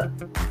set, but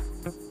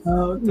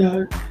Oh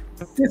no,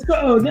 Disco.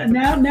 Oh,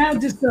 now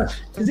Disco.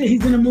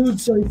 He's in a mood,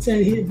 so he's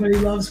saying but he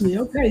loves me.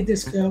 Okay,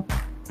 Disco.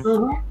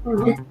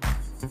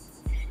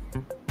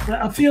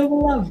 I feel the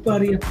love,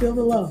 buddy. I feel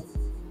the love.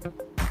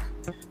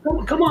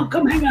 Come on,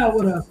 come hang out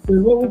with us.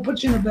 We'll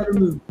put you in a better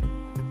mood.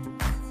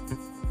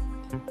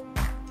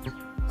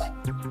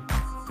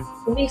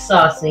 we'll be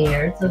saucy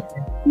here. It's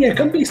okay. Yeah,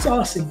 come be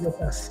saucy with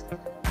us.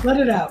 Let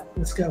it out.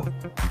 Let's go.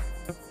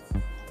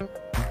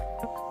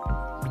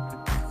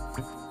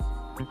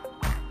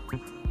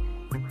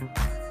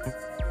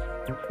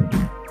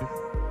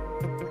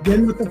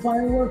 Again with the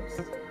fireworks.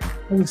 It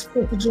was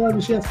 4th of July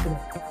was yesterday.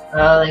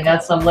 Oh, they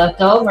got some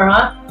left over,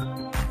 huh?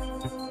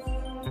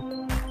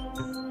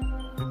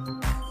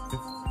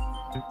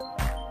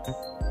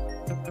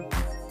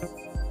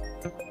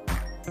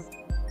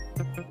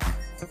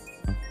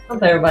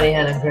 Hope everybody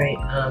had a great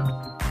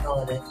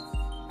holiday.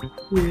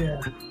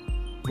 Yeah.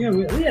 Yeah,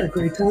 we had a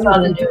great time. Saw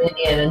the new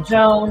Indiana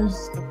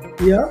Jones.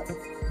 Yep.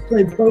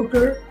 Played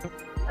poker.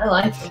 I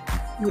liked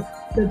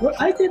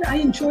it. I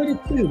enjoyed it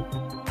too.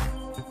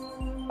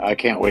 I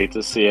can't wait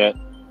to see it.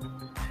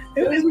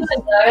 It was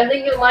Good, I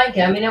think you'd like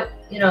it. I mean,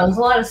 there's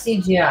a lot of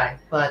CGI,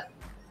 but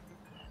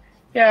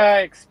Yeah, I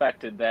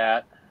expected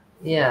that.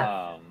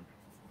 yeah.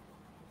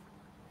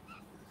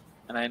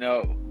 And I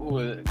know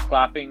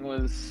Clapping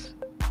was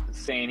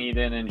saying he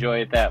didn't enjoy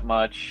it that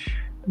much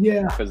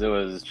yeah. because it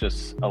was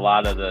just a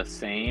lot of the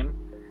same.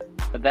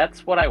 But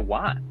that's what I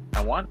want.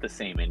 I want the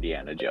same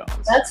Indiana Jones.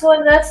 That's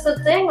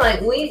the thing.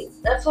 Like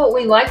that's what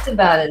we liked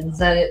about it, is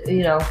that it,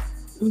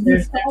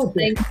 there's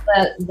things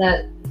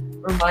that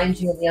remind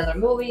you of the other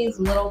movies,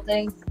 little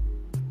things.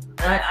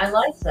 And I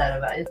liked that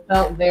about it. It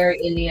felt very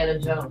Indiana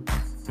Jones.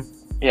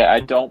 Yeah, I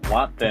don't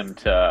want them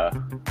to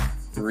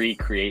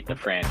recreate the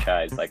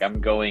franchise. Like, I'm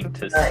going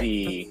to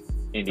see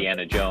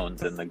Indiana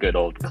Jones and the good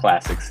old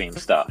classic theme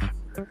stuff.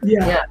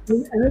 Yeah,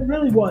 and it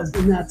really was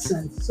in that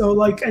sense.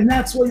 So, and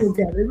that's what you'll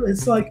get.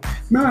 It's like,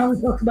 remember how we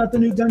talked about the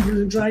new Dungeons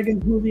and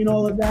Dragons movie and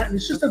all of that? And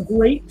it's just a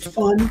great,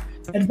 fun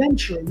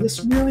adventure. And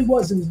this really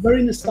was. It was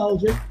very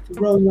nostalgic for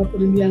growing up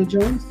with Indiana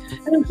Jones.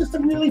 And it was just a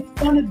really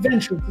fun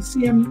adventure to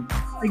see him,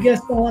 I guess,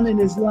 on in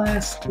his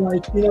last,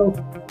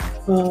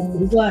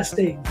 his last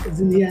days as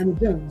Indiana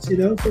Jones,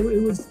 So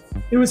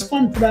it was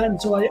fun for that,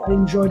 and so I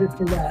enjoyed it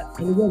for that.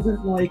 But it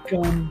wasn't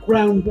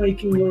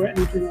groundbreaking or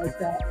anything like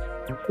that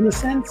in a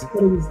sense,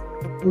 but it was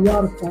a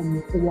lot of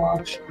fun to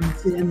watch and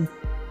see, and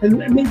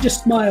it made you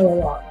smile a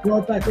lot.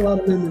 Brought back a lot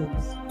of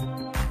memories.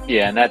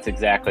 Yeah, and that's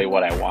exactly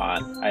what I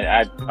want.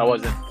 I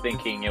wasn't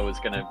thinking it was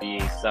going to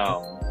be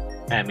some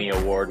Emmy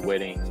award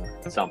winning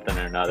something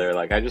or another.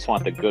 Like, I just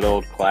want the good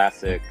old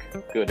classic,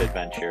 good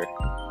adventure.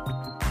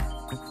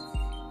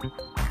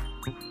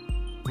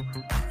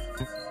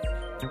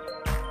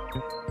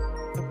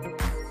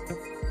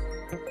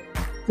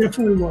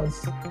 Definitely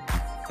was.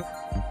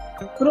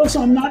 But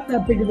also, I'm not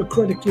that big of a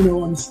critic,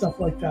 on stuff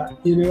like that.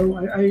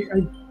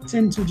 I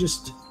tend to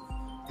just,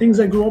 things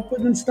I grew up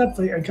with and stuff,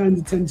 I kind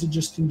of tend to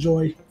just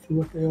enjoy for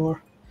what they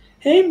are.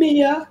 Hey,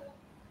 Mia.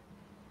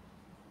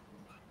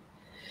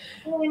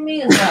 Hey,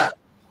 Mia's up.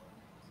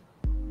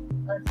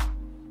 It's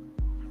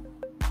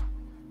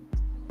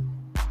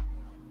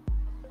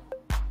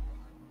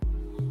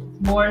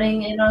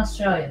morning in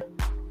Australia.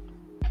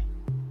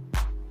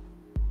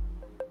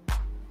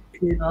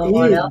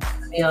 What else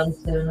to be on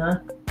soon, huh?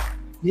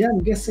 Yeah,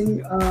 I'm guessing,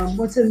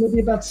 what's it, maybe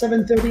about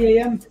 7:30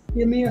 a.m.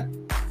 Yeah, Mia?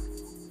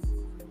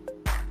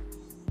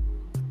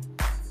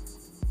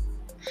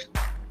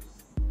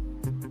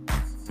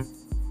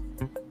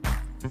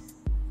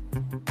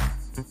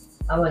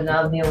 I would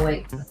not be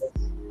awake for this.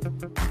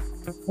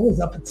 I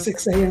was up at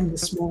 6 a.m.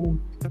 this morning.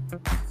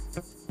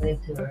 Way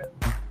too early.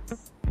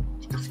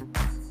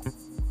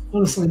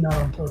 Honestly, not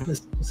on purpose.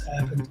 It just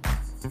happened.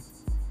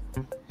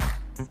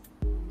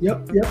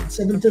 Yep,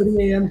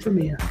 7:30 a.m. for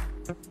Mia.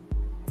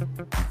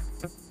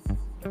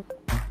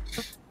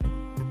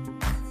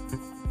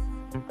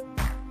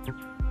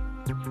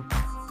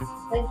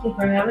 Thank you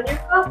for having your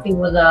coffee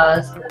with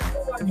us.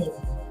 Good morning.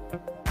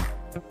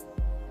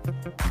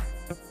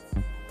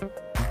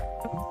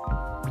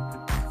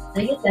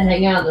 I get to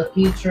hang out in the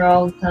future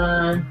all the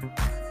time.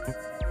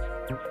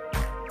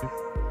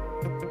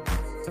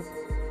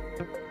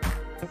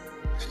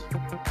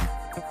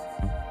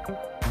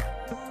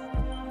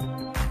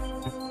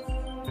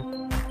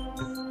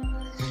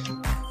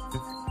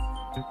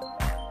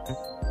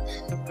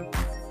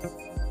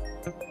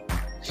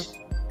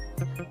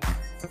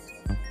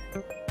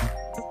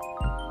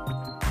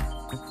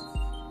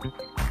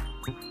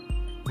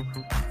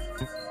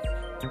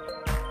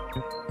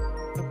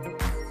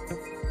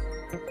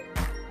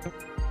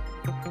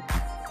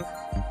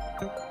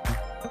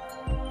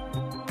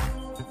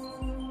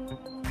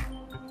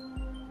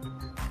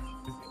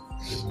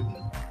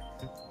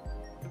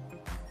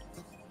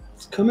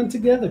 Coming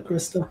together,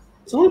 Christa.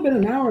 It's only been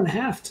an hour and a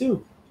half,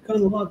 too.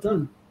 Gotten a lot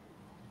done.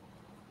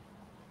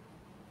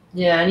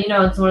 Yeah, and you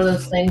know, it's one of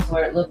those things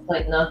where it looks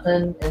like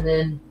nothing, and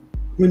then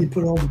when you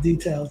put all the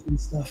details and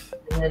stuff.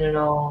 it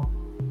all.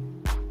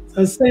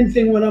 So the same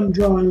thing when I'm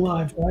drawing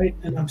live, right?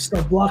 And I'm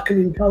start blocking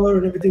in color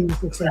and everything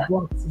just looks like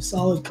blocks of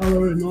solid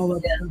color and all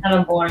that Yeah, stuff. it's kind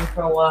of boring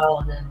for a while,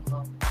 and then.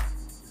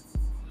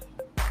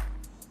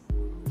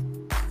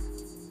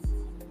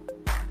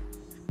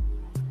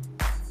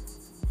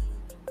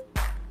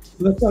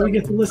 That's why we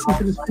get to listen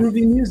to this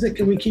groovy music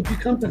and we keep you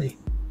company.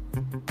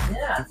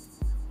 Yeah.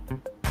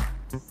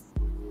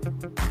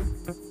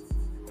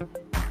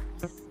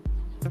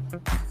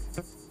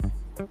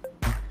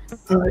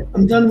 All right,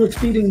 I'm done with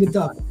feeding the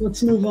duck.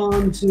 Let's move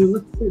on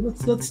to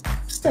let's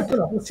step it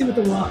up. Let's see what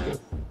the rock is.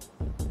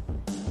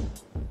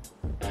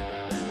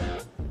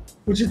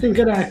 What'd you think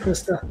of that,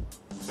 Christa?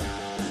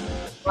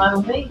 Fine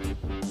with me.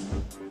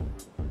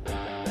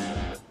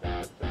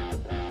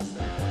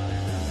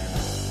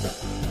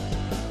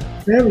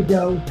 There we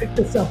go. Pick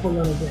this up a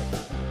little bit.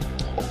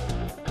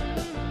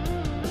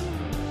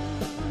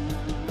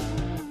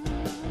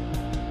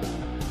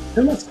 It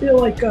almost feel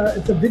like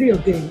it's a video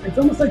game. It's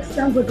almost like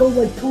sounds like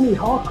like Tony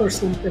Hawk or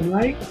something,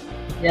 right?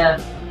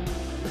 Yeah.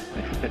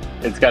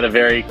 It's got a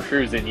very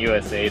Cruisin'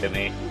 USA to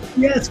me.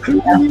 Yeah, it's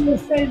Cruisin'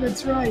 USA.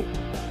 That's right.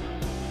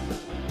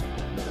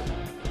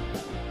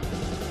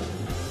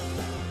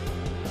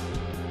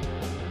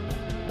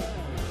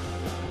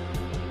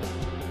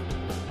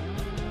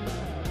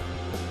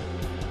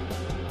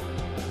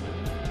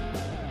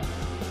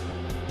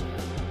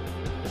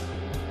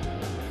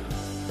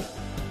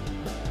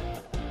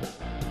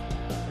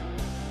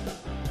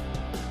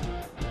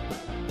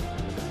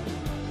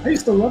 I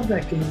used to love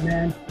that game,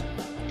 man.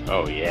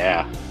 Oh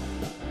yeah.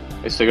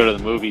 I used to go to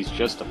the movies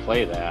just to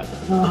play that.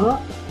 Uh-huh.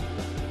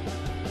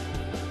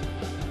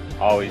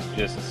 Always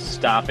just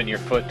stomping your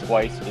foot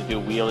twice to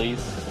do wheelies.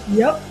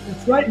 Yep,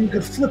 that's right. And you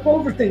could flip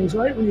over things,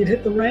 right? When you'd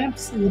hit the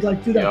ramps, and you'd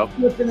like do that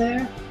flip in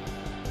there.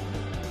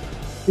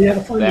 You had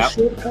to find the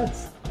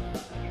shortcuts.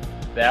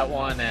 That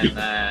one, and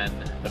then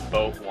the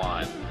boat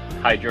one,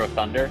 Hydro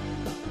Thunder.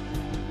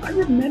 I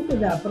remember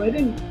that, but I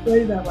didn't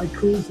play that like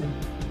cruising.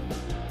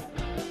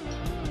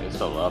 I used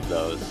to love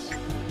those.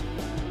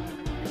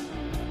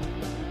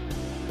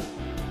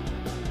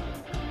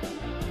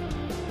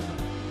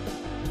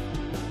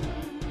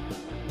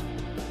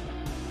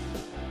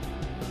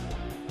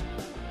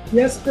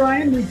 Yes,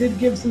 Brian, we did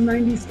give some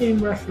 90s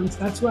game reference.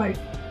 That's right.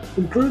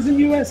 From Cruisin'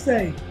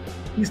 USA.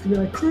 Used to be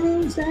like,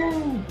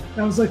 Cruisin'!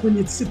 That was like when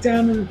you'd sit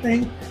down in the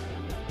thing.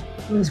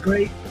 It was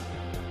great.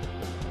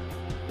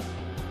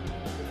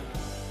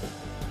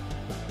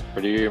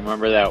 Or do you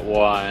remember that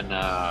one,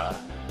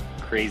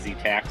 Crazy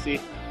Taxi?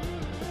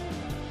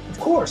 Of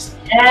course.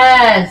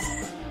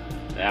 Yes!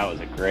 That was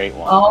a great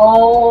one.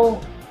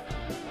 Oh,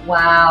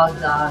 wow,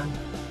 Don.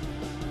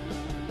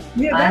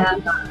 Yeah, I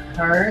have not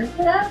heard of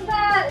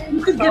that.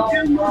 You could get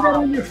there and do that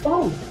on your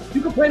phone.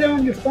 You could play that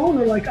on your phone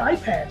or like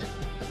iPad.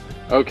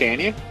 Oh, can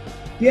you?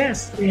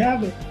 Yes, they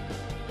have it.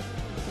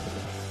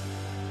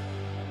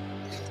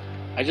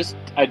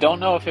 I don't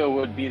know if it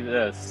would be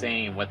the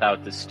same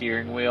without the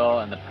steering wheel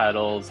and the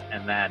pedals,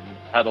 and then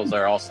pedals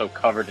are also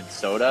covered in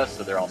soda,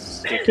 so they're all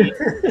sticky.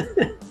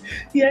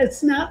 Yeah,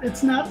 it's not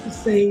the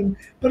same,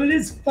 but it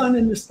is fun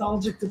and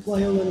nostalgic to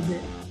play a little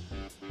bit.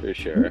 For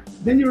sure.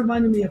 Then you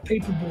reminded me of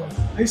Paperboy.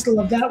 I used to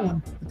love that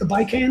one with the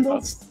bike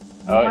handles.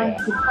 Oh yeah.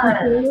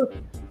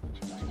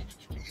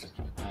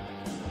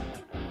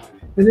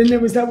 And then there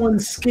was that one,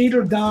 Skate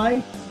or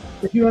Die,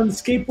 if you're on the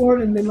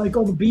skateboard and then like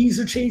all the bees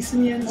are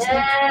chasing you and stuff.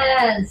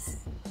 Yes.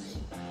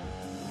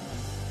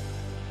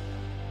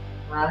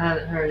 Well, I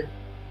haven't heard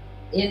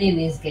any of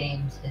these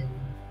games in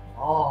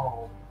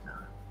all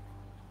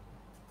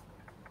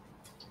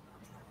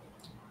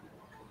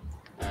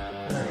the time.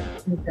 I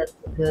think that's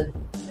a good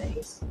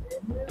base.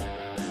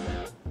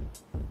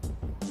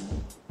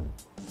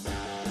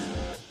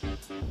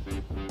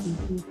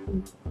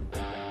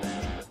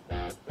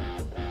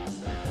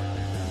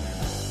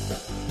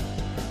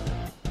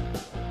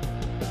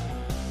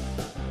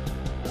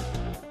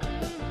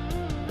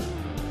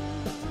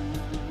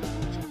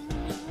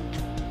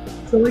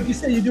 So like you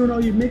said, you're doing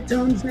all your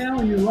midtones now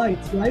and your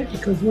lights, right?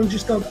 Because once you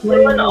start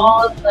playing... Doing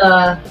all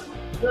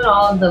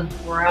the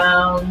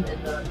brown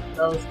and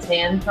those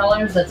tan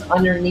colors that's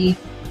underneath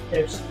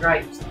their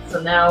stripes. So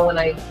now when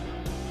I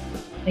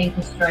paint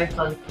the stripes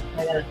on,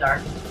 I gotta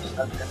darken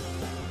some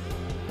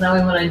stuff. Now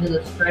when I do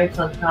the stripes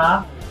on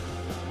top,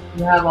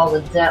 you have all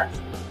the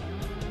depth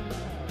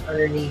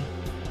underneath.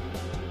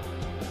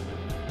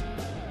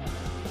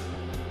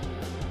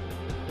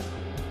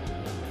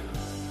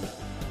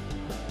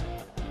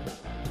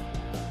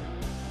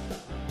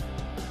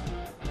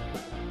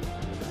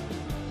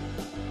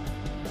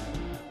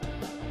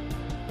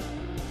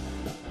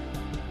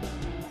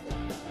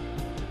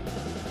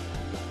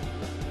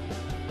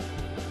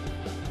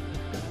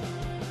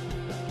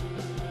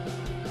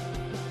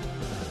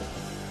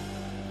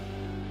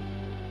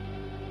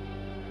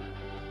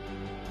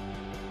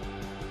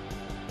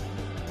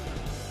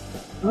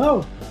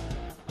 Oh.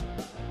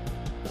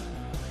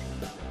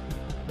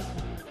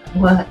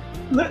 What?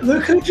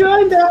 Look who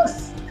joined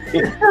us.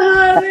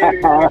 There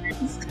it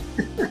is.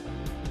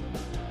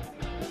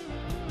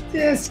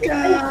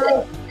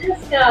 Disco.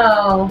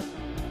 Disco.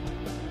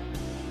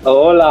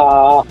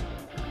 Hola.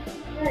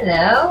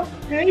 Hello.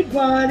 Hey,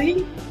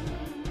 buddy.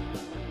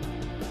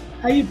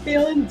 How you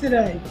feeling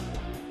today?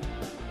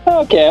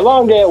 Okay,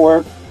 long day at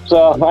work,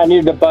 so I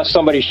needed to bust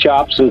somebody's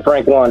chops and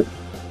prank one.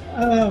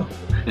 Oh,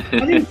 I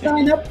didn't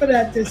sign up for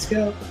that,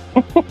 Disco.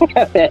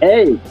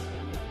 Hey,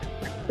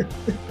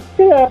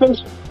 it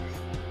happens.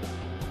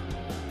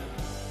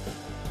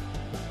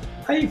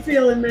 How you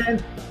feeling,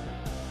 man?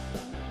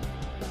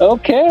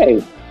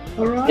 Okay,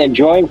 All right.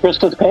 enjoying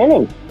Christa's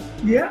painting.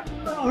 Yeah,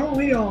 aren't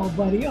we all,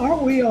 buddy?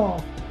 Aren't we all?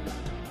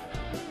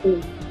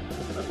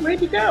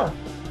 Where'd you go?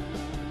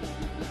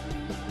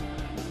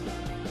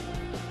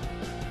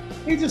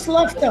 He just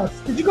left us.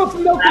 Did you go for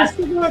milk and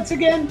cigarettes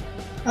again?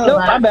 Oh,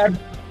 Nope, I'm back.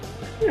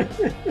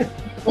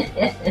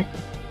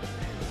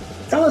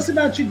 Tell us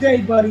about your day,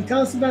 buddy.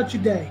 Tell us about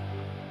your day.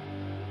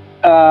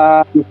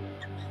 I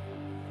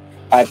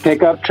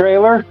pick up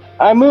trailer,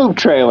 I move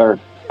trailer,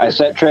 I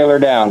set trailer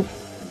down.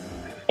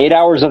 8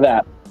 hours of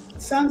that.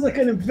 Sounds like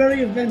a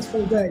very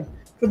eventful day.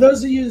 For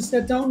those of you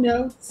that don't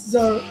know, this is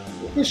our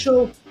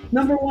official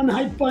 #1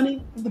 hype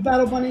bunny of the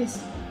Battle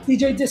Bunnies,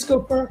 DJ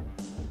Disco Fur.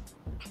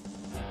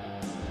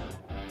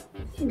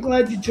 I'm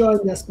glad you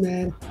joined us,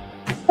 man.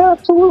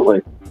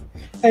 Absolutely.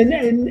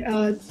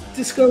 And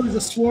Disco is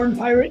a sworn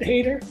pirate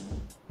hater.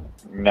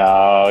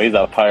 No, he's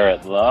a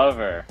pirate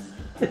lover.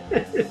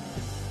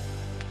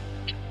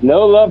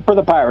 No love for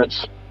the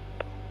pirates.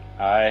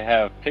 I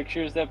have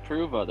pictures that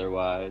prove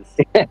otherwise.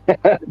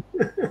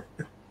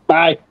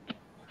 Bye.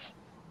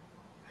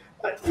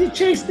 You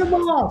chased him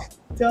off,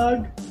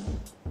 Doug.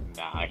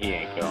 Nah, he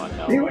ain't going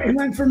He nowhere.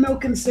 went for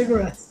milk and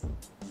cigarettes.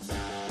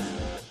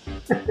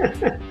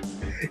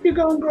 You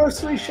going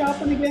grocery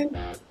shopping again?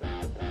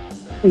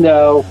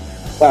 No,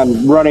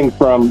 I'm running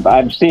from,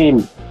 I've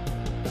seen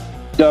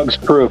Doug's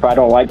proof. I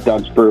don't like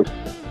Doug's proof.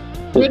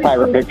 His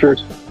pirate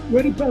pictures.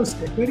 Where'd he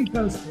post it? Where'd he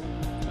post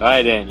it?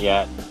 I didn't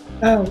yet.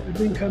 Oh, it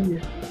didn't come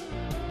yet.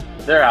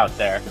 They're out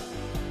there.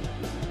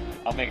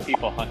 I'll make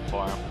people hunt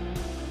for them.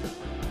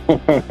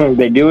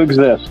 They do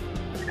exist.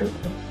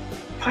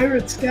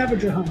 Pirate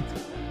scavenger hunt.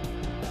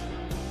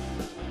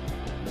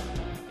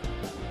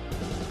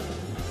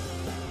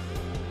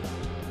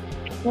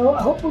 Well,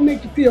 I hope we'll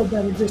make you feel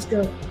better,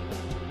 Disco.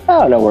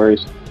 Oh, no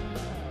worries.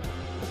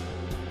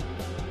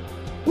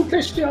 Who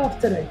pissed you off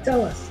today?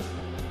 Tell us.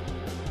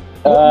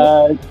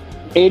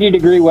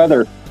 80-degree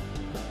weather.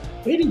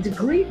 80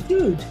 degree?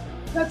 Dude,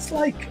 that's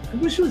like, I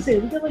wish it was there.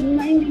 We got like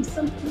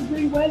 90-something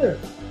degree weather.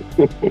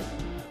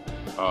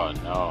 Oh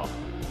no.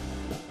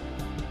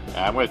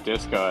 I'm with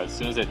Disco. As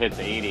soon as it hits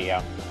 80,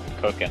 I'm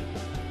cooking.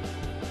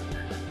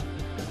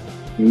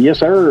 Yes,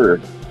 sir.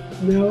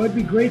 No, I'd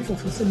be grateful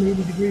for some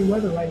 80 degree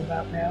weather right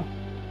about now.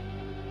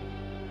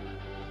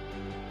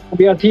 I'll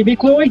be on TV,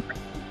 Chloe.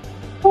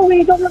 Oh,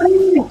 we don't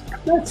know.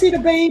 Let's see the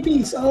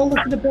babies. Oh, look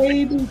at the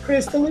baby.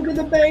 Krista, look at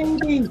the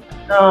baby.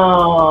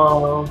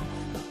 Oh.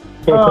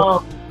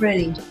 Oh,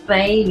 pretty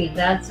baby.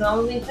 That's the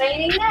only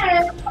painting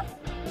there.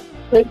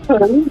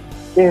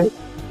 Yeah.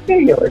 There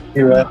you go.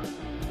 You're right.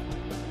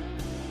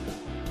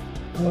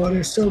 Oh,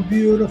 they're so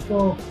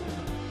beautiful.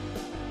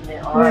 They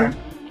are.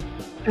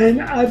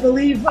 And I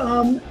believe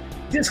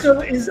Disco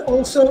is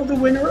also the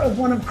winner of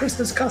one of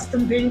Krista's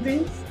custom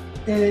paintings.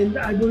 And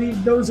I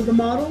believe those are the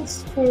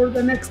models for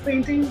the next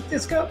painting,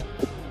 Disco.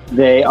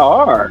 They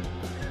are.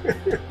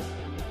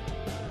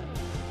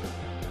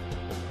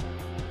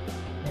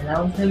 And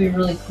that was gonna be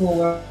really cool.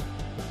 We're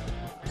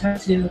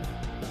to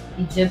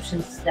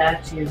Egyptian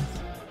statues.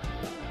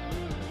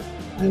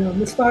 I know,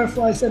 Miss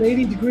Firefly said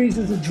 80 degrees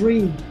is a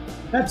dream.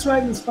 That's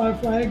right, Miss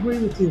Firefly, I agree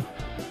with you.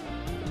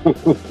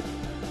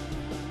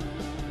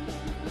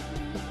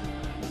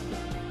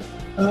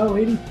 Oh,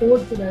 84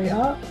 today,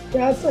 huh?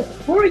 Kaz,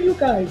 where are you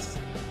guys?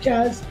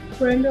 Kaz,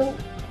 Brando?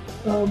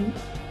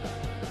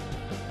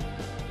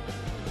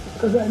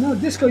 Because I know,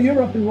 Disco,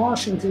 you're up in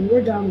Washington.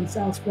 We're down in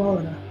South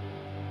Florida.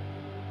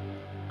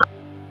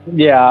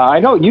 Yeah, I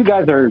know you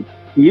guys are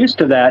used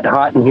to that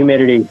hot and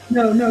humidity.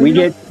 No,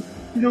 you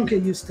don't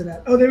get used to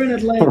that. Oh, they're in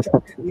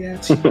Atlanta.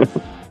 Yeah.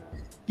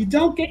 You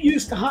don't get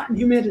used to hot and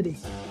humidity.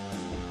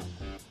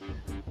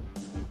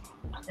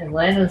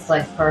 Atlanta's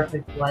like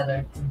perfect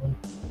weather to me.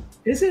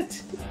 Is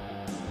it?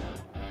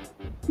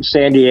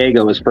 San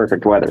Diego is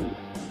perfect weather.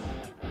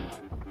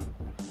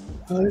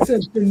 Oh, this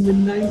has been the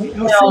 90s.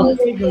 Oh, No,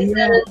 San Diego,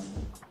 yeah.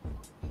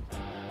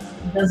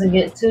 It doesn't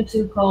get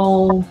too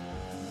cold.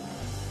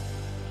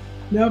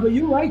 No, but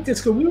you're right,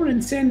 Disco. We were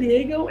in San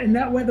Diego, and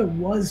that weather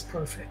was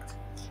perfect.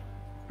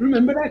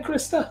 Remember that,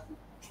 Krista?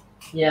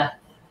 Yeah,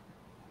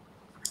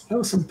 That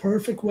was some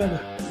perfect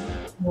weather.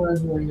 it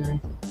was really nice.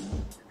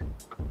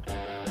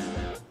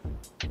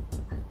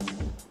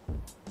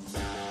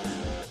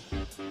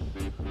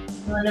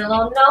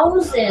 Little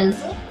noses.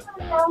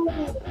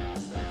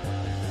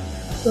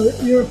 So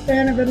you're a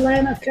fan of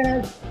Atlanta,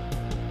 Kaz?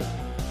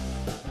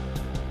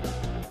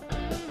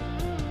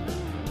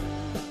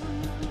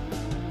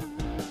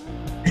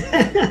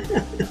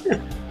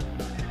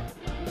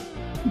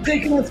 You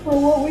taking us for a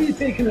walk? Where are you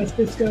taking us,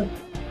 Disco?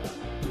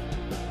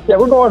 Yeah,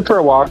 we're going for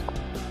a walk.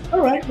 All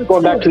right.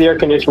 Going back to the air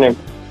conditioning.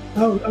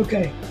 Oh,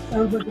 okay.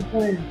 Sounds like a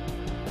plan.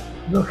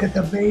 Look at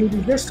the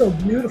babies. They're so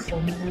beautiful,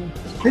 man.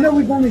 I know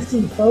we've only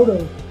seen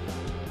photos.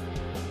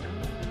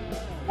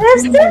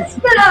 It's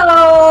Disco!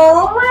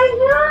 Oh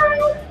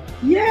my god!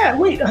 Yeah,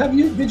 wait,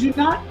 did you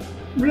not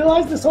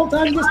realize this whole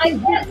time? I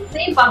can't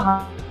see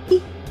behind.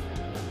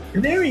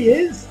 There he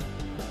is.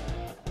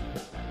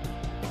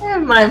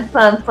 There's my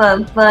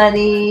fun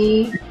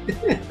buddy.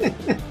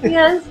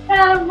 Yes,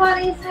 got a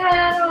bunny's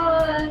hat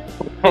on.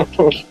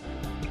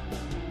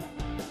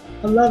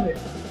 I love it.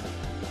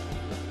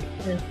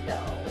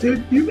 Disco.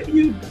 Dude,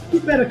 you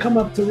better come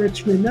up to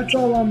Richmond. That's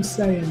all I'm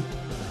saying.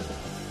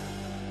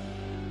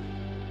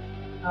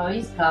 Oh,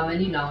 he's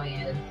coming. You know he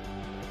is.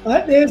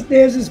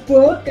 There's his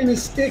book and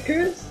his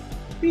stickers.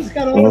 He's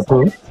got all this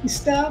fancy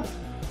stuff.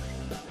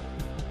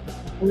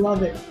 I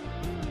love it.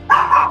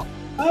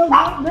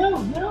 Oh,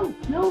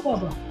 no,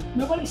 Bubba.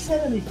 Nobody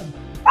said anything.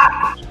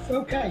 It's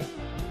okay.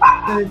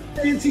 And a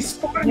fancy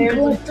Spartan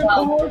collector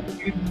board.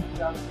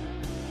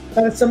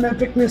 That's some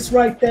epicness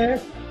right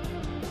there.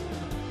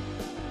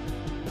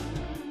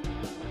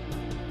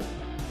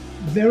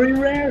 Very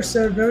rare,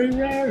 sir. Very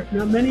rare.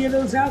 Not many of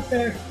those out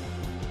there.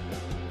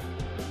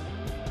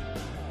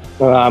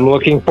 I'm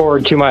looking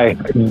forward to my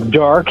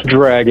Dark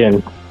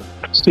Dragon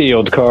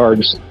sealed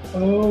cards.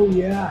 Oh,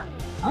 yeah.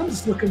 I'm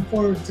just looking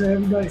forward to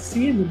everybody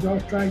seeing the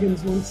Dark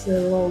Dragons once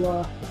they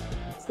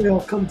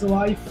all come to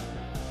life.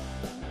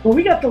 Well,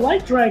 we got the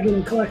Light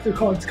Dragon collector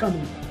cards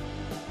coming.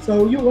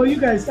 So, you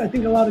guys, I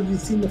think a lot of you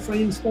have seen the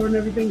frames for and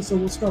everything, so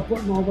we'll start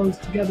putting all those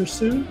together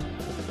soon.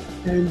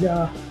 And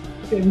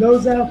getting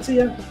those out to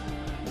you.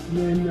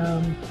 And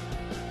then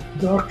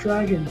Dark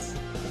Dragons.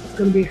 It's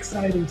going to be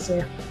exciting,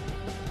 sir.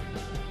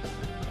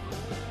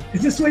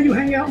 Is this where you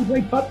hang out and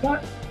play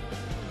putt-putt?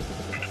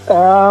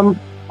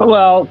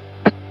 Well,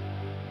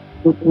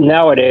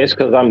 nowadays,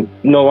 because I'm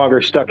no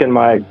longer stuck in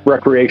my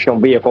recreational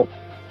vehicle.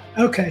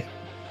 Okay.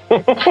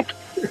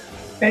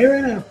 Fair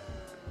enough.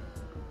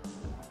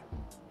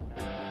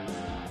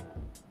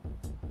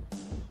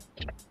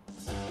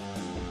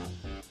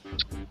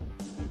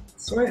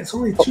 Sorry, it's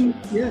only two.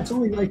 Yeah, it's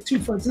only like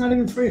 2. It's not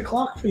even 3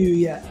 o'clock for you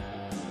yet.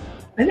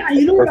 And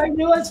you know what I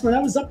realized when I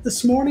was up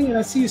this morning and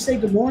I see you say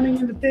good morning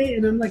in the day,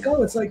 and I'm like,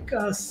 oh, it's like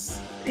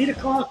 8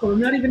 o'clock or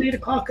not even 8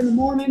 o'clock in the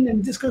morning,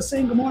 and Disco's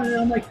saying good morning,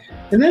 and I'm like,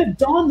 and then it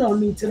dawned on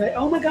me today.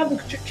 Oh my God,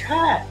 look at your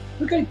cat!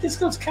 Look at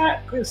Disco's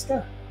cat,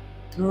 Christa.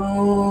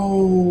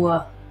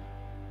 Oh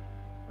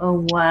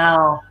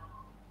wow.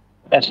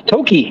 That's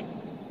Toki.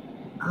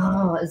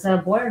 Oh, is that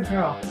a boy or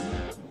girl?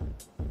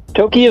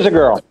 Toki is a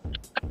girl.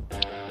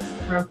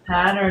 Her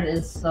pattern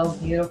is so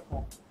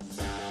beautiful.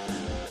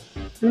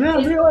 And I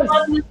Is it realized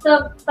one with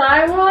the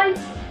thyroid,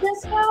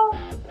 Disco?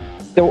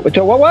 So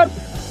what?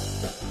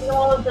 You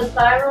know, with the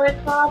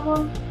thyroid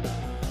problem?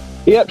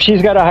 Yep,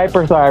 she's got a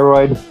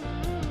hyperthyroid,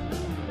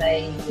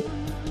 Baby.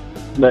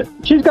 but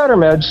she's got her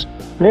meds.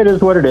 It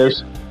is what it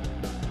is.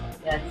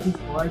 Yeah, she's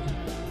gorgeous.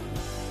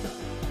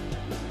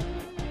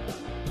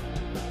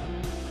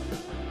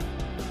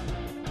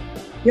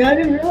 yeah, I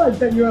didn't realize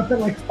that you're up at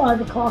like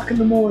 5 o'clock in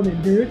the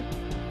morning, dude.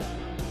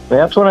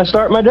 That's when I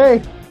start my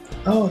day.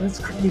 Oh, that's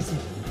crazy.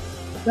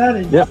 That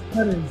is. Yep.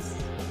 That is.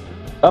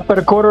 Up at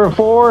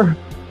 3:45,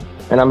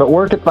 and I'm at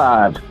work at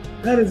 5.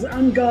 That is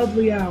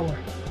ungodly hour.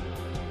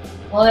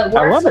 Well, it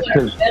I works love it with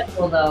our 'cause-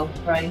 schedule, though,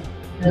 right?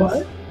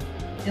 What?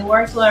 It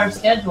works with our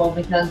schedule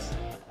because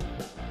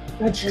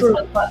That's true.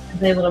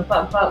 is able to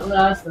putt with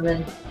us, and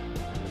then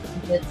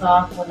he gets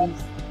off when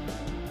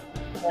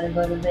he's got to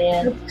go to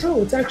bed. That's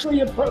true. It's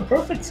actually a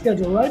perfect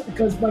schedule, right?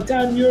 Because by the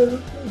time you're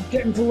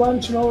getting to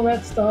lunch and all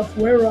that stuff,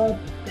 we're up.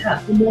 Yeah.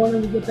 In the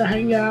morning, we get to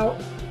hang out.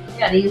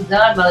 Yeah, and he's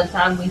done by the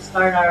time we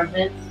start our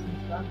events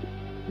and stuff.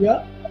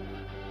 Yep.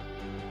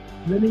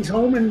 And then he's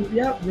home and,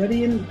 yeah,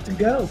 ready and to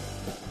go.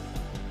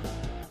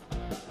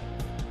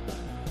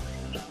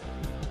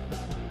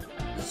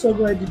 So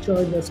glad you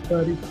joined us,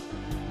 buddy.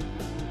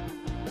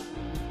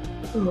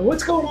 Oh,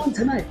 what's going on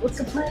tonight? What's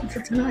the plan for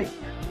tonight?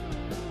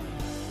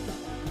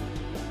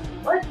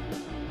 What?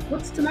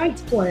 What's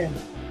tonight's plan?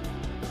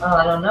 Oh,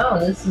 I don't know.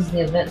 This is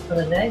the event for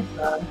the day,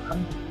 so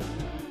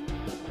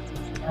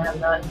I have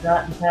not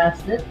gotten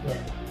past this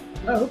yet.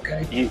 Oh,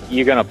 okay.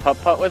 You gonna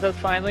putt with us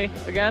finally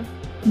again?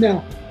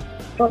 No.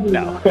 Probably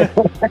No. not.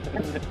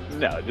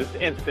 No, just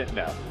instant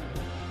no.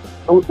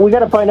 We got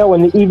to find out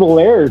when the Evil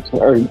Heirs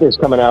is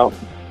coming out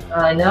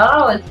I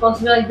know. It's supposed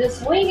to be like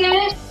this week,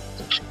 ain't it?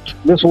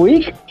 this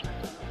week.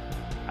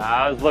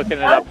 I was looking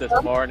it up this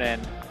morning.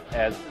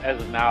 As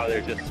of now,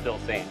 they're just still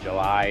saying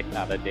July,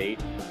 not a date.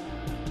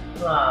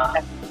 Ah,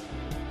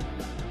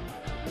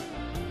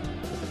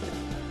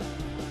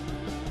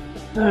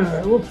 All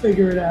right, we'll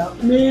figure it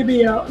out.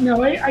 Maybe I'll.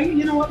 No,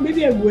 you know what?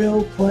 Maybe I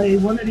will play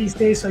one of these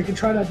days so I can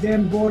try that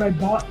damn board I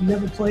bought and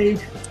never played.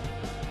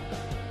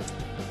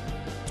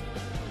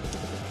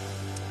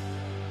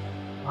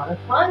 a lot of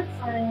fun,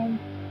 friend.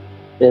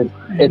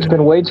 It's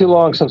been way too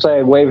long since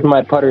I waved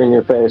my putter in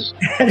your face.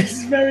 That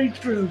is very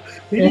true.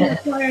 Maybe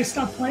that's why I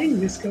stopped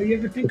playing this. Go. You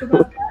ever think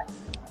about that?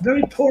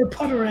 Very poor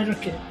putter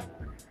etiquette.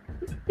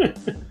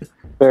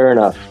 Fair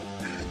enough.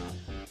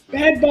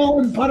 Bad ball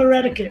and putter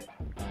etiquette.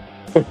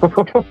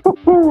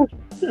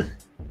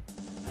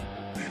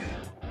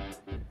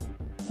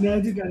 No,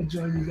 I do gotta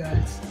join you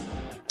guys.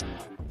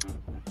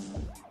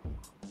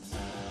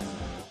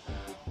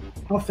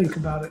 I'll think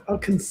about it. I'll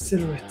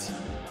consider it.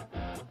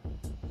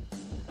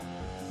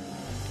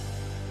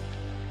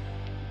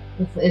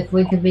 If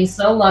we could be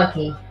so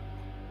lucky.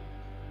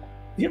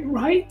 Yeah,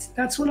 right?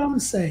 That's what I'm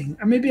saying.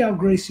 Or maybe I'll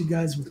grace you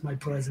guys with my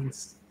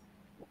presence.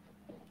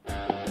 So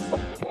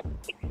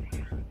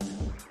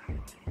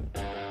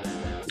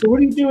what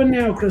are you doing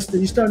now, Krista?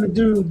 You starting to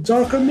do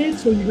darker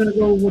mids, or are you going to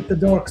go with the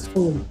darks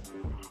fully?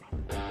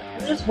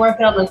 I'm just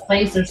working on the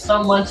face. There's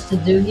so much to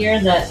do here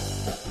that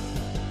it's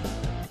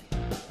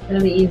going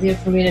to be easier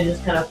for me to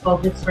just kind of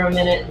focus for a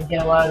minute and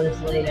get a lot of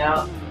this laid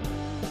out.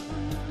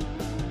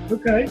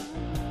 Okay.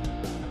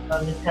 So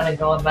I'm just kind of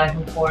going back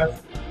and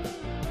forth.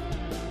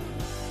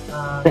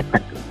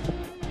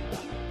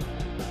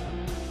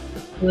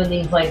 Doing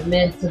these like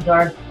mid to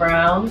dark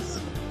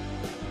browns.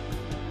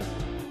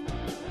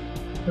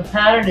 The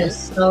pattern is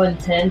so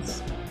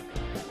intense.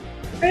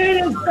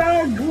 Hey, there's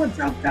Doug. What's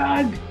up,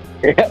 Doug?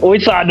 We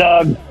saw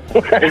Doug.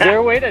 Is there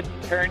a way to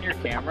turn your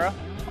camera?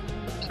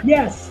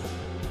 Yes.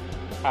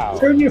 How?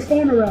 Turn your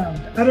phone around.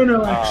 I don't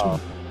know,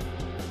 actually.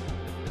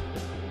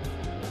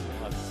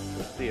 Let's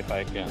see if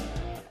I can.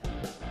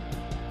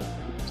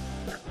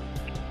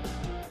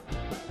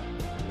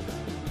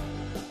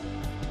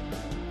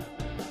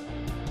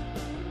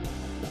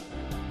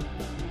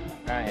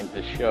 Trying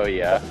to show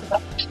you.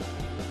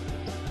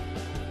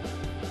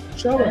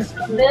 Show us.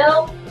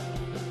 Bill?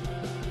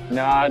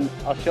 No,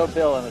 I'll show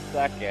Bill in a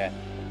second.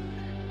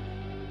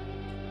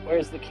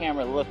 Where's the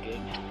camera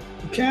looking?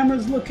 The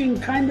camera's looking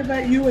kind of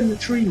at you in the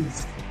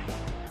trees.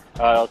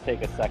 It'll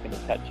take a second to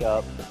catch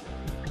up.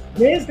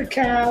 There's the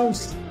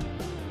cows.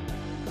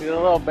 See the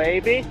little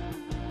baby?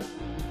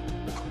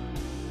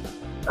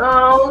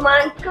 Oh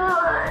my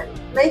god.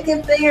 Make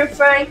it bigger,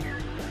 Frank.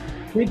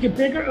 Make it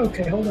bigger?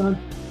 Okay, hold on.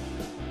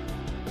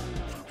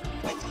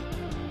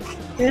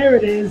 There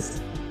it is.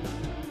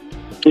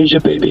 Here's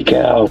your baby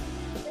cow.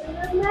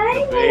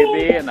 The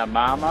baby and the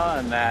mama,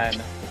 and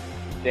then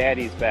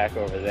Daddy's back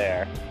over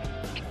there.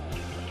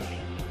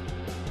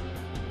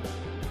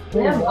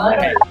 They have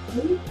water.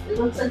 It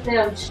looks like they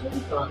have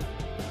shoes on.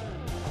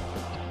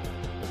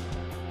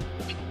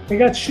 They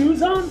got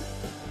shoes on?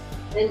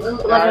 They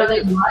look like, are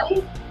they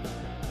muddy?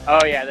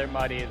 Oh yeah, they're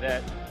muddy.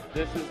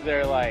 This is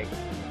their like,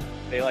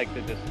 they like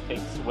to just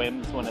take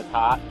swims when it's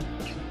hot.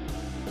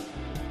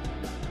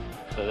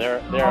 So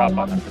they're up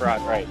on the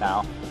front right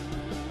now.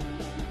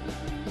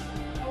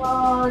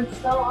 Oh, it's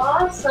so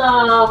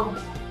awesome.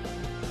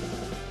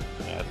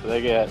 Yeah, so they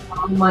get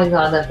Oh my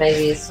god, that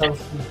baby is so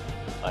cute.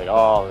 like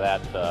all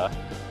that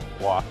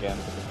walking.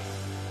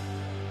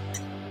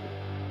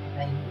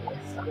 Baby is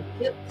so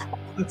cute.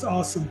 That's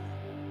awesome.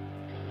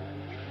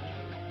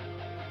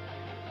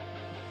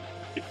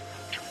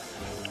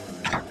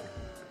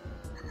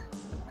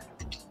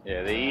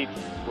 Yeah, they each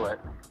what?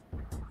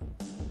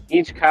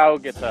 Each cow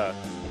gets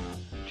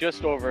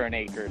just over an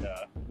acre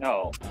to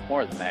no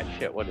more than that.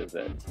 Shit, what is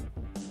it?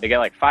 They get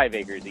like 5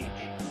 acres each.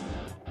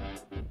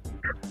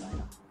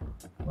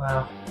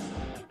 Wow.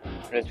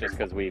 It's just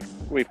because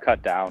we've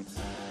cut down.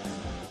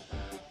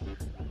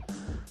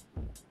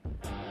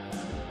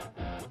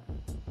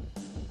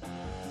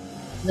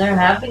 They're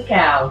happy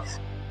cows.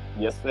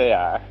 Yes, they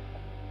are.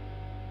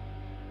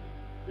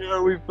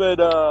 Yeah, we've been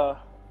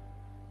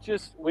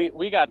just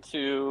we got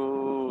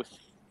to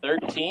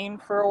 13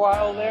 for a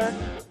while there.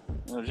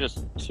 It was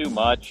just too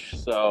much,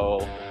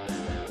 so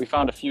we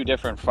found a few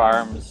different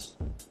farms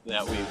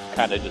that we've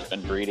kind of just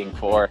been breeding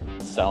for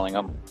and selling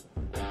them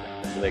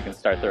so they can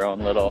start their own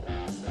little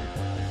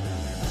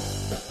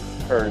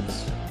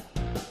herds.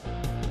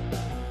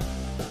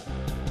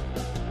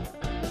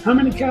 How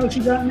many cows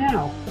you got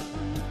now?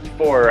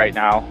 4 right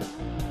now.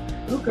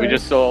 Okay. We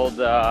just sold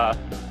 2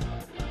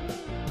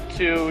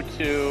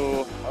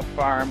 to a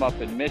farm up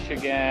in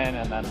Michigan,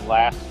 and then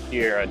last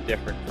year a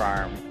different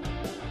farm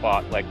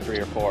bought like 3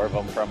 or 4 of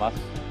them from us.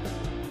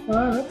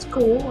 Oh, that's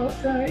cool.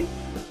 Okay.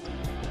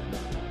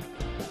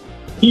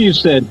 You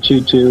said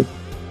tutu.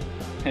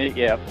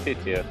 Yeah,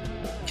 2.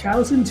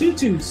 Cows and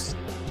tutus.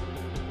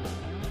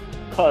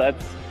 Oh,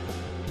 that's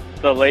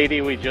the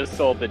lady we just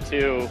sold the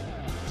 2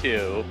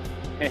 to.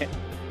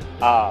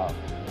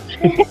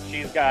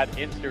 She's got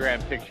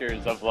Instagram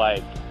pictures of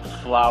like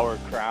flower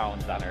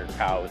crowns on her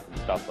cows and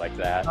stuff like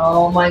that.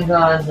 Oh my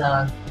god,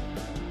 Doug.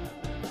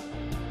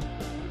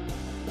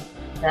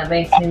 That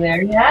makes me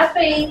very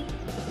happy.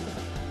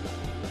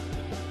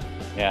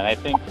 Yeah, and I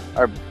think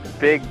our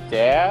big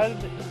dad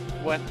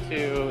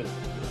he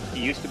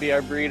used to be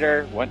our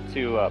breeder, went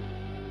to a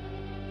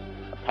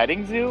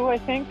petting zoo, I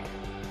think,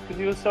 because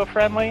he was so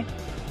friendly.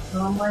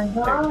 Oh my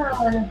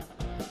god.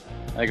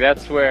 Like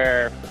that's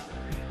where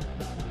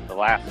the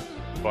last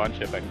bunch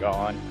have been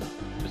going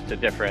just to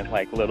different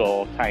like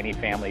little tiny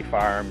family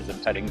farms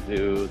and petting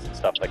zoos and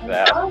stuff like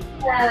that. love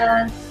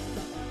that.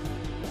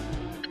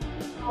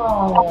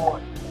 Oh,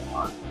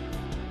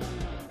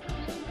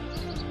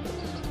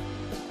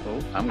 Oh,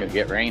 I'm gonna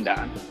get rained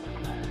on.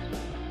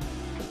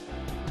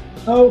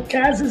 Oh,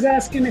 Kaz is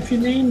asking if you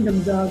named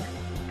them, Doug.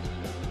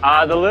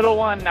 The little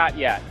one, not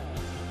yet.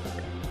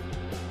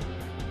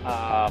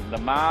 The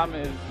mom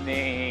is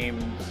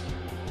named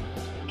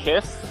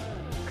Kiss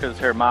because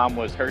her mom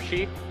was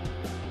Hershey.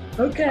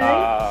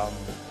 Okay.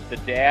 The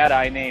dad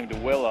I named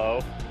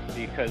Willow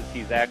because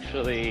he's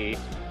actually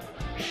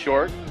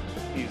short.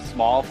 He's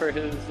small for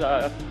his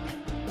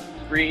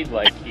breed.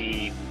 Like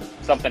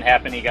something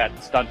happened, he got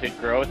stunted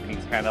growth, and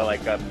he's kind of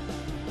like a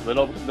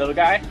little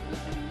guy.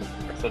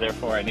 So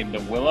therefore, I named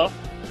him Willow.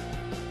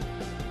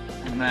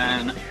 And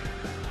then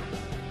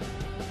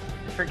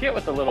I forget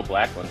what the little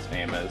black one's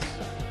name is.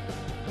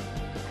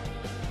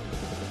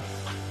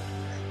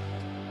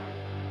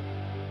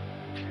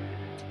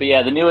 But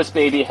yeah, the newest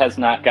baby has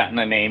not gotten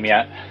a name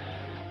yet.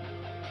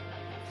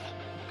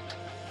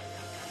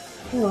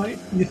 All right.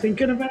 You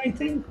thinking of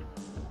anything?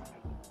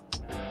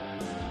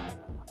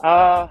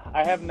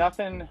 I have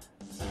nothing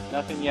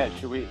yet.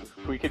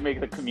 We could make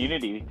the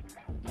community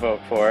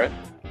vote for it.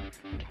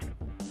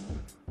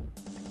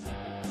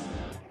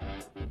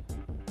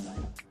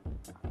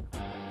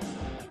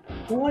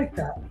 I like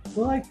that. I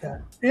like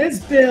that. There's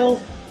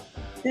Bill.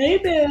 Hey,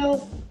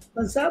 Bill.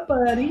 What's up,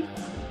 buddy?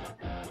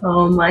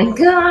 oh my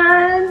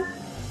God.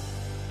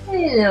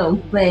 Hello,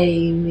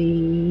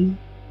 baby.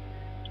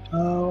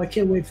 Oh, I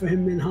can't wait for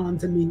him and Han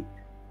to meet.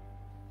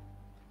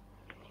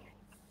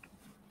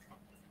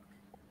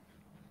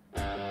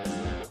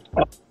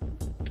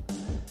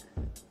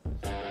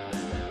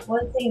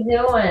 What's he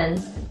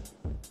doing?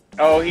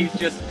 Oh, he's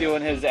just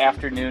doing his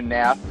afternoon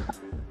nap.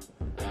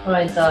 Oh,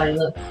 I thought he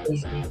looked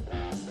sleepy.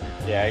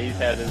 Yeah, he's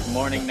had his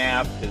morning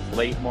nap, his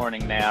late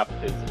morning nap,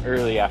 his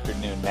early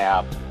afternoon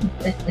nap.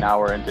 Now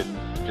we're into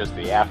just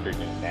the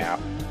afternoon nap.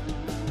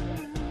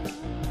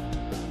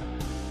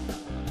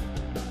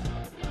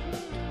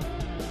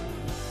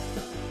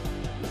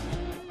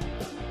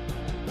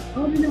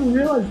 Oh, I didn't even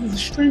realize this is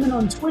streaming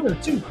on Twitter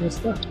too,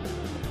 Christa.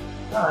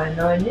 Oh, I had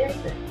no idea.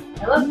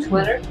 I love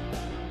Twitter.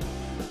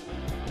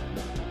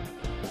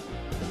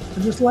 I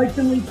just liked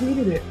and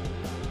retweeted it.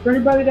 For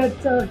anybody that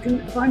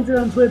can find it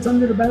on Twitter, it's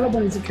under the Battle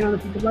Bunnies account.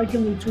 If you could like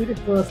and retweet it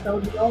for us, that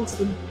would be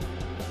awesome.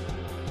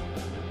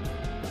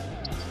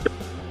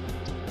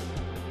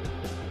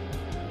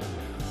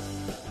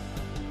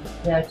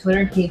 Yeah,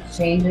 Twitter keeps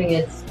changing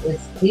its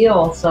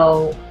deal,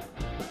 so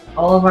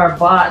all of our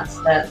bots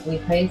that we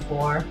pay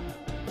for,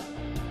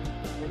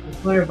 like the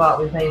Twitter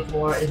bot we pay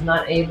for, is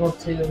not able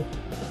to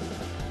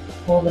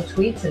pull the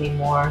tweets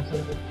anymore. So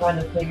we're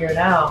trying to figure it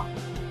out.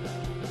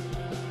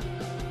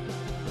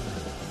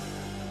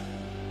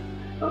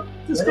 Oh,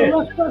 Disco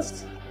left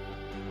us.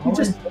 He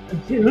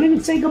didn't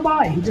even say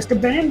goodbye. He just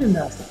abandoned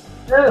us.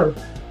 Who?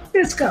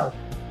 Disco.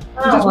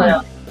 Oh,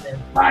 well.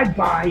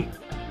 Bye-bye.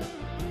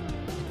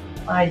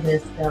 Bye,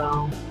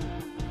 Disco.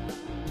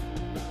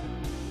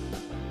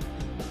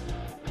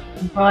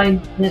 He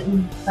probably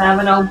didn't have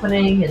an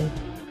opening and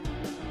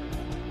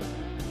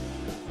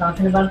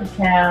talking about the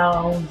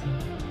cows.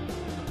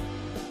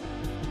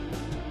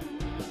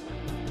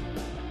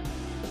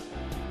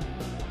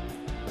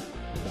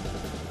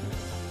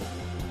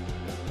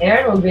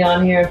 Aaron would be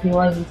on here if he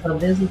wasn't so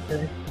busy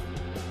today.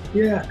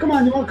 Yeah, come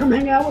on. You want to come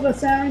hang out with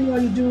us, Aaron,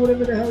 while you do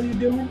whatever the hell you're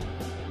doing?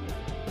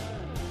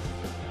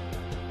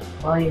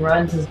 While he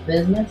runs his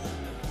business.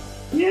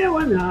 Yeah,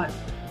 why not?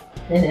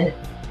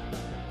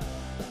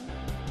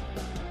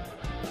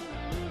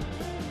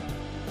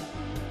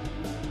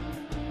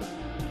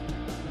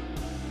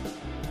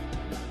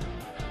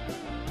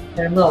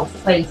 Their little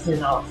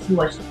faces all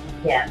smushed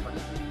together.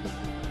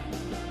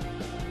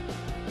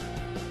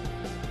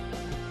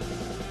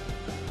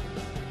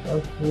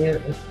 So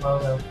cute, this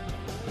photo.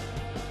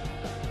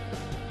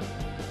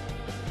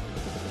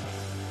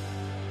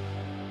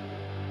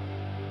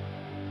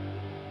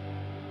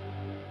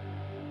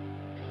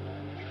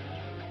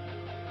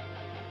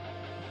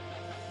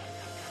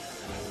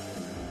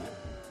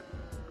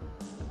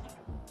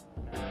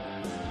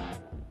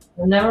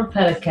 I've never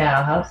pet a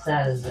cow. How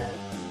sad is that?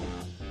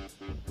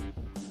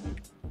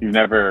 You've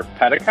never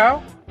pet a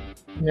cow?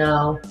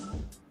 No.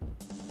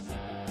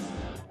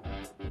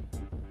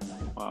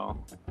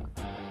 Well,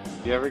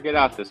 if you ever get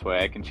out this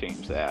way, I can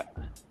change that.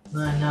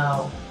 I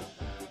know.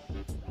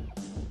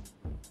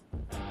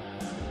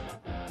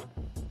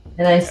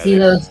 And I see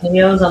those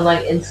videos on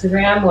like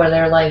Instagram where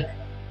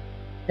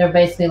they're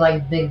basically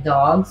like big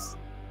dogs.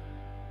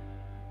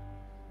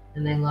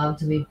 And they love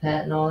to be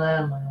pet and all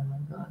that. I'm like, oh my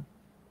God.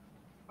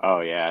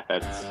 Oh yeah,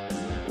 that's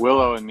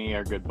Willow and me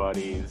are good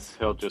buddies.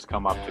 He'll just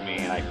come up to me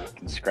and I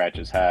can scratch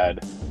his head.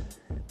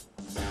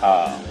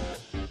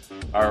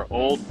 Our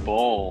old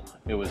bull,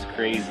 it was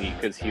crazy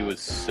because he was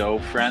so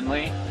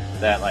friendly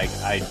that like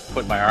I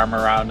put my arm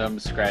around him,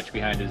 scratch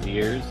behind his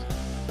ears.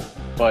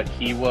 But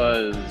he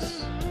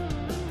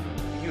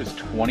he was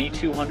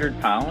 2,200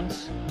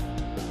 pounds.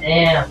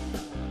 Damn.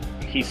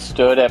 He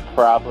stood at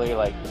probably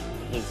like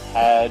his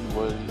head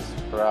was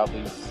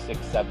probably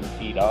 6-7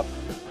 feet up.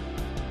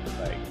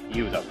 Like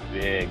he was a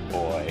big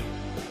boy.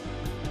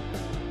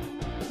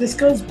 This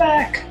goes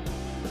back.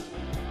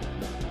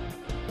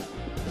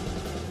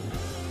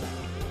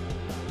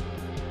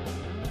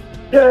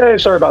 Yay,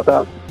 sorry about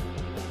that.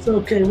 It's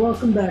okay.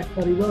 Welcome back,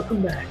 buddy.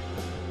 Welcome back.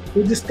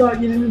 We just thought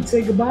you didn't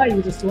say goodbye.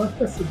 You just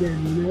left us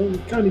again. You know, we're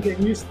kind of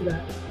getting used to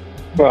that.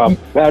 Well,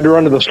 I had to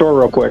run to the store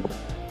real quick.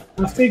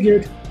 I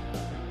figured.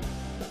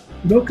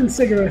 Milk and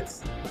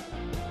cigarettes.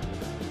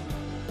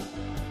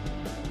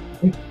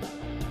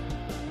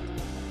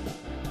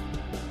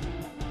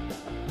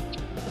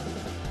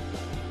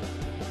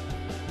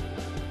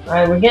 All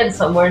right, we're getting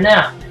somewhere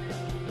now.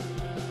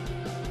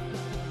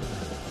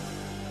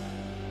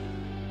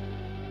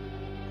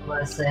 I'm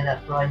gonna say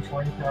that probably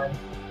 20 times.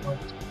 20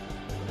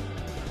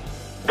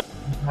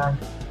 times.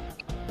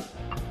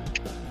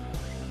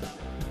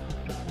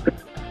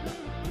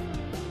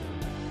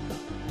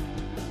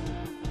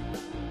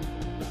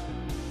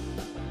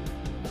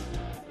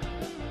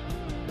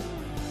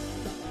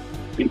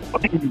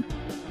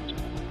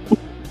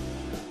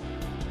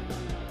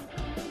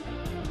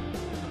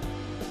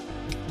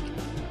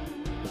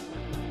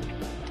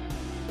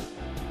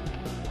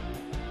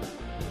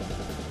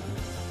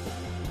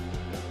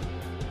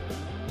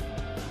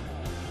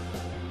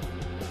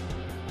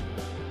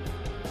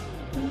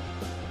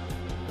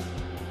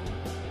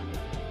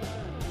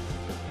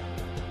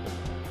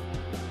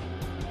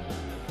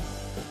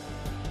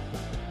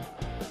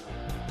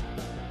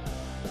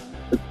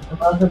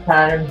 I love the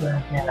patterns in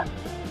the cat.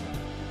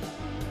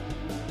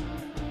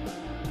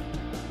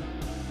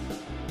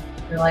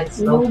 They're like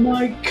so. Oh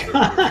my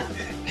God.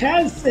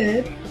 Kaz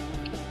said,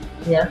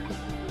 Yeah.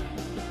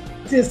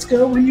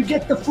 Disco, when you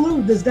get the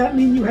flu, does that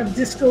mean you have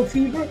disco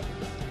fever?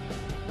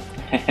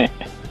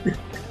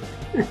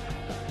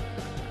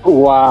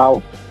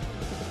 Wow.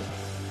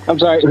 I'm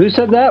sorry, who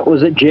said that?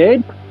 Was it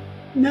Jade?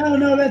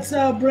 No, that's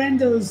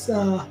Brando's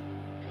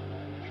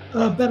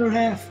better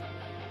half.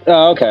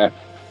 Oh, okay.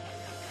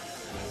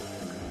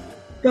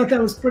 Thought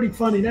that was pretty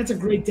funny. That's a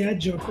great dad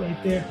joke right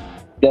there.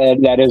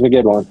 That is a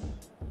good one.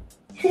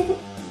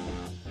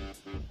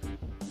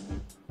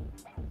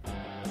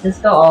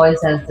 Disco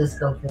always has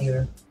disco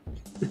fever.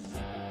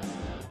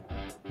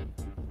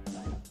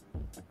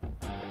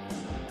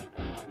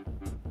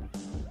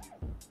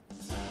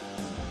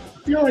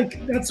 I feel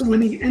like that's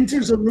when he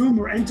enters a room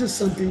or enters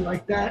something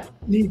like that,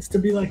 needs to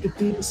be like a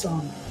theme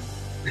song.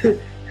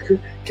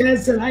 Kaz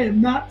said, I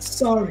am not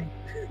sorry.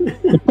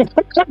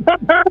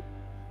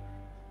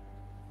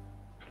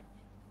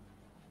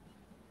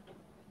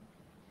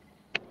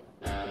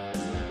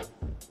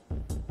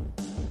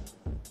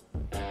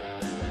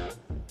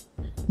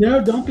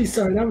 No, don't be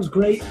sorry. That was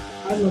great.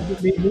 I loved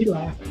it. Made me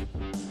laugh.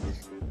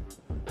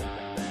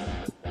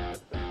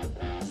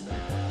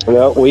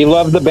 Well, we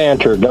love the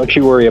banter. Don't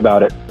you worry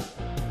about it.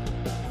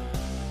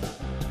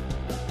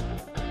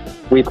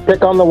 We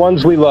pick on the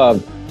ones we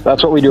love.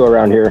 That's what we do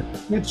around here.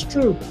 That's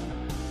true.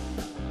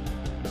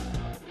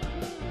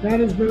 That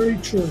is very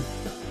true.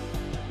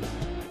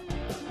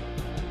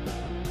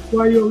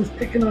 Why are you always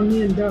picking on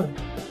me and Doug?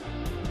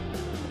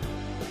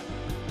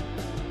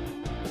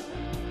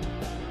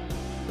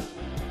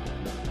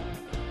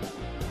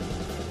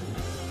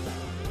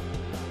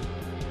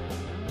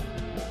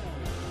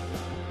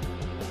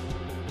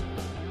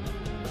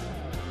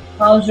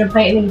 How's your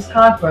painting's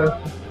cock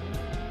broken?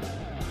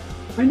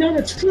 I know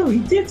that's true. He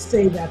did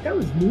say that. That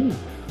was mean.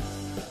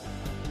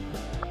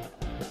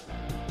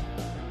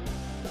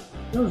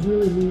 That was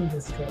really mean,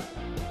 Disco.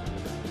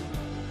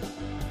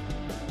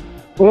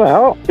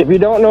 Well, if you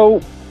don't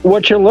know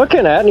what you're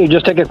looking at and you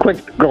just take a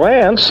quick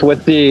glance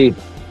with the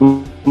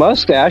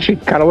mustache, he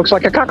kind of looks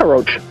like a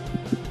cockroach.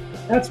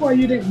 That's why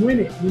you didn't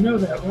win it. You know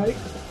that, right?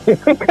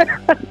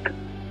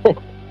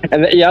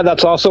 And yeah,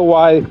 that's also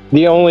why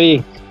the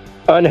only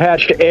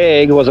unhatched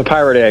egg was a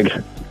pirate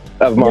egg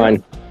of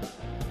mine.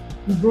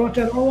 You brought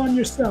that all on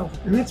yourself.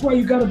 And that's why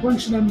you got a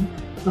bunch of them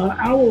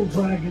owl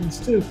dragons,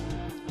 too.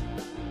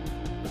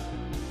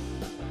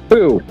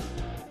 Who?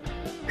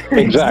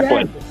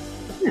 Exactly.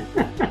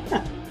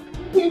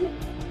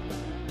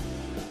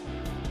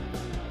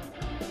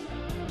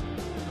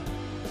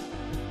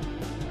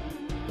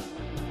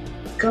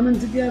 Coming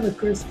together,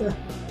 Christa.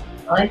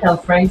 I like how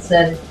Frank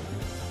said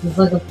he's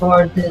looking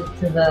forward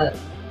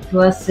to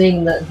us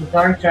seeing the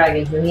dark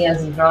dragons, and he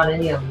hasn't drawn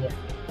any of them yet.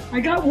 I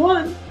got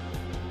one.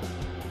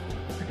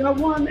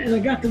 And I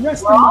got the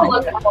rest We're of all them.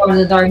 looking forward to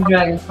the dark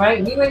dragons,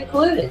 Frank. You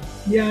included.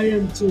 Yeah, I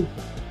am too.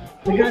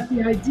 I got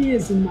the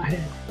ideas in my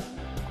head.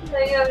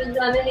 You haven't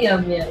done any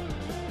of them yet.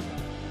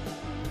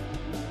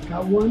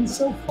 Got one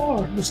so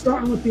far. We're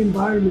starting with the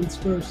environments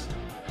first.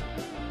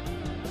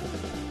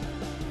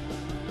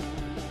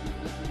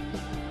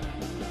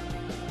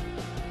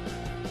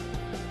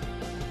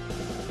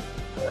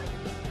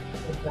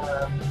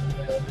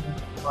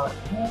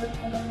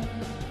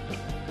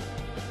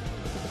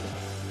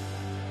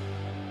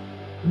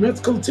 And that's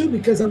cool too,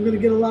 because I'm going to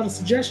get a lot of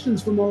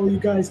suggestions from all of you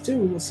guys too,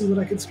 and we'll see what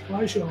I can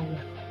surprise you all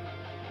with.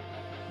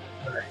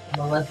 Alright, I'm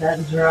gonna let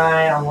that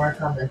dry. I'll work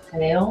on the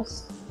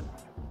tails.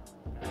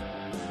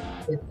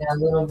 Get that a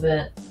little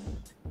bit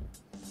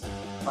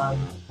on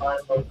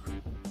the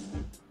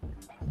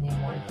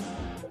anyway.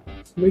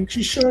 Make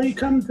sure you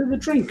come to the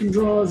drink and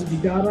draws if you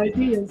got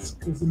ideas,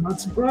 because I'm not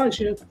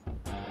surprised yet.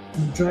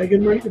 The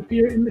dragon might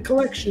appear in the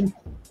collection.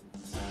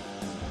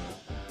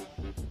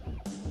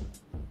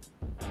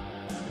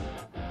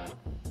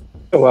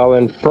 Well,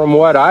 and from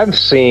what I've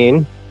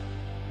seen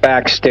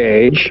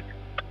backstage,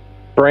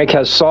 Frank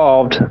has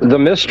solved the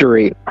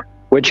mystery.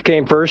 Which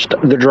came first,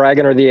 the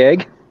dragon or the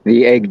egg?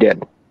 The egg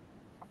did.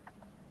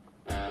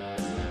 The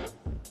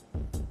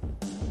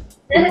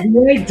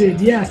egg did,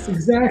 yes,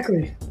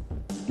 exactly.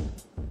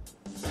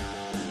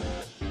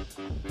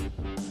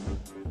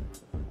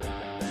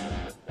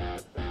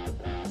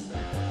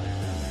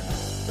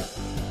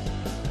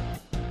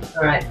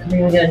 Alright, I think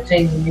we gotta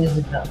change the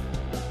music up.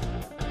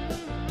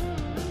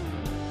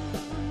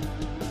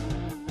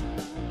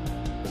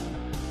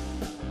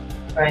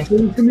 Right.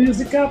 Change the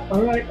music up.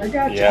 All right, I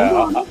got you.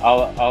 Yeah,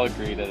 I'll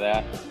agree to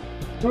that.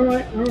 All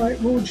right. What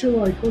would you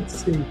like?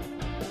 Let's see.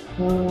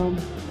 How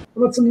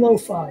about some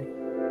lo-fi?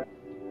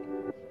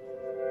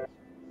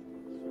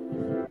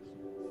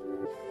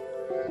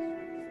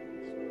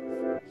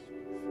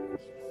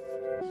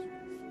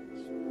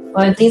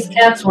 Well, if these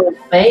cats were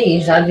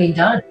beige, I'd be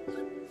done.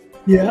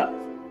 Yeah.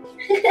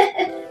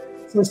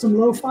 So some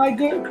lo-fi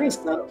good,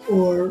 Krista,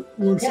 or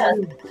Yeah.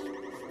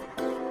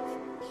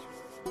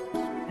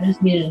 I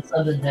just needed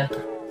something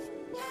different.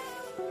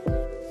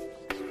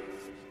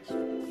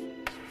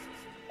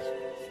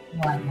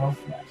 What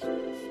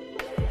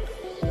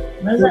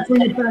is Let's that?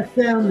 bring it back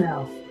down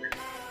now.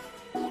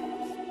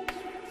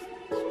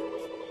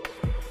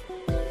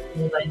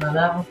 Anybody know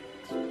that one?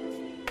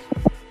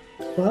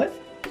 What?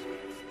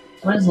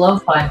 What does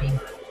lo-fi mean?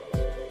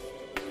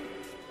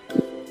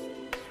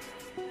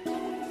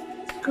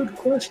 Good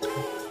question.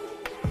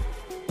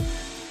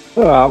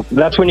 Well,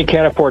 that's when you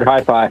can't afford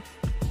hi-fi.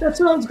 That's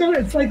what I was gonna.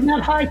 It's like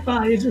not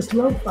hi-fi. It's just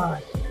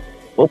lo-fi.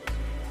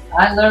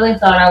 I literally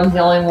thought I was the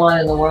only one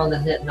in the world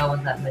that didn't know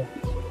what that meant.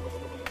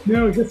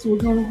 No, I guess we're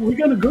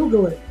gonna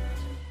Google it.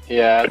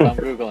 Yeah, I'm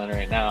Googling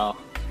right now.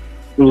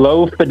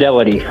 Low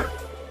fidelity.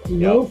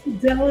 Low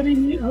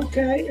fidelity.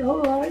 Okay,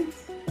 all right.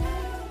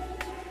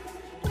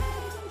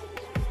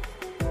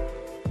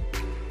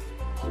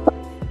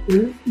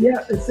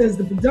 Yeah, it says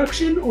the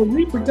production or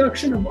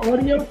reproduction of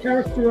audio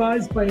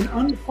characterized by an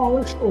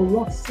unpolished or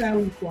rough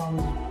sound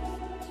quality.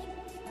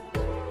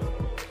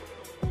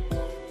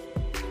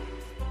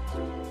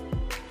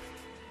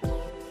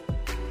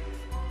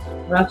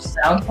 Rough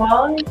sound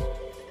quality?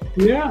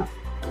 Yeah.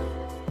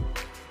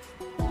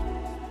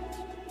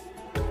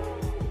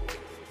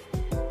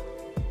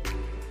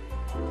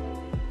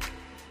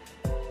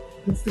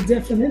 That's the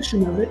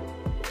definition of it.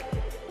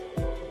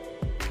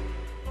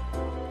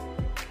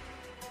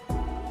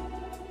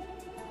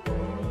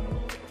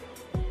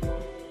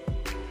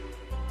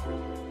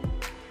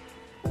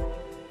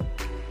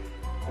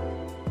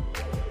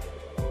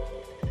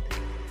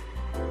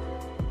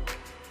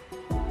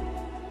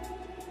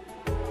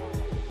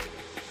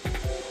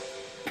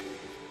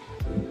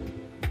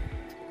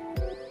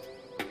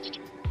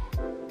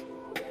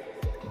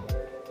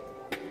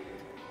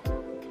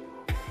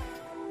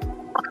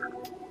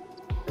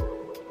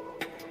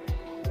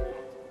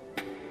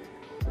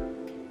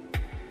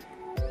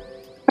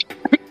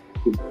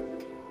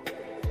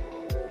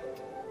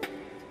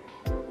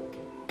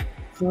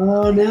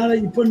 Oh, now that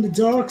you put in the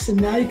darks, and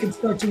now you can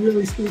start to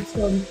really see it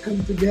starting to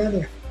come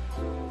together.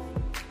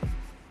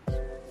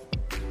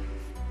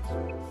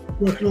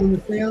 Working on the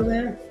tail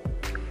there.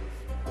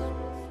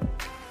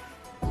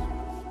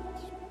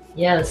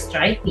 Yeah, the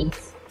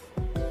stripies.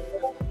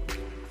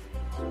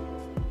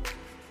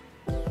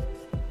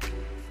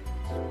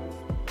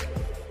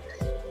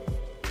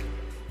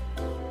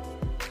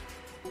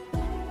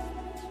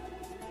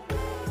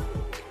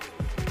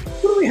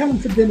 What are we having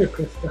for dinner,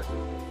 Krista?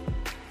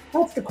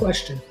 That's the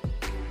question.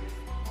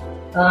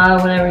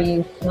 Whenever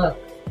you look.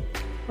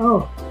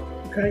 Oh,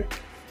 okay.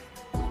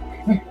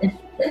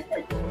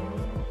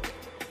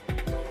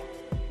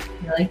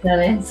 You like that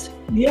answer?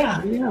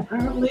 Yeah,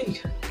 apparently.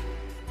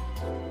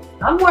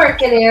 I'm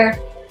working here.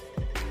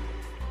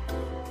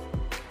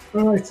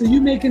 All right, so you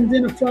making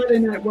dinner Friday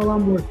night while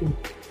I'm working.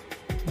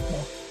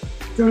 Okay.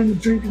 During the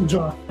drinking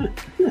draw.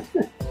 That's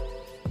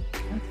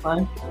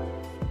fine.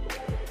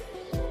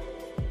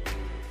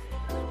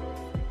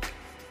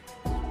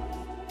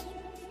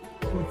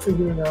 We'll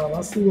figure it out.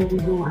 I'll see what we're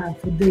going to have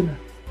for dinner.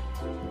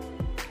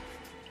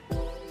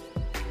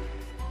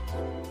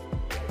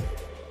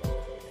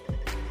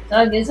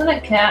 Doug, isn't a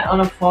cat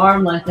on a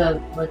farm like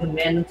a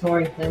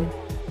mandatory thing?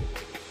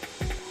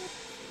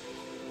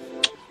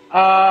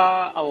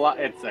 A lot.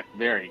 It's a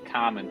very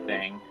common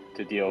thing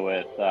to deal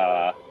with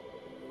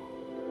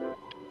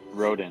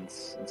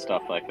rodents and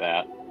stuff like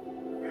that.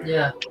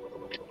 Yeah.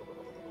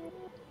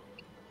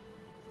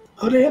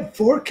 Oh, they have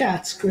 4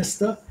 cats,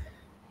 Krista.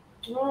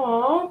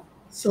 Aww.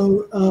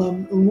 So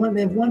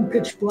they have one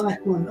pitch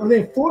black one. Oh,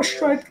 they have 4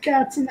 striped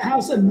cats in the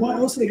house, and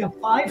they got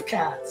 5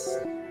 cats.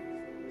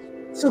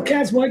 So,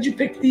 Kaz, why'd you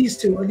pick these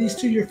 2? Are these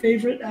 2 your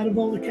favorite out of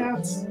all the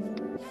cats?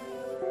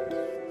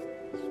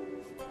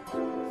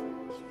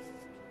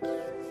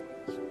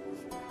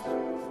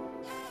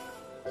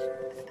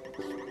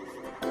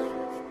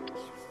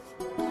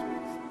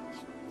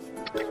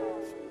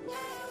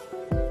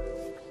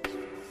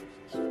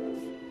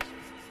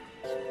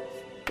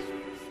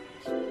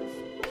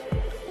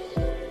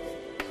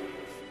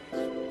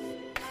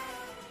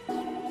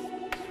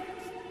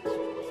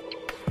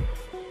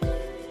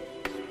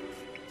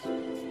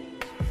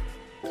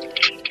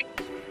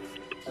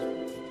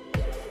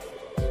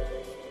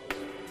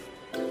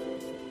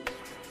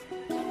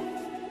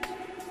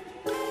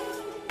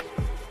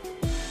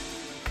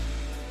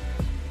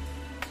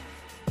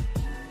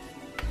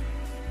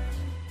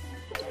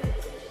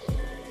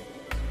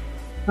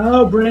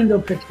 Oh,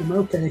 Brando picked them.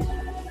 Okay.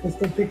 Because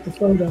they picked the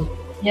photo.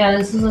 Yeah,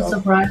 this is a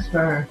surprise for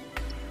her.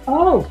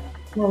 Oh,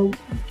 well,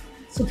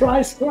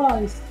 surprise,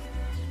 surprise.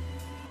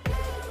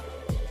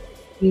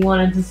 He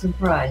wanted to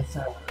surprise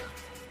her.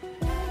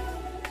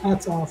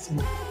 That's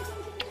awesome.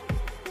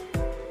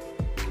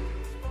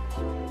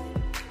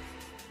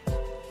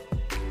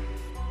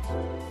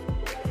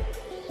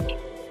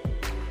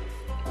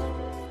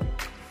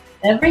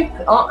 I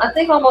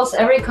think almost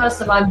every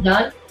custom I've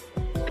done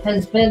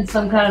has been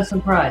some kind of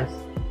surprise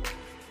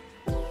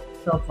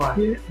so far.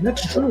 Yeah,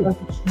 that's true.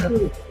 That's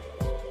true.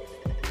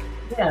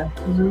 Yeah,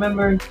 because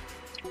remember,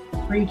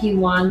 Freaky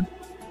won.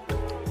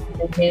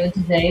 They gave it to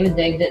Dave, and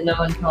Dave didn't know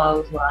until I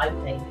was live.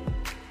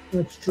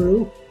 That's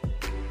true.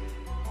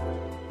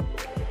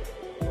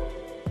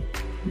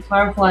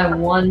 Firefly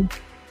won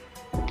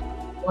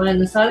in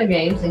the Sutter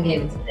Games and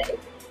gave it to Dave.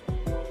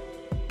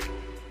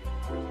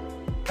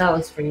 That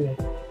was for you.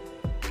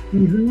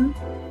 Mm-hmm.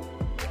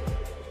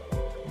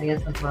 I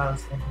guess that's what I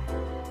was thinking.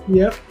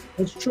 Yep,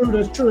 that's true.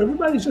 That's true.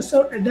 Everybody's just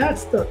so, and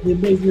that's the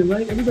amazing,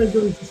 right? Everybody's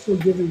really just so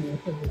giving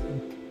with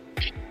everything.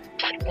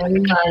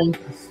 Everybody's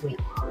a sweet.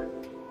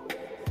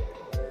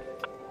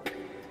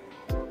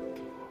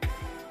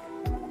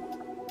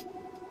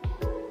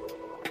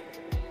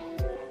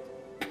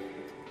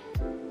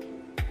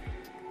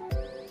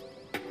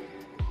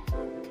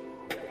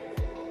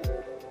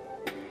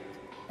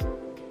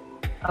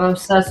 I'm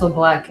obsessed with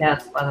black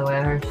cats, by the way.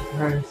 I heard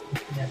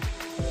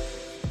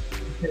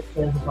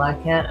there's a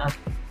black cat.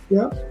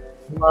 Yep.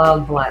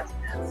 Love black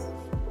cats.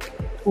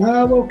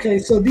 Okay,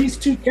 so these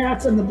 2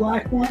 cats and the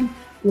black one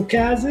were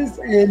Kaz's,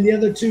 and the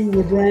other 2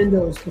 were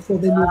Brando's before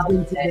they moved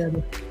in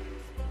together.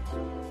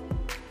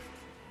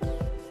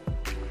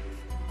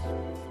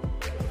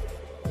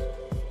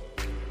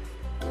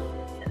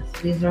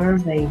 Yes, these are her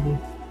babies.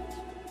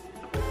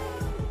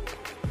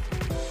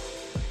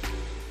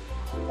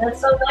 That's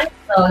so nice,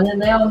 though. And then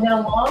they all get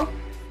along.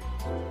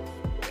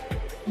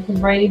 It's a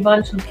Brady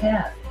Bunch of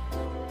cats.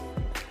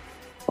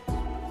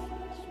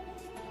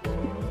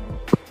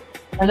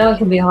 I know it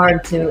can be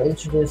hard to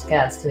introduce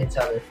cats to each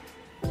other.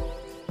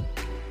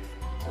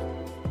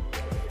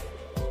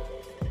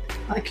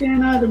 I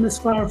can't either, Miss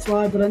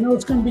Firefly, but I know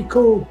it's going to be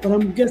cool. But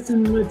I'm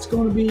guessing it's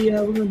going to be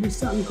we're going to do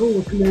something cool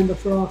with Commander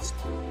Frost.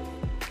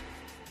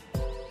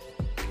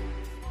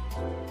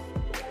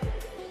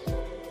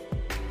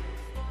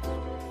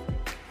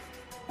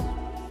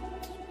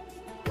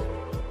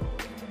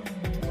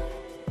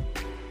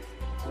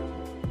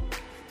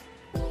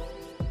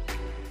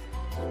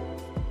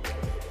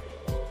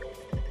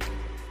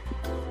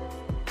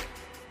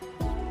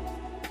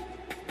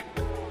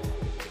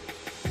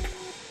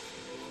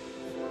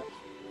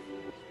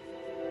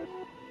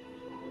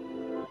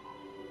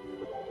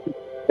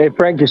 Hey,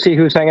 Frank, you see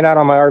who's hanging out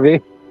on my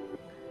RV?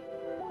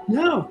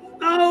 No.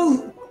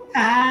 Oh,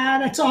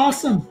 that's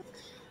awesome.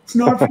 It's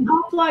Nord from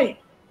Hoplite.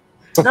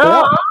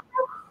 No!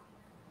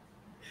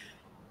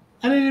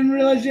 I didn't even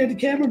realize you had the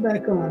camera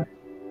back on.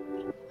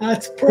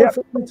 That's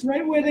perfect. Yep. It's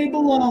right where they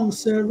belong,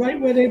 sir. Right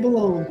where they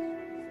belong.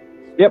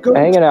 Yep,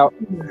 hanging out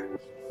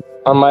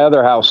on my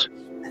other house.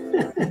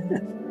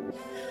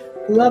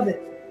 Love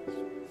it.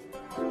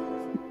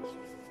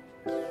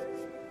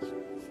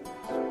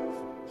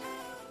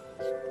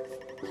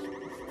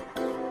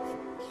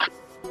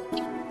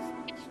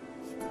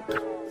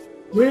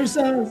 Where's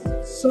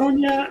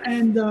Sonia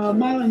and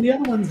Milo and the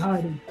other ones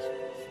hiding?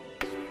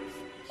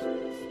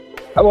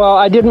 Well,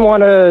 I didn't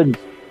want to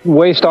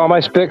waste all my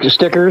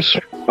stickers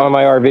on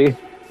my RV.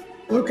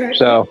 Okay.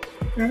 So.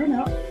 Fair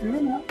enough. Fair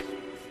enough.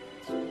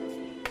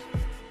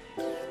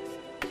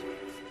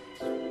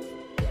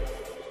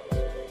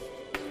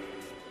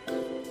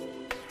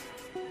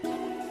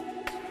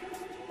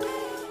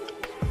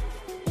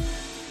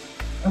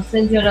 I'll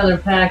send you another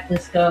pack,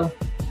 Disco.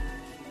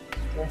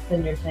 That's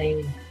in your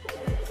painting.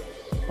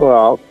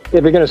 Well,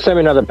 if you're going to send me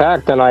another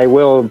pack, then I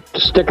will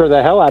sticker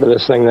the hell out of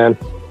this thing then.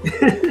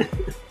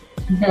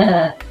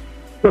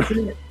 That's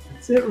it.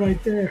 That's it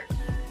right there.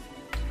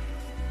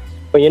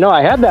 Well, you know,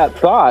 I had that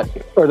thought,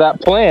 or that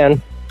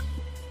plan.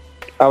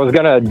 I was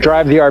going to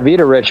drive the RV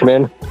to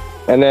Richmond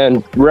and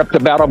then rip the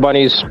battle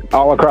bunnies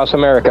all across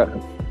America.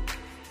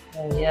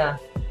 Oh, yeah.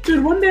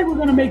 Dude, one day we're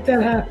going to make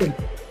that happen.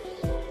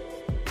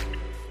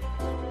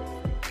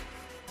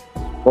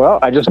 Well,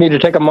 I just need to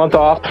take a month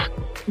off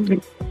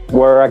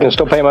where I can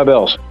still pay my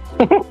bills.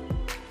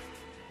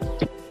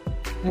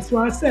 That's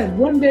why I said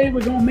one day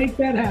we're going to make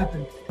that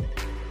happen.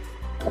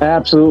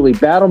 Absolutely.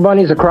 Battle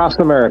bunnies across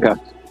America.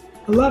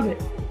 I love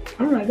it.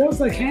 All right, that was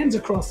like Hands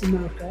Across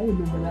America. I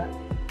remember that.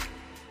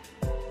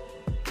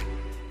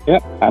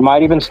 Yep. I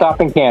might even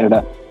stop in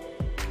Canada.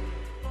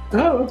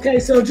 Oh, okay.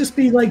 So it'll just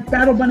be like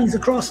Battle Bunnies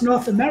across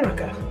North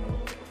America.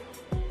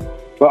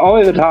 But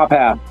only the top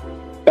half.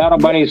 Battle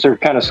bunnies are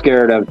kind of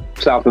scared of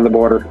south of the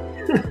border.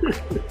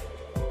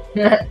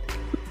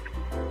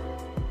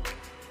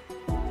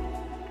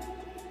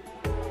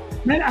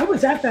 Man, I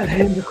was at that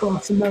Hands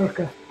Across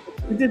America.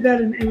 We did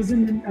that, and it was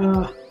in.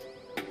 I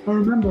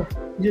remember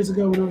years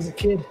ago when I was a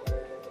kid,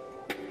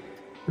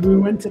 and we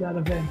went to that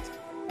event.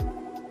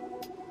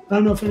 I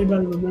don't know if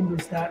anybody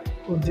remembers that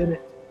or did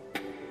it.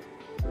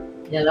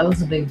 Yeah, that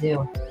was a big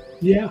deal.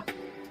 Yeah,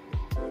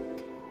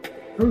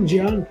 I was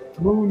young.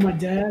 I went with my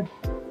dad.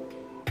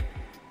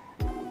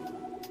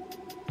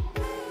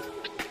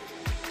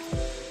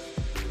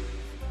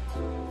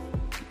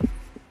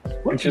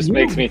 It just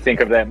makes me think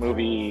of that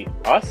movie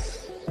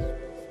Us.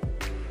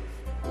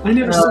 I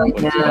never saw it.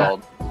 What's it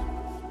called?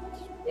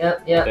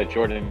 Yep. That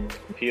Jordan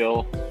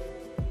Peele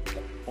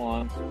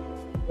one.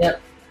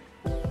 Yep.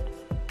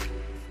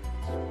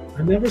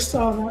 I never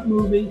saw that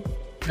movie.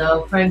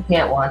 No, Frank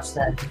can't watch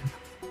that.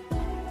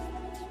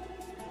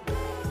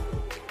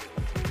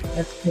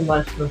 That's too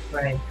much for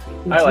Frank.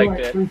 That's I liked right.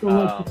 it. Frank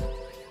don't like it.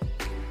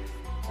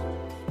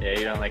 Yeah,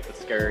 you don't like the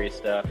scary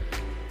stuff.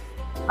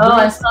 Oh,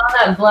 I saw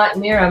that Black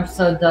Mirror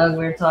episode, Doug,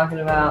 we were talking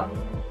about.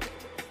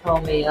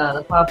 Told me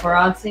the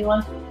paparazzi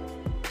one.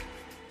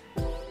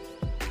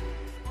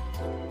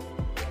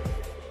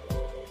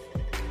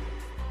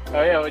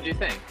 Oh yeah, what'd you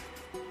think?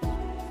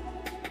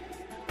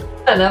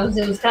 Yeah,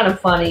 it was kind of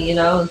funny, you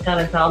know, it was kind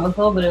of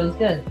comical, but it was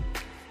good.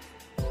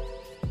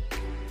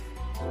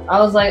 I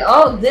was like,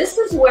 oh, this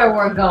is where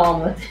we're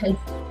going with this.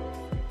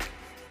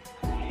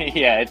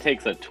 Yeah, it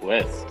takes a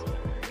twist.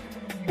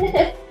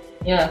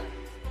 Yeah.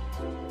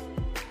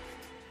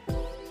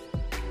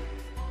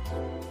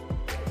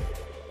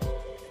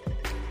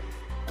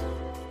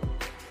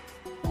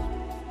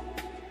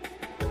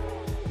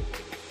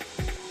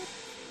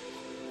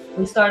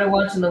 We started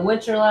watching The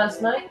Witcher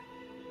last night.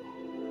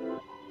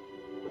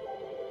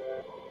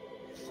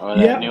 Oh,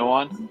 that new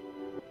one?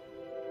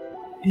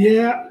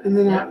 Yeah, and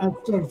then I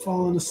started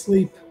falling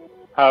asleep.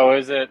 How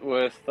is it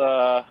with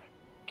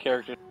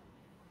characters?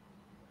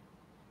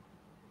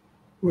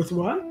 With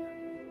what?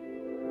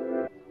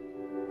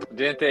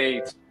 Didn't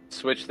they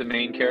switch the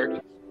main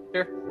character?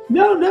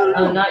 No.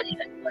 Oh, not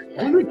yet.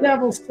 Henry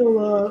Cavill's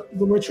still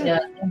The Witcher.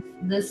 Yeah,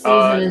 this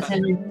season is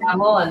Henry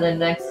Cavill, and then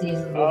next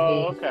season will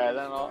Oh, be. okay.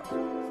 Then I'll...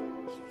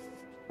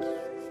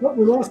 Oh,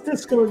 we lost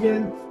Disco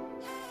again.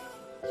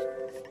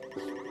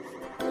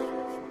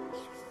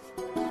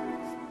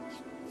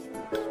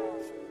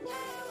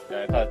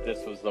 I thought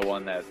this was the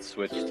one that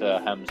switched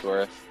to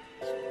Hemsworth.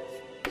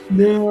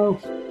 No.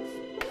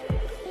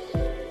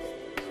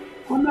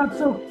 I'm not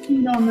so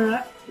keen on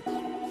that.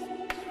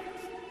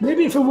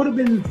 Maybe if it would have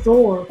been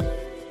Thor,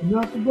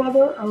 not the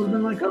brother, I would have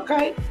been like,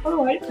 okay,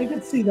 all right, I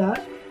could see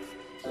that.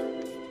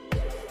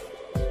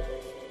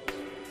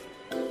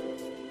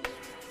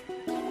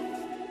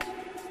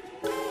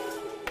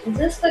 Is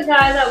this the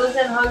guy that was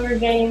in Hunger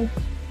Games?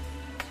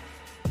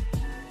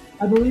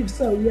 I believe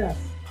so, yes.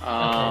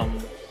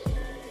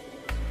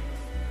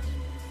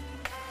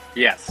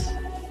 Yes.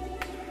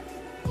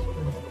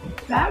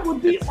 That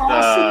would be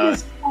awesome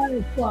as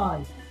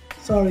Firefly.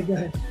 Sorry, go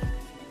ahead.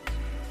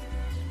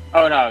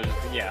 Oh no,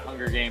 yeah,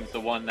 Hunger Games, the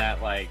one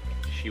that like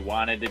she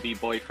wanted to be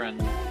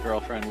boyfriend,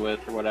 girlfriend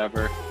with, or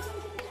whatever.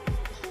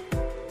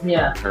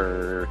 Yeah.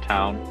 Her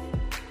town.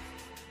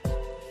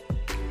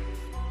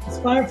 As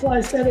Firefly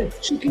said,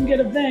 if she can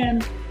get a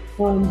van,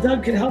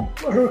 Doug could help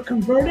her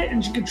convert it,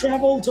 and she could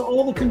travel to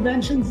all the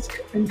conventions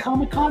and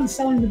Comic-Con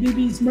selling the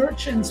BB's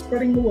merch and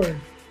spreading the word.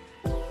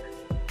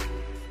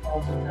 Oh,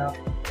 no.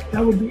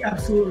 That would be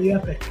absolutely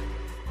epic.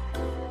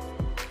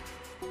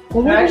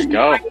 Well, They're what actually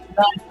go. bringing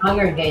back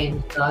Hunger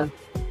Games, Doug.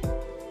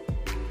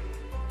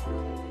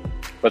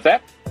 What's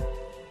that?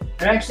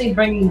 They're actually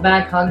bringing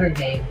back Hunger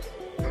Games.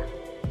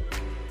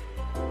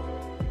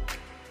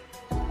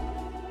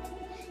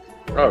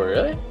 Oh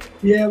really?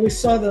 Yeah, we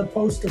saw the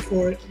poster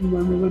for it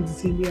when we went to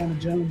see Indiana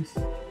Jones.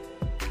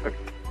 A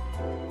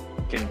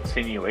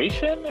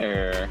continuation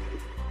or?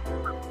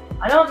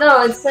 I don't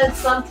know. It said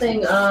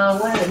something.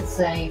 What did it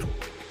say?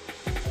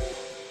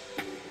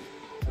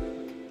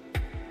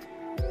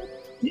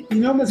 You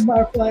know, Miss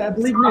Firefly, I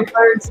believe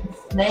Birds and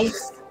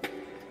snakes.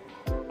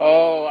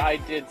 Oh, I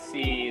did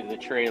see the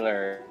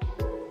trailer.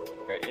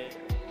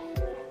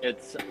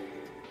 It's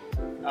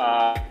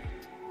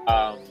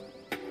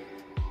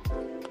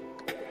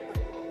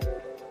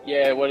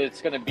yeah, what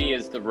it's gonna be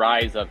is the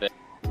rise of it.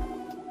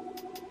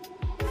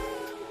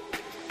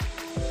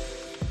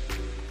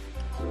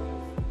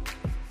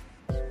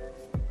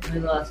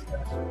 lost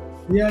Doug.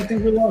 Yeah, I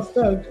think we lost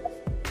Doug.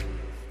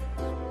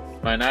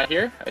 Am I not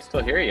here? I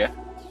still hear you.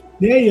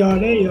 There you are.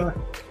 There you are.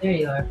 There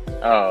you are.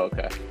 Oh,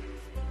 okay.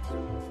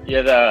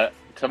 Yeah,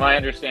 to my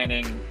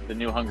understanding, the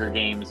new Hunger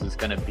Games is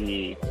going to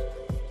be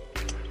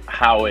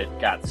how it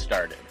got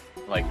started,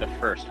 like the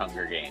first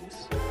Hunger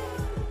Games.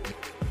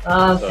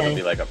 Okay. So it'll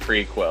be like a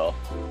prequel.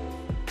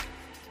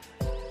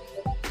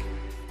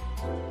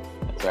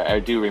 That's right. I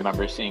do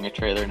remember seeing a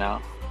trailer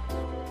now.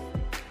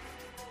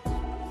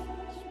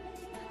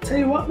 Tell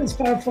you what, Miss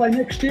Firefly,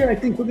 next year I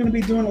think we're going to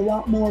be doing a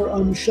lot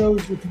more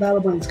shows with the Battle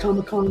Bunnies,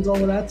 Comic Cons, all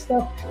of that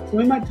stuff. So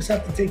we might just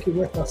have to take you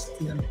with us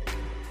to them.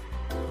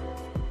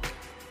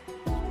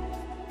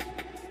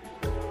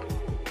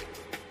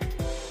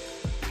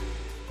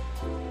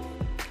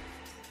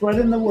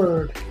 Spreading the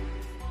word.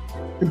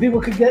 And people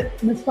could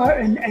get Miss Fire,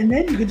 and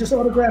then you could just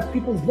autograph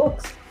people's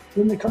books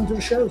when they come to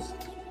the shows.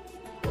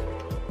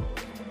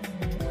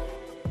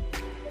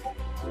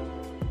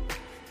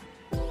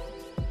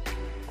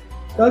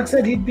 Doug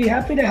said he'd be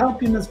happy to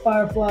help you, Miss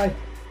Firefly.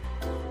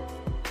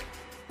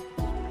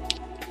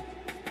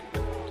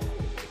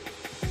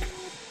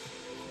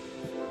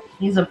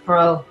 He's a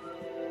pro.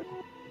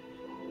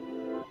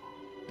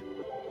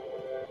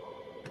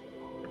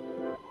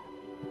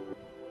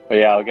 But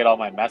yeah, I'll get all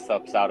my mess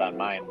ups out on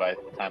mine by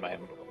the time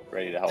I'm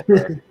ready to help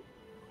her.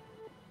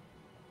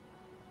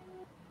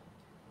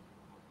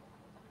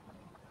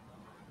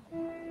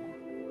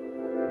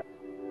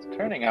 It's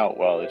turning out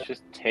well. It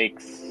just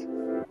takes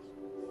a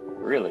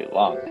really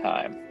long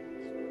time.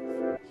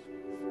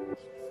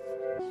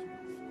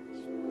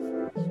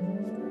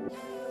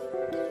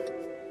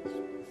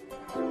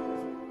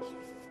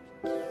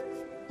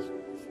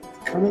 It's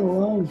coming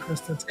along,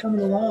 Christa. It's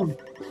coming along.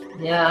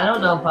 Yeah, I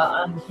don't know if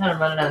I'm kind of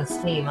running out of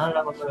steam. I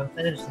don't know if I'm going to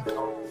finish this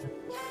whole thing.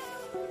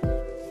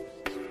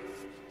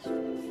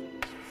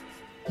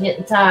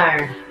 Getting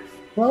tired.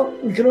 Well,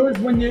 we could always,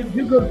 when you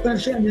do go to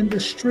finish it, and then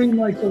just string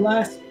like the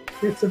last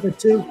bits of it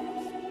too.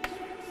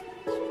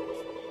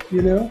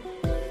 You know?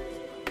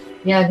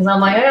 Yeah, because I'm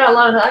like, I got a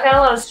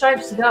lot of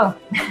stripes to go.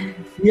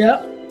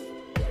 Yep.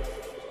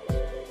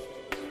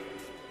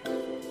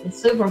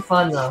 It's super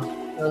fun though.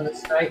 So the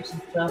stripes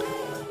and stuff.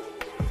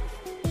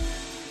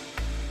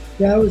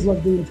 Yeah, I always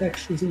love doing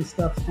textures and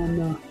stuff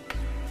on.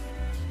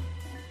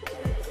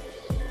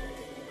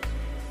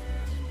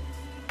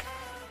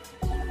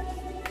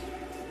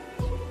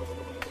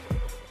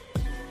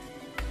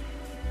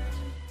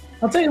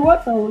 I'll tell you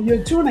what, though, you're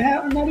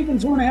not even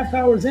 2.5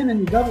 hours in,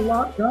 and you got a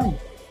lot done.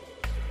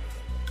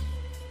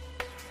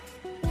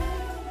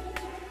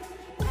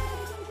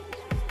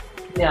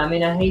 Yeah, I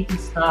mean, I hate to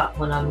stop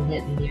when I'm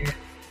hitting near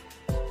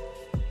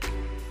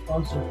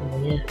closer to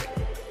the end.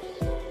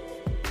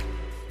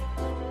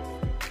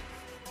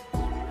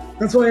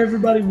 That's why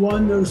everybody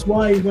wonders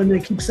why when they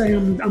keep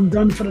saying I'm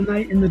done for the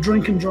night in the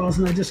drinking draws,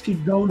 and I just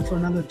keep going for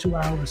another 2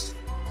 hours.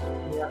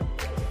 Yeah.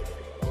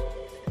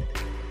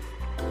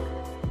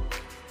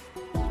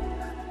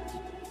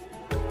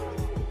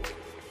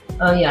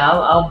 Oh yeah,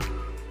 I'll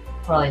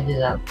probably do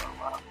that for a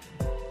while.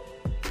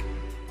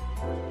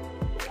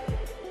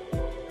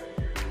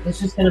 It's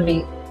just gonna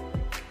be.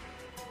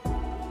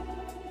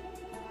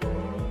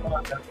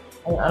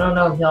 I don't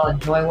know if y'all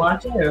enjoy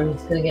watching, or if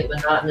it's gonna get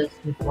monotonous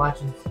with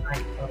watching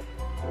tonight.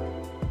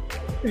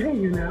 You're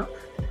hanging out.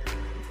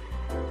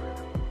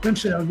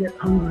 Eventually, I'll get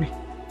hungry.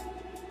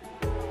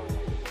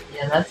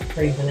 Yeah, that's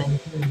creeping in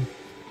too.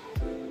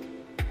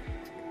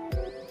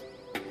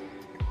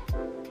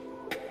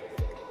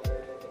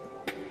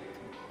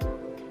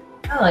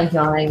 I like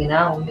y'all hanging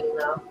out with me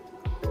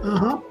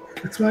though.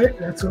 That's right.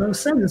 That's what I was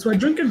saying. That's why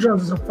drinking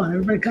draws are so fun.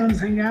 Everybody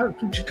comes, hang out,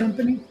 keeps you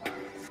company.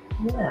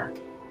 Yeah.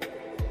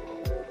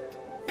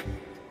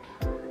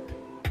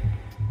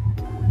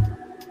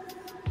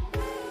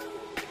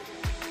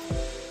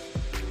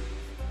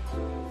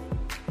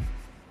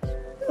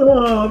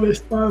 Oh, Miss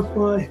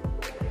Firefly.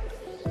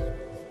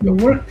 Your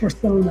work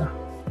persona.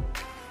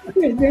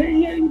 Yeah,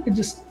 you could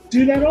just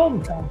do that all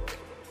the time.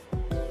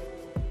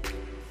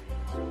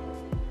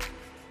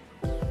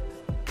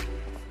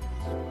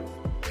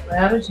 What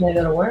happens when I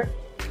go to work?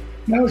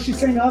 No, she's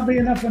saying oddly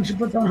enough, when she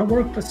puts on her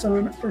work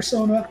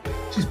persona,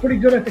 she's pretty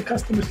good at the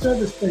customer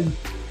service thing,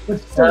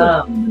 but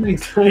still an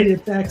anxiety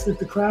attacks if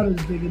the crowd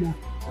is big enough.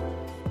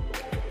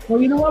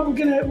 Well, you know what?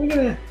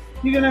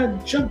 You're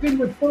gonna jump in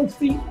with both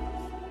feet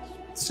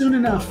soon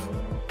enough.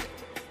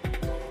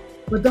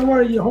 But don't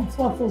worry, your Hope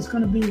Fluffle's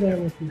gonna be there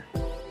with you.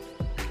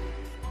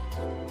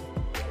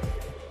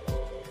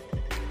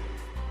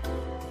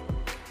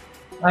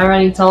 I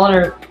already told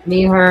her,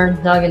 me, her,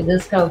 Doug, and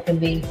Disco can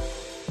be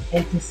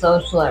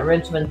antisocial at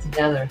Richmond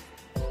together.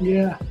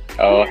 Yeah.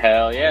 Oh,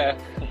 hell yeah.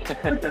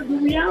 But the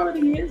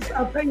reality is,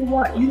 I'll tell you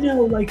what,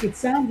 like it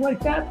sounds like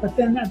that, but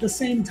then at the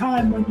same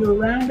time, when you're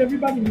around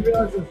everybody, you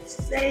realize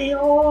it's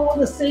all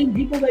the same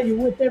people that you're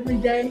with every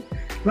day,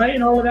 right,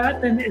 and all of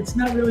that, then it's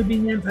not really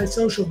being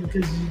antisocial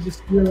because you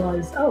just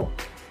realize, oh,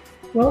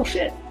 well,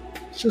 shit,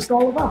 it's just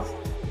all of us.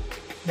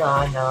 No,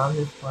 I know, I'm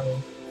just funny.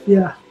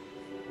 Yeah.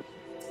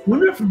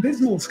 Wonder if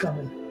Abysmal's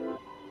coming.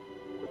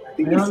 I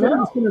think I he don't said he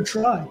know. was going to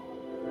try.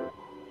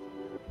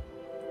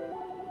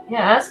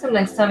 Yeah, ask him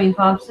next time he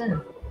pops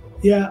in.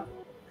 Yeah.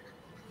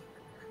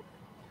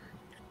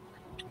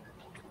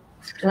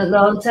 The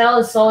hotel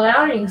is sold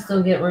out, and you can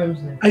still get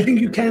rooms there. I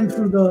think you can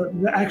through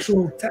the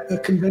actual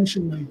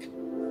convention link.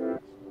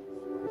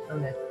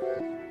 Okay.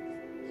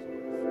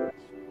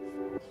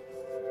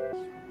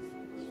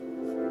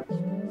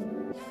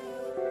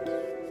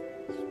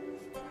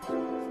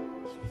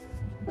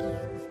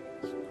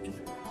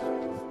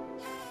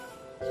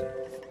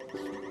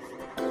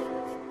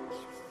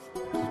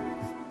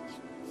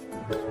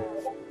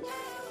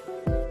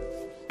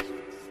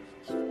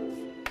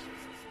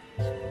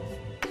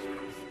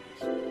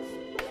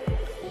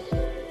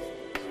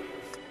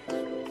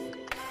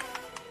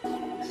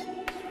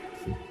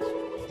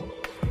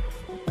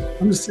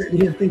 I'm just sitting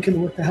here thinking,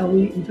 what the hell are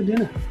we eating for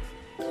dinner?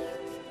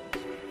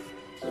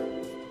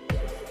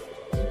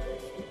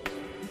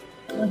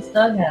 What's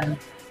Doug having?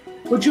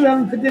 What you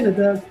having for dinner,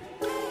 Doug?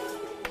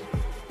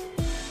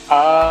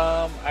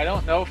 I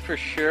don't know for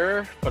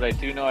sure, but I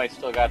do know I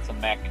still got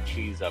some mac and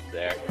cheese up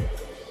there.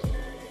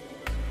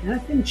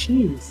 Mac and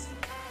cheese.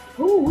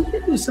 Oh, we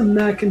could do some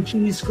mac and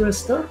cheese,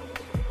 Christa.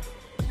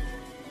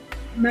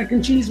 Mac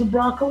and cheese with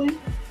broccoli.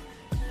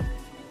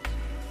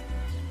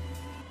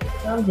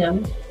 Sounds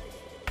yummy.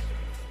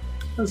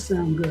 Does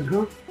sound good,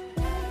 huh?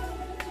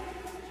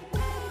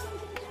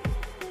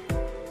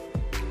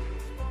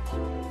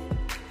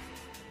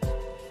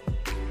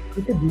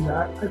 I could do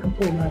that. I could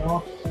pull that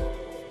off.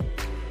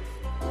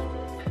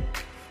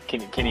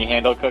 Can you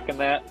handle cooking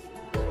that?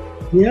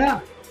 Yeah,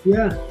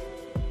 yeah.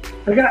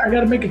 I got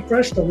to make it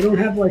fresh though. We don't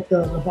have like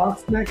the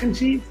boxed mac and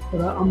cheese,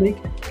 but I'll make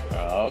it.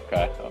 Oh,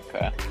 okay.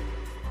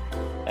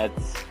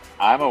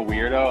 I'm a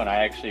weirdo, and I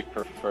actually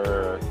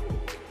prefer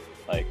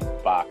like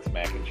box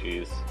mac and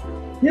cheese.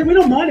 Yeah, we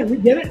don't mind it. We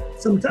get it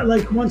sometimes.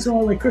 Like once in a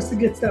while, like Krista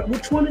gets that.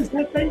 Which one is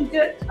that you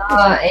get?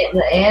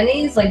 The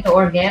Annie's, like the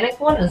organic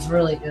one, is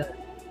really good.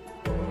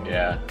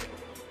 Yeah.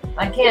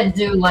 I can't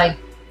do like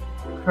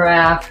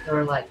Kraft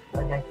or like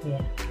I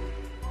can't.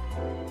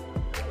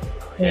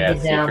 Yeah,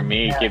 get see, down for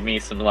me, with that. give me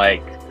some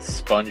like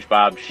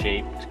SpongeBob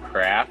shaped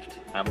Kraft.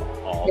 I'm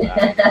all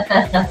down.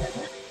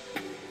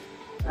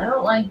 I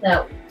don't like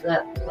that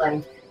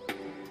like,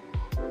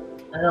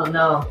 I don't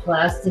know,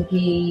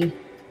 plasticky.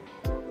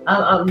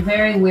 I'm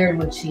very weird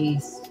with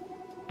cheese.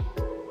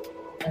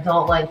 I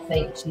don't like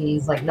fake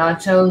cheese, like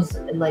nachos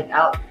and like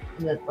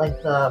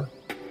like the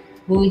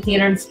movie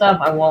theater and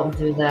stuff. I won't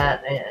do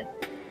that.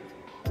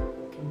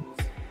 I'm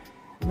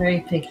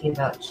very picky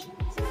about cheese.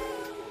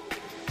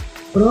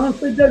 But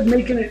honestly, Doug,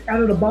 making it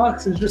out of the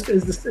box is just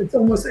it's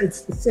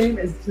the same.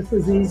 It's just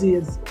as easy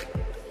as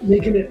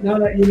making it. Now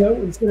that you know,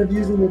 instead of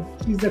using the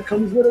cheese that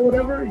comes with it or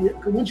whatever,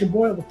 once you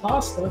boil the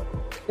pasta,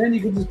 then you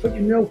can just put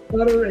your milk,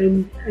 butter,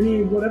 and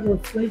any whatever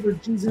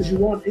flavored cheeses you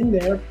want in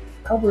there,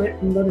 cover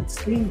it, and let it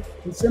steam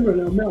and simmer.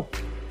 It'll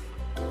melt.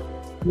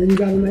 And then you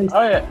got a nice.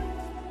 Oh yeah.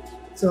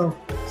 So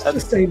it's the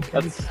same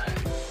thing.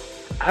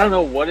 I don't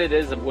know what it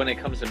is when it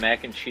comes to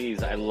mac and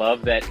cheese. I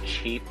love that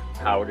cheap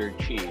powdered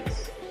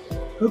cheese.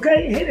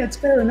 Okay, hey, that's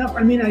fair enough.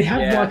 I mean, I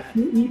have watched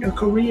you eat a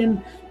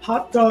Korean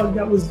hot dog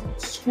that was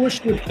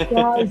squished with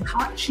fries,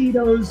 hot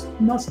Cheetos,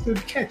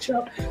 mustard,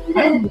 ketchup. I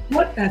don't know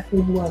what that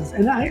thing was,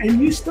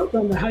 and you still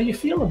don't know how you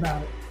feel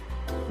about it.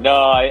 No,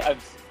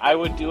 I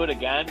would do it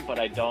again, but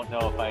I don't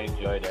know if I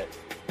enjoyed it.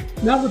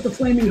 Not with the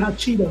flaming hot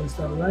Cheetos,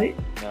 though, right?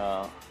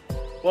 No.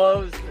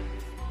 Well,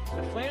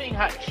 the flaming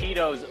hot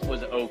Cheetos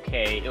was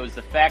okay. It was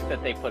the fact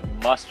that they put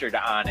mustard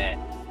on it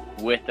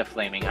with the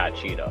flaming hot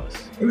Cheetos.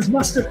 It was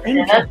mustard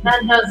and that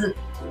doesn't.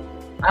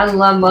 I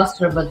love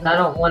mustard, but I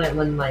don't want it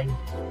with my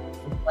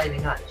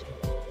flaming hot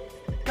cheese.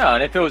 No,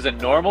 and if it was a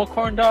normal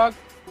corn dog,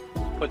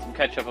 put some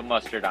ketchup and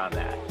mustard on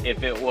that.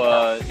 If it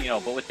was,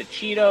 but with the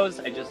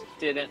Cheetos, I just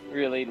didn't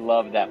really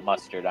love that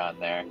mustard on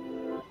there.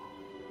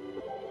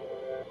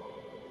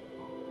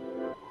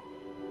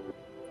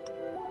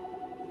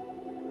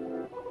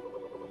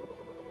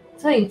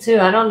 Tell you too,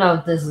 I don't know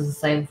if this is the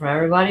same for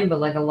everybody, but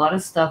like a lot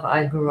of stuff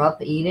I grew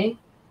up eating,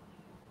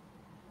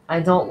 I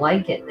don't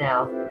like it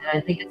now, and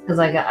I think it's because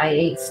I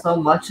ate so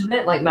much of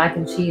it. Like mac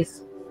and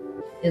cheese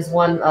is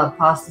one,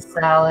 pasta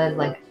salad.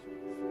 Like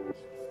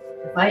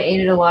if I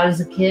ate it a lot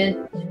as a kid,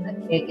 I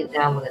can't get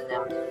down with it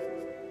now.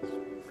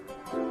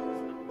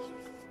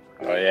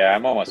 Oh yeah,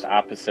 I'm almost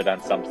opposite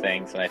on some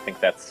things, and I think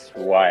that's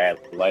why I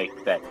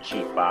like that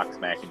cheap box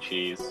mac and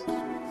cheese.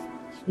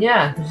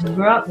 Yeah, because you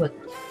grew up with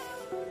it.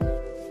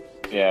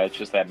 Yeah, it's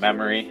just that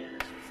memory.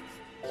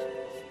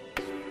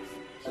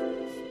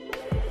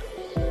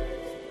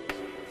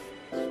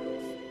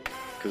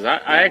 Because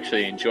I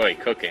actually enjoy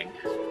cooking.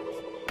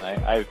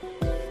 I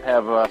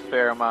have a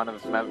fair amount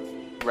of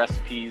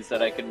recipes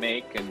that I can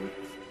make, and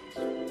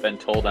been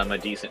told I'm a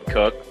decent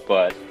cook,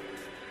 but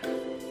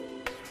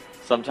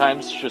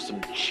sometimes just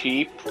some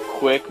cheap,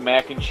 quick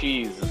mac and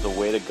cheese is the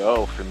way to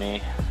go for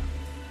me.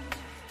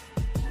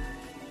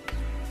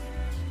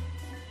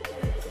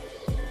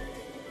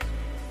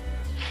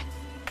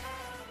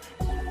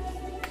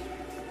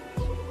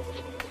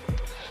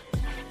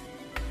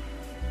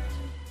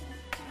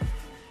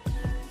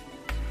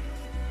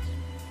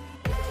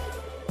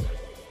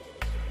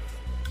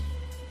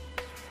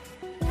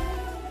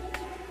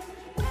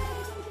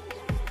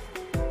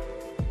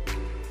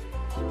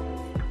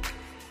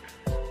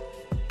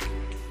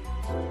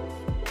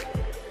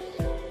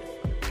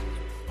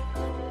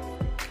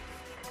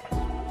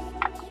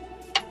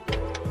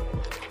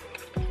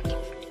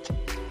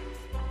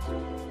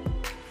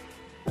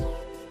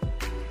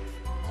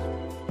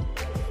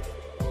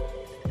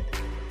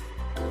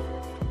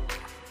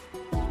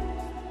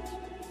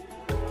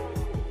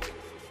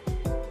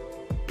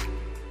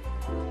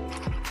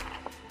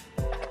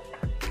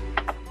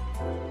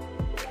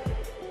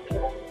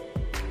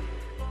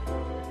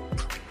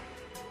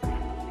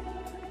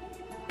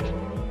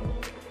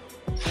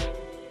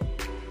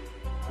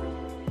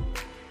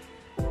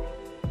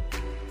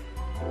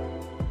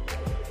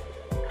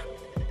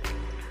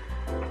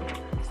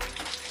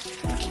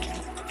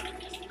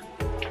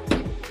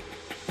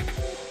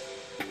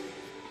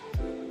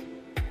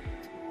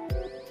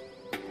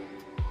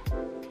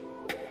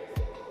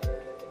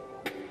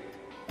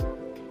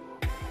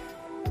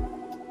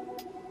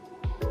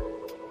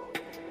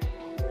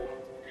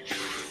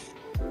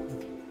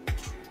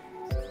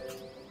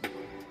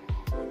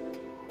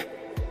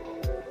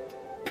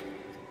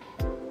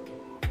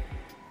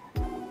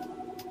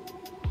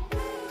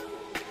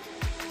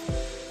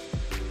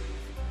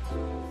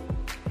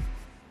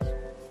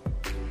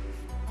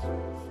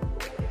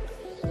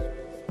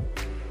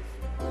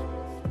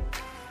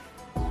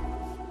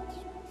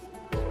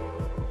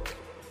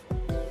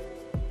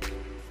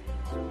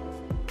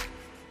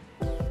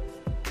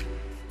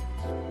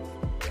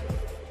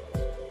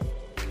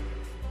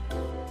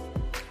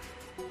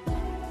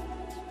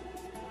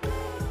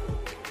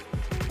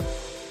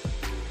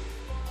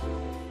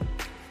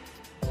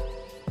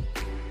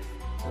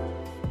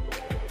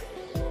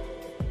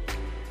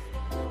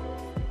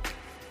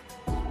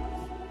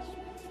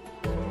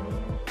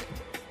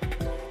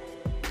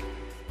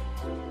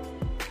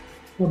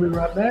 We'll be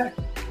right back.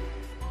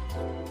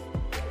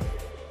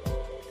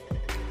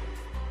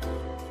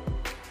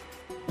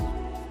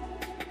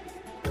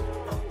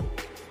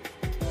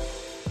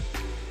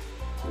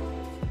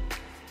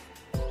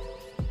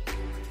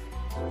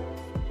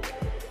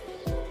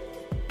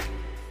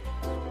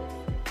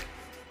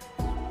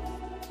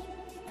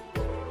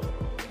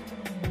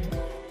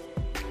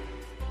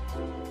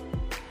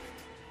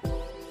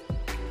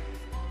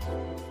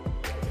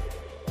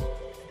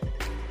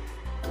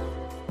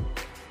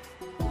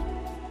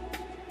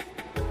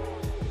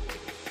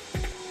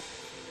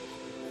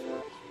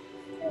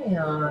 Hang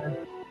on.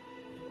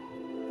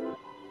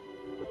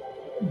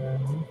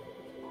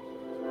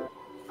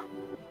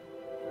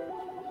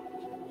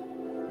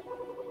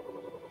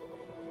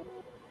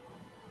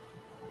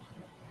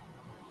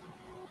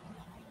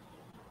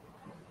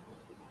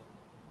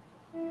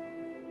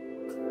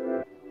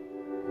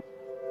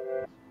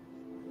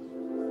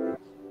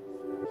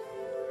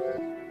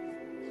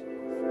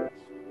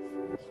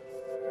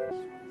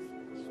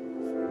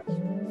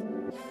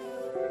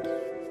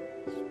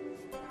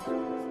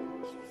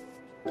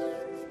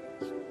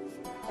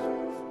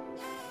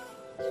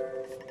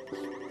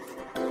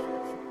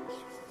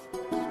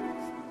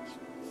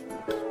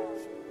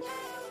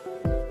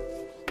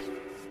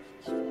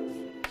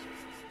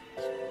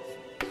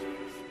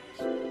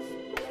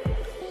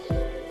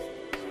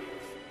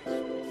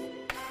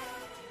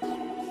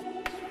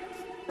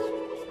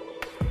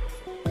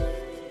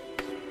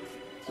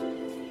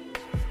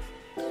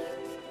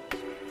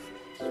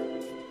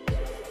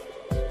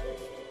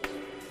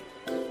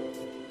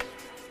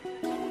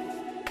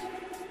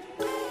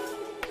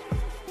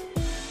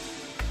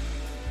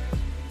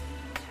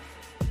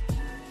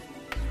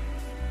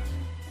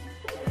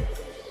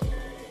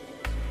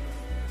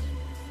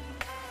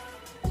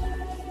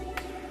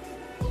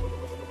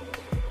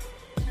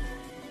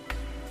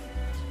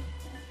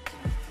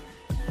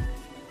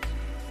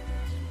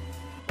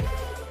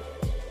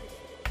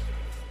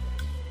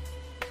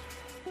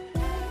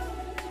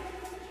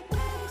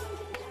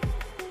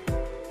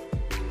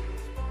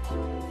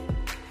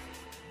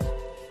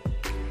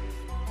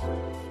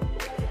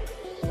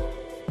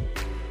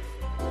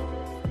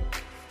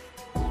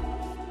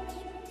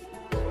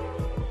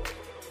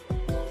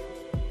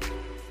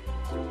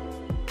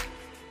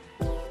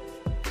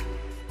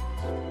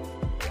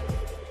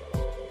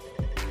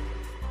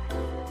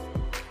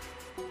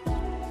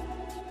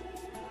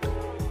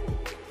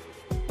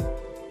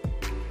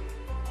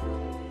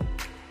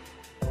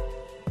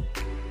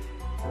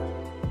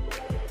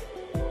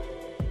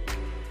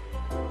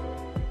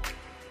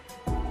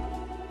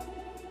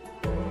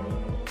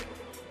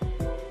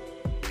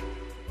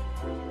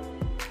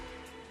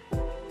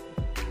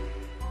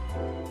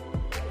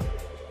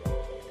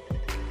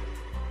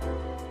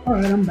 All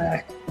right, I'm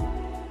back.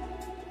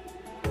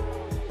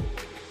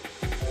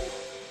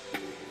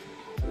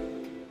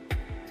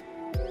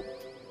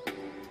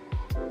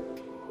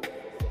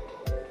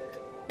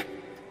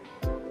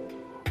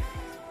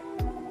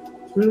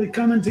 It's really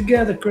coming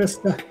together,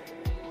 Christa.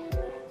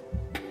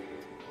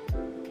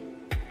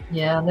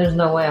 Yeah, there's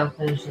no way I'll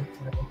finish it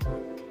today.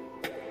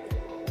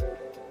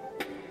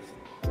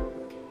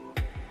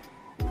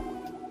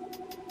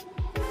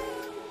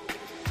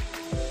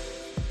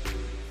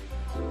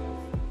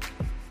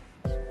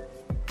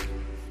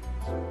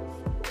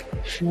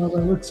 Well,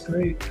 that looks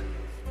great.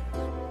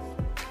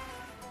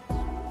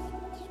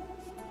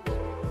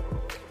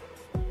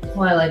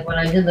 Why, like when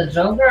I did the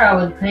Joker, I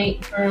would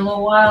paint for a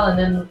little while, and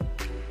then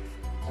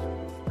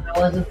when I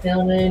wasn't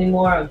feeling it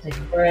anymore, I would take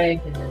a break,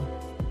 and then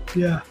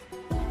Yeah.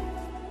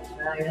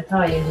 that's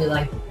how I usually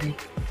like to paint.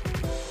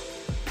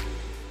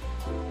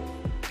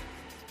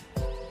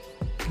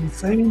 The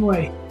same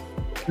way.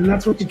 And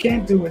that's what you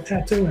can't do with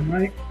tattooing,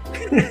 right?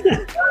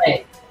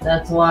 Right.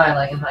 That's why,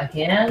 like, if I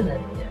can,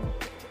 then yeah.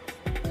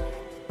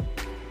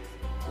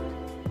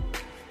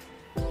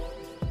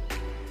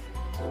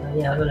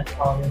 Yeah, I'm gonna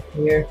call this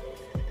here.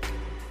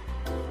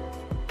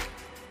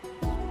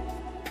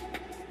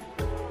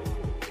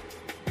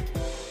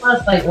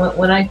 Plus, like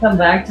when I come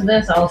back to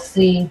this, I'll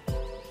see.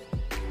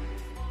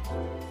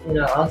 You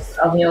know,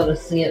 I'll be able to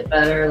see it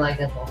better, like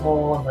as a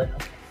whole. I'm like,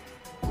 okay.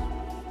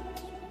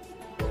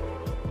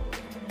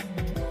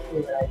 See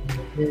what I can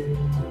do.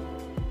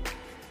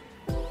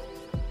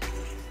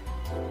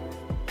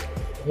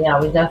 Yeah,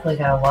 we definitely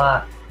got a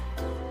lot.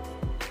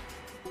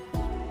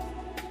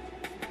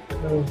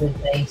 Really good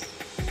base.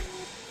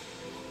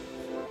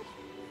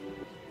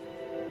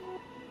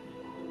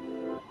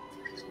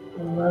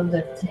 I love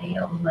their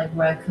tails, like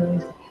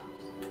raccoons.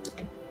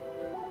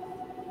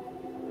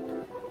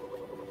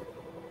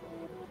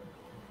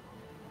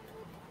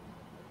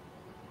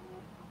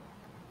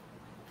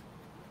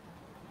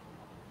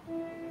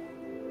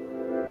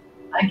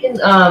 I can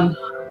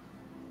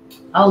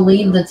I'll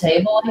leave the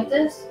table like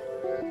this,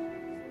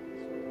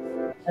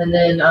 and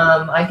then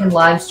I can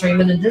live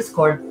stream it in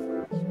Discord.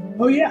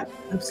 Oh, yeah,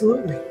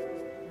 absolutely.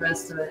 The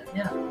rest of it,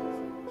 yeah.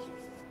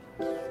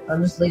 I'll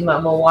just leave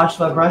I'm gonna wash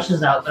my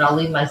brushes out, but I'll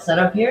leave my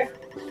setup here.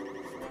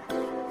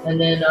 And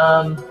then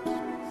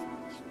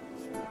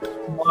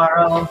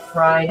tomorrow,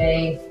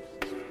 Friday.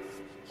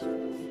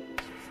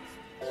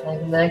 Like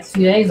the next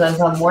few days,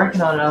 as I'm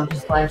working on it, I'll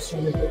just live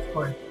stream the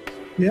Discord.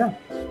 Yeah.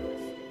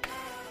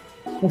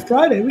 Well,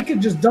 Friday, we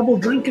could just double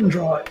drink and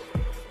draw it.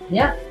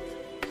 Yeah.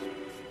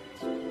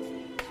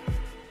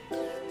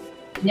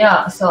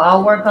 Yeah, so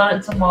I'll work on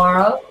it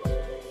tomorrow.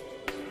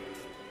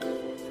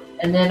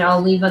 And then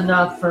I'll leave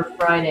enough for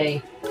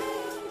Friday.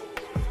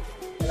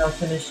 And I'll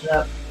finish it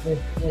up with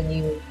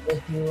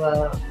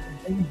you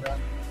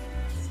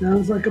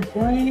Sounds like a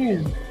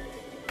plan.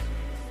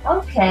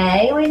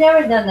 Okay, we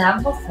never done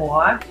that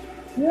before.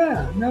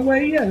 Yeah, no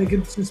way, yeah, they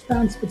could just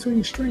bounce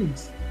between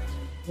streams.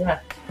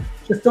 Yeah.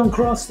 Just don't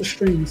cross the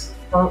streams.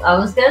 Well, I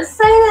was gonna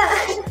say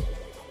that.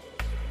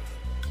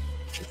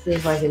 Let's see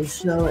if I can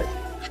show it.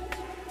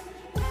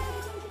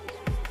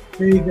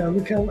 There you go,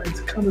 look how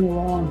it's coming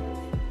along.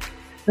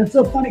 That's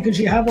so funny because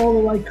you have all the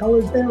light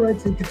colors there,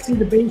 right? So you can see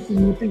the base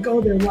and you think,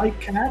 oh, they're light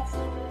cats.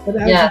 But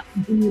as you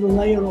continue to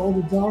layer all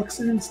the darks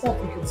in and stuff,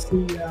 you can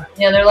see.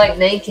 Yeah, they're like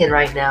naked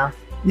right now.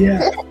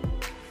 Yeah.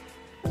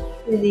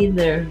 They need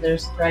their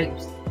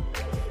stripes.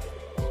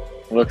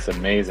 Looks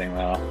amazing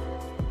though.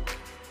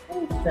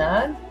 Thanks,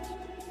 Dad.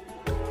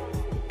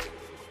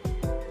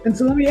 And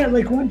so let me ask,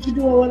 like, once you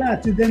do all of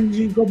that, do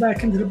you go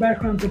back into the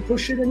background to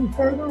push it any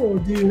further, or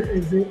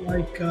is it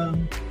like?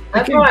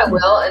 I probably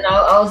will, and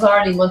I was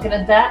already looking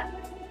at that.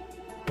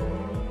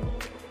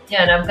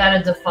 Yeah, and I've got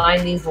to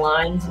define these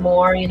lines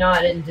more. You know,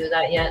 I didn't do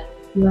that yet.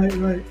 Right,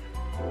 right.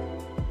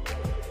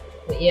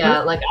 But yeah,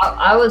 like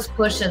I was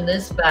pushing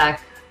this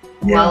back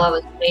while I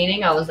was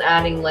painting. I was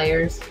adding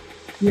layers.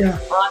 Yeah.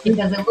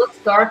 Because it looks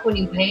dark when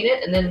you paint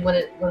it, and then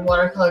when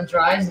watercolor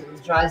dries, it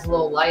dries a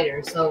little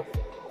lighter. So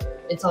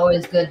it's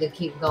always good to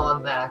keep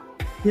going back.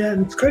 Yeah,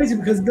 and it's crazy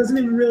because it doesn't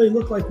even really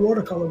look like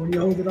watercolor when you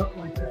hold it up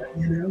like that,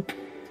 you know?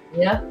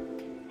 Yeah?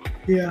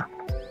 Yeah.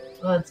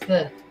 Oh, that's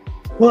good.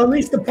 Well, at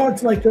least the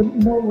parts like the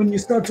more when you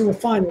start to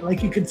refine it,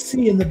 like you could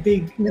see in the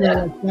big, you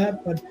know, like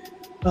that, but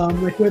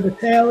like where the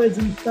tail is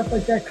and stuff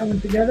like that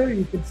coming together,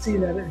 you can see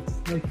that it's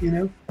like, you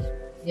know?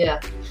 Yeah.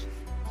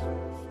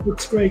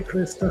 Looks great,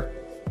 Christa.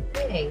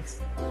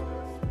 Thanks.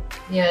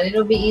 Yeah,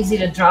 it'll be easy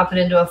to drop it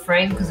into a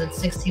frame because it's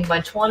 16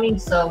 by 20,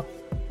 so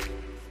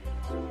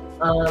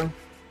the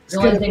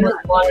only thing with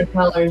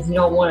watercolor is you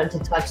don't want it to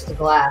touch the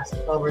glass.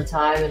 Over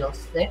time, it'll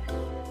stick.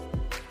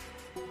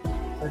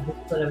 So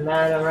just put a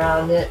mat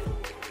around it.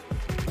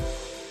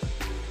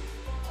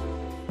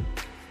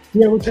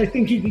 Yeah, which I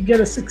think you could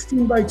get a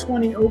 16 by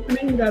 20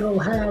 opening that'll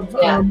have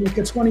like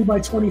a 20 by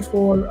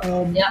 24.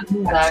 Yeah,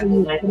 exactly.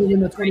 So you put it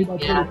in a 20 by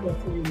 24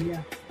 frame,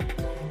 yeah.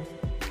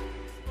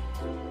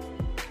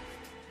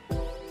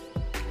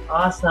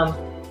 Awesome.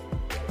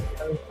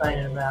 I'm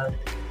excited about it.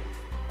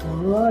 All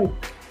right.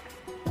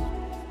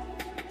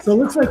 So it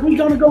looks like we're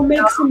going to go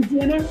make some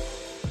dinner.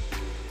 Thanks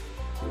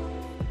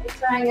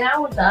for hanging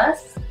out with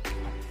us.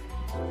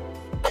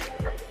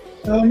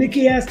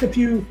 Nikki asked if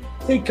you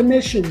take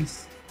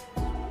commissions.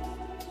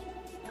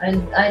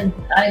 I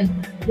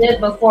did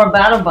before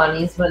Battle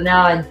Bunnies, but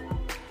now I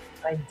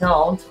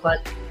don't.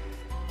 But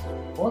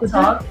we'll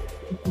talk.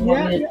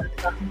 Yeah.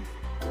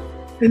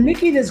 And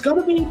Nikki, there's going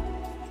to be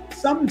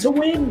something to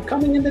win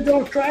coming in the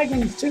Dark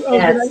Dragons too. Oh,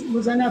 yes.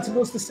 Was I not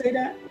supposed to say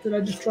that? Did I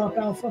just drop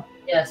alpha?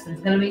 Yes, there's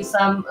going to be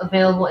some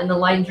available in the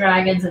Light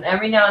Dragons, and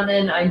every now and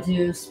then I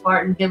do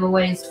Spartan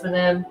giveaways for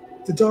them.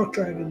 The Dark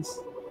Dragons.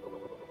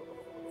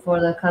 For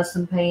the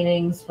custom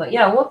paintings. But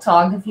yeah, we'll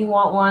talk if you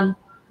want one.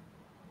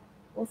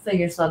 We'll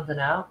figure something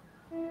out.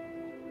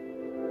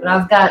 But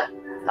I've got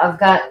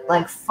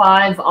like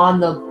 5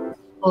 on the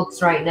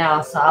books right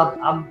now, so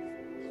I'm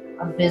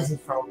busy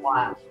for a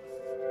while.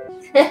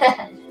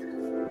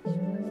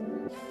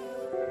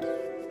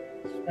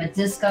 Got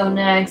Disco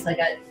next. I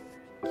got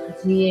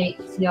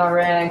G8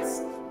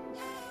 TRX.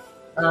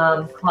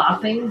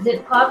 Clopping.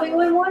 Did Clopping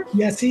win one?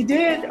 Yes, he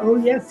did. Oh,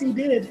 yes, he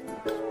did.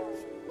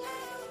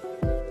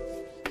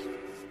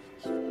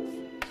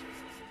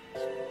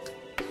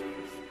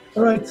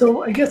 All right,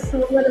 so I guess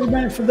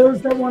for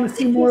those that want to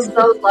see more. She's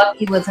so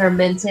lucky with her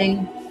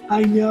minting.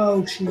 I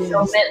know she is.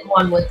 She'll mint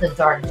one with the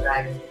Dark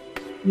Dragon.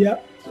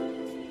 Yep.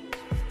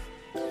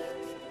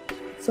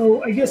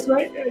 So I guess,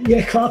 right?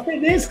 Yeah,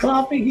 Clopping is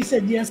Clopping. He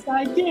said, yes,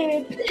 I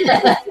did.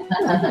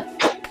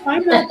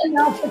 I'm not an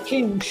Alpha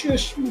King.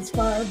 Shush, Miss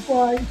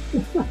Firefly.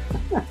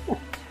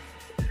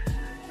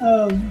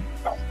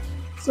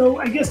 So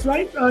I guess,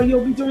 right,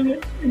 you'll be doing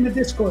it in the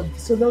Discord.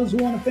 So those who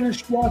want to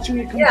finish watching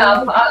it.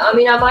 Yeah, I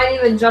mean, I might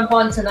even jump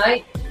on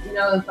tonight, you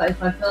know, if I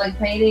feel like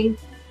painting.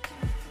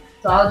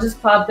 So I'll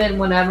just pop in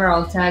whenever.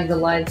 I'll tag the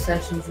live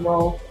sessions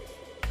role,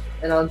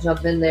 and I'll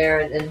jump in there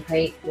and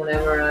paint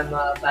whenever I'm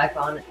back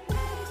on it.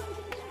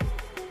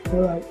 All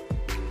right.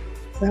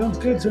 Sounds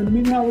good. So in the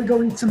meanwhile, we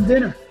go eat some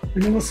dinner,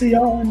 and then we'll see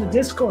y'all in the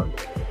Discord.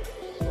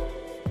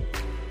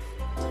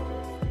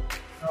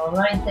 All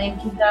right.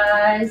 Thank you,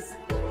 guys.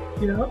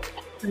 Yep.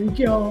 Thank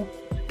y'all.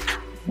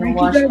 Thank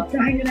you guys for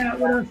hanging out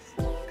with us.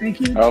 Thank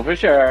you. Oh, for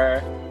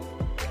sure.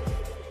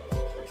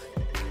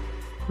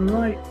 All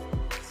right.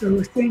 So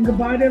we're saying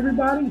goodbye to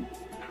everybody.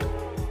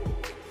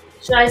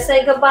 Should I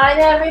say goodbye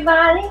to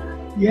everybody?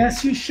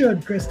 Yes, you should,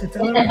 Christa.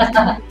 Tell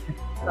everybody.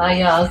 Bye,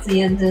 y'all.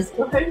 See you in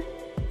Discord.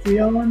 See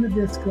y'all on the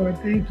Discord.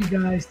 Thank you,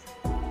 guys.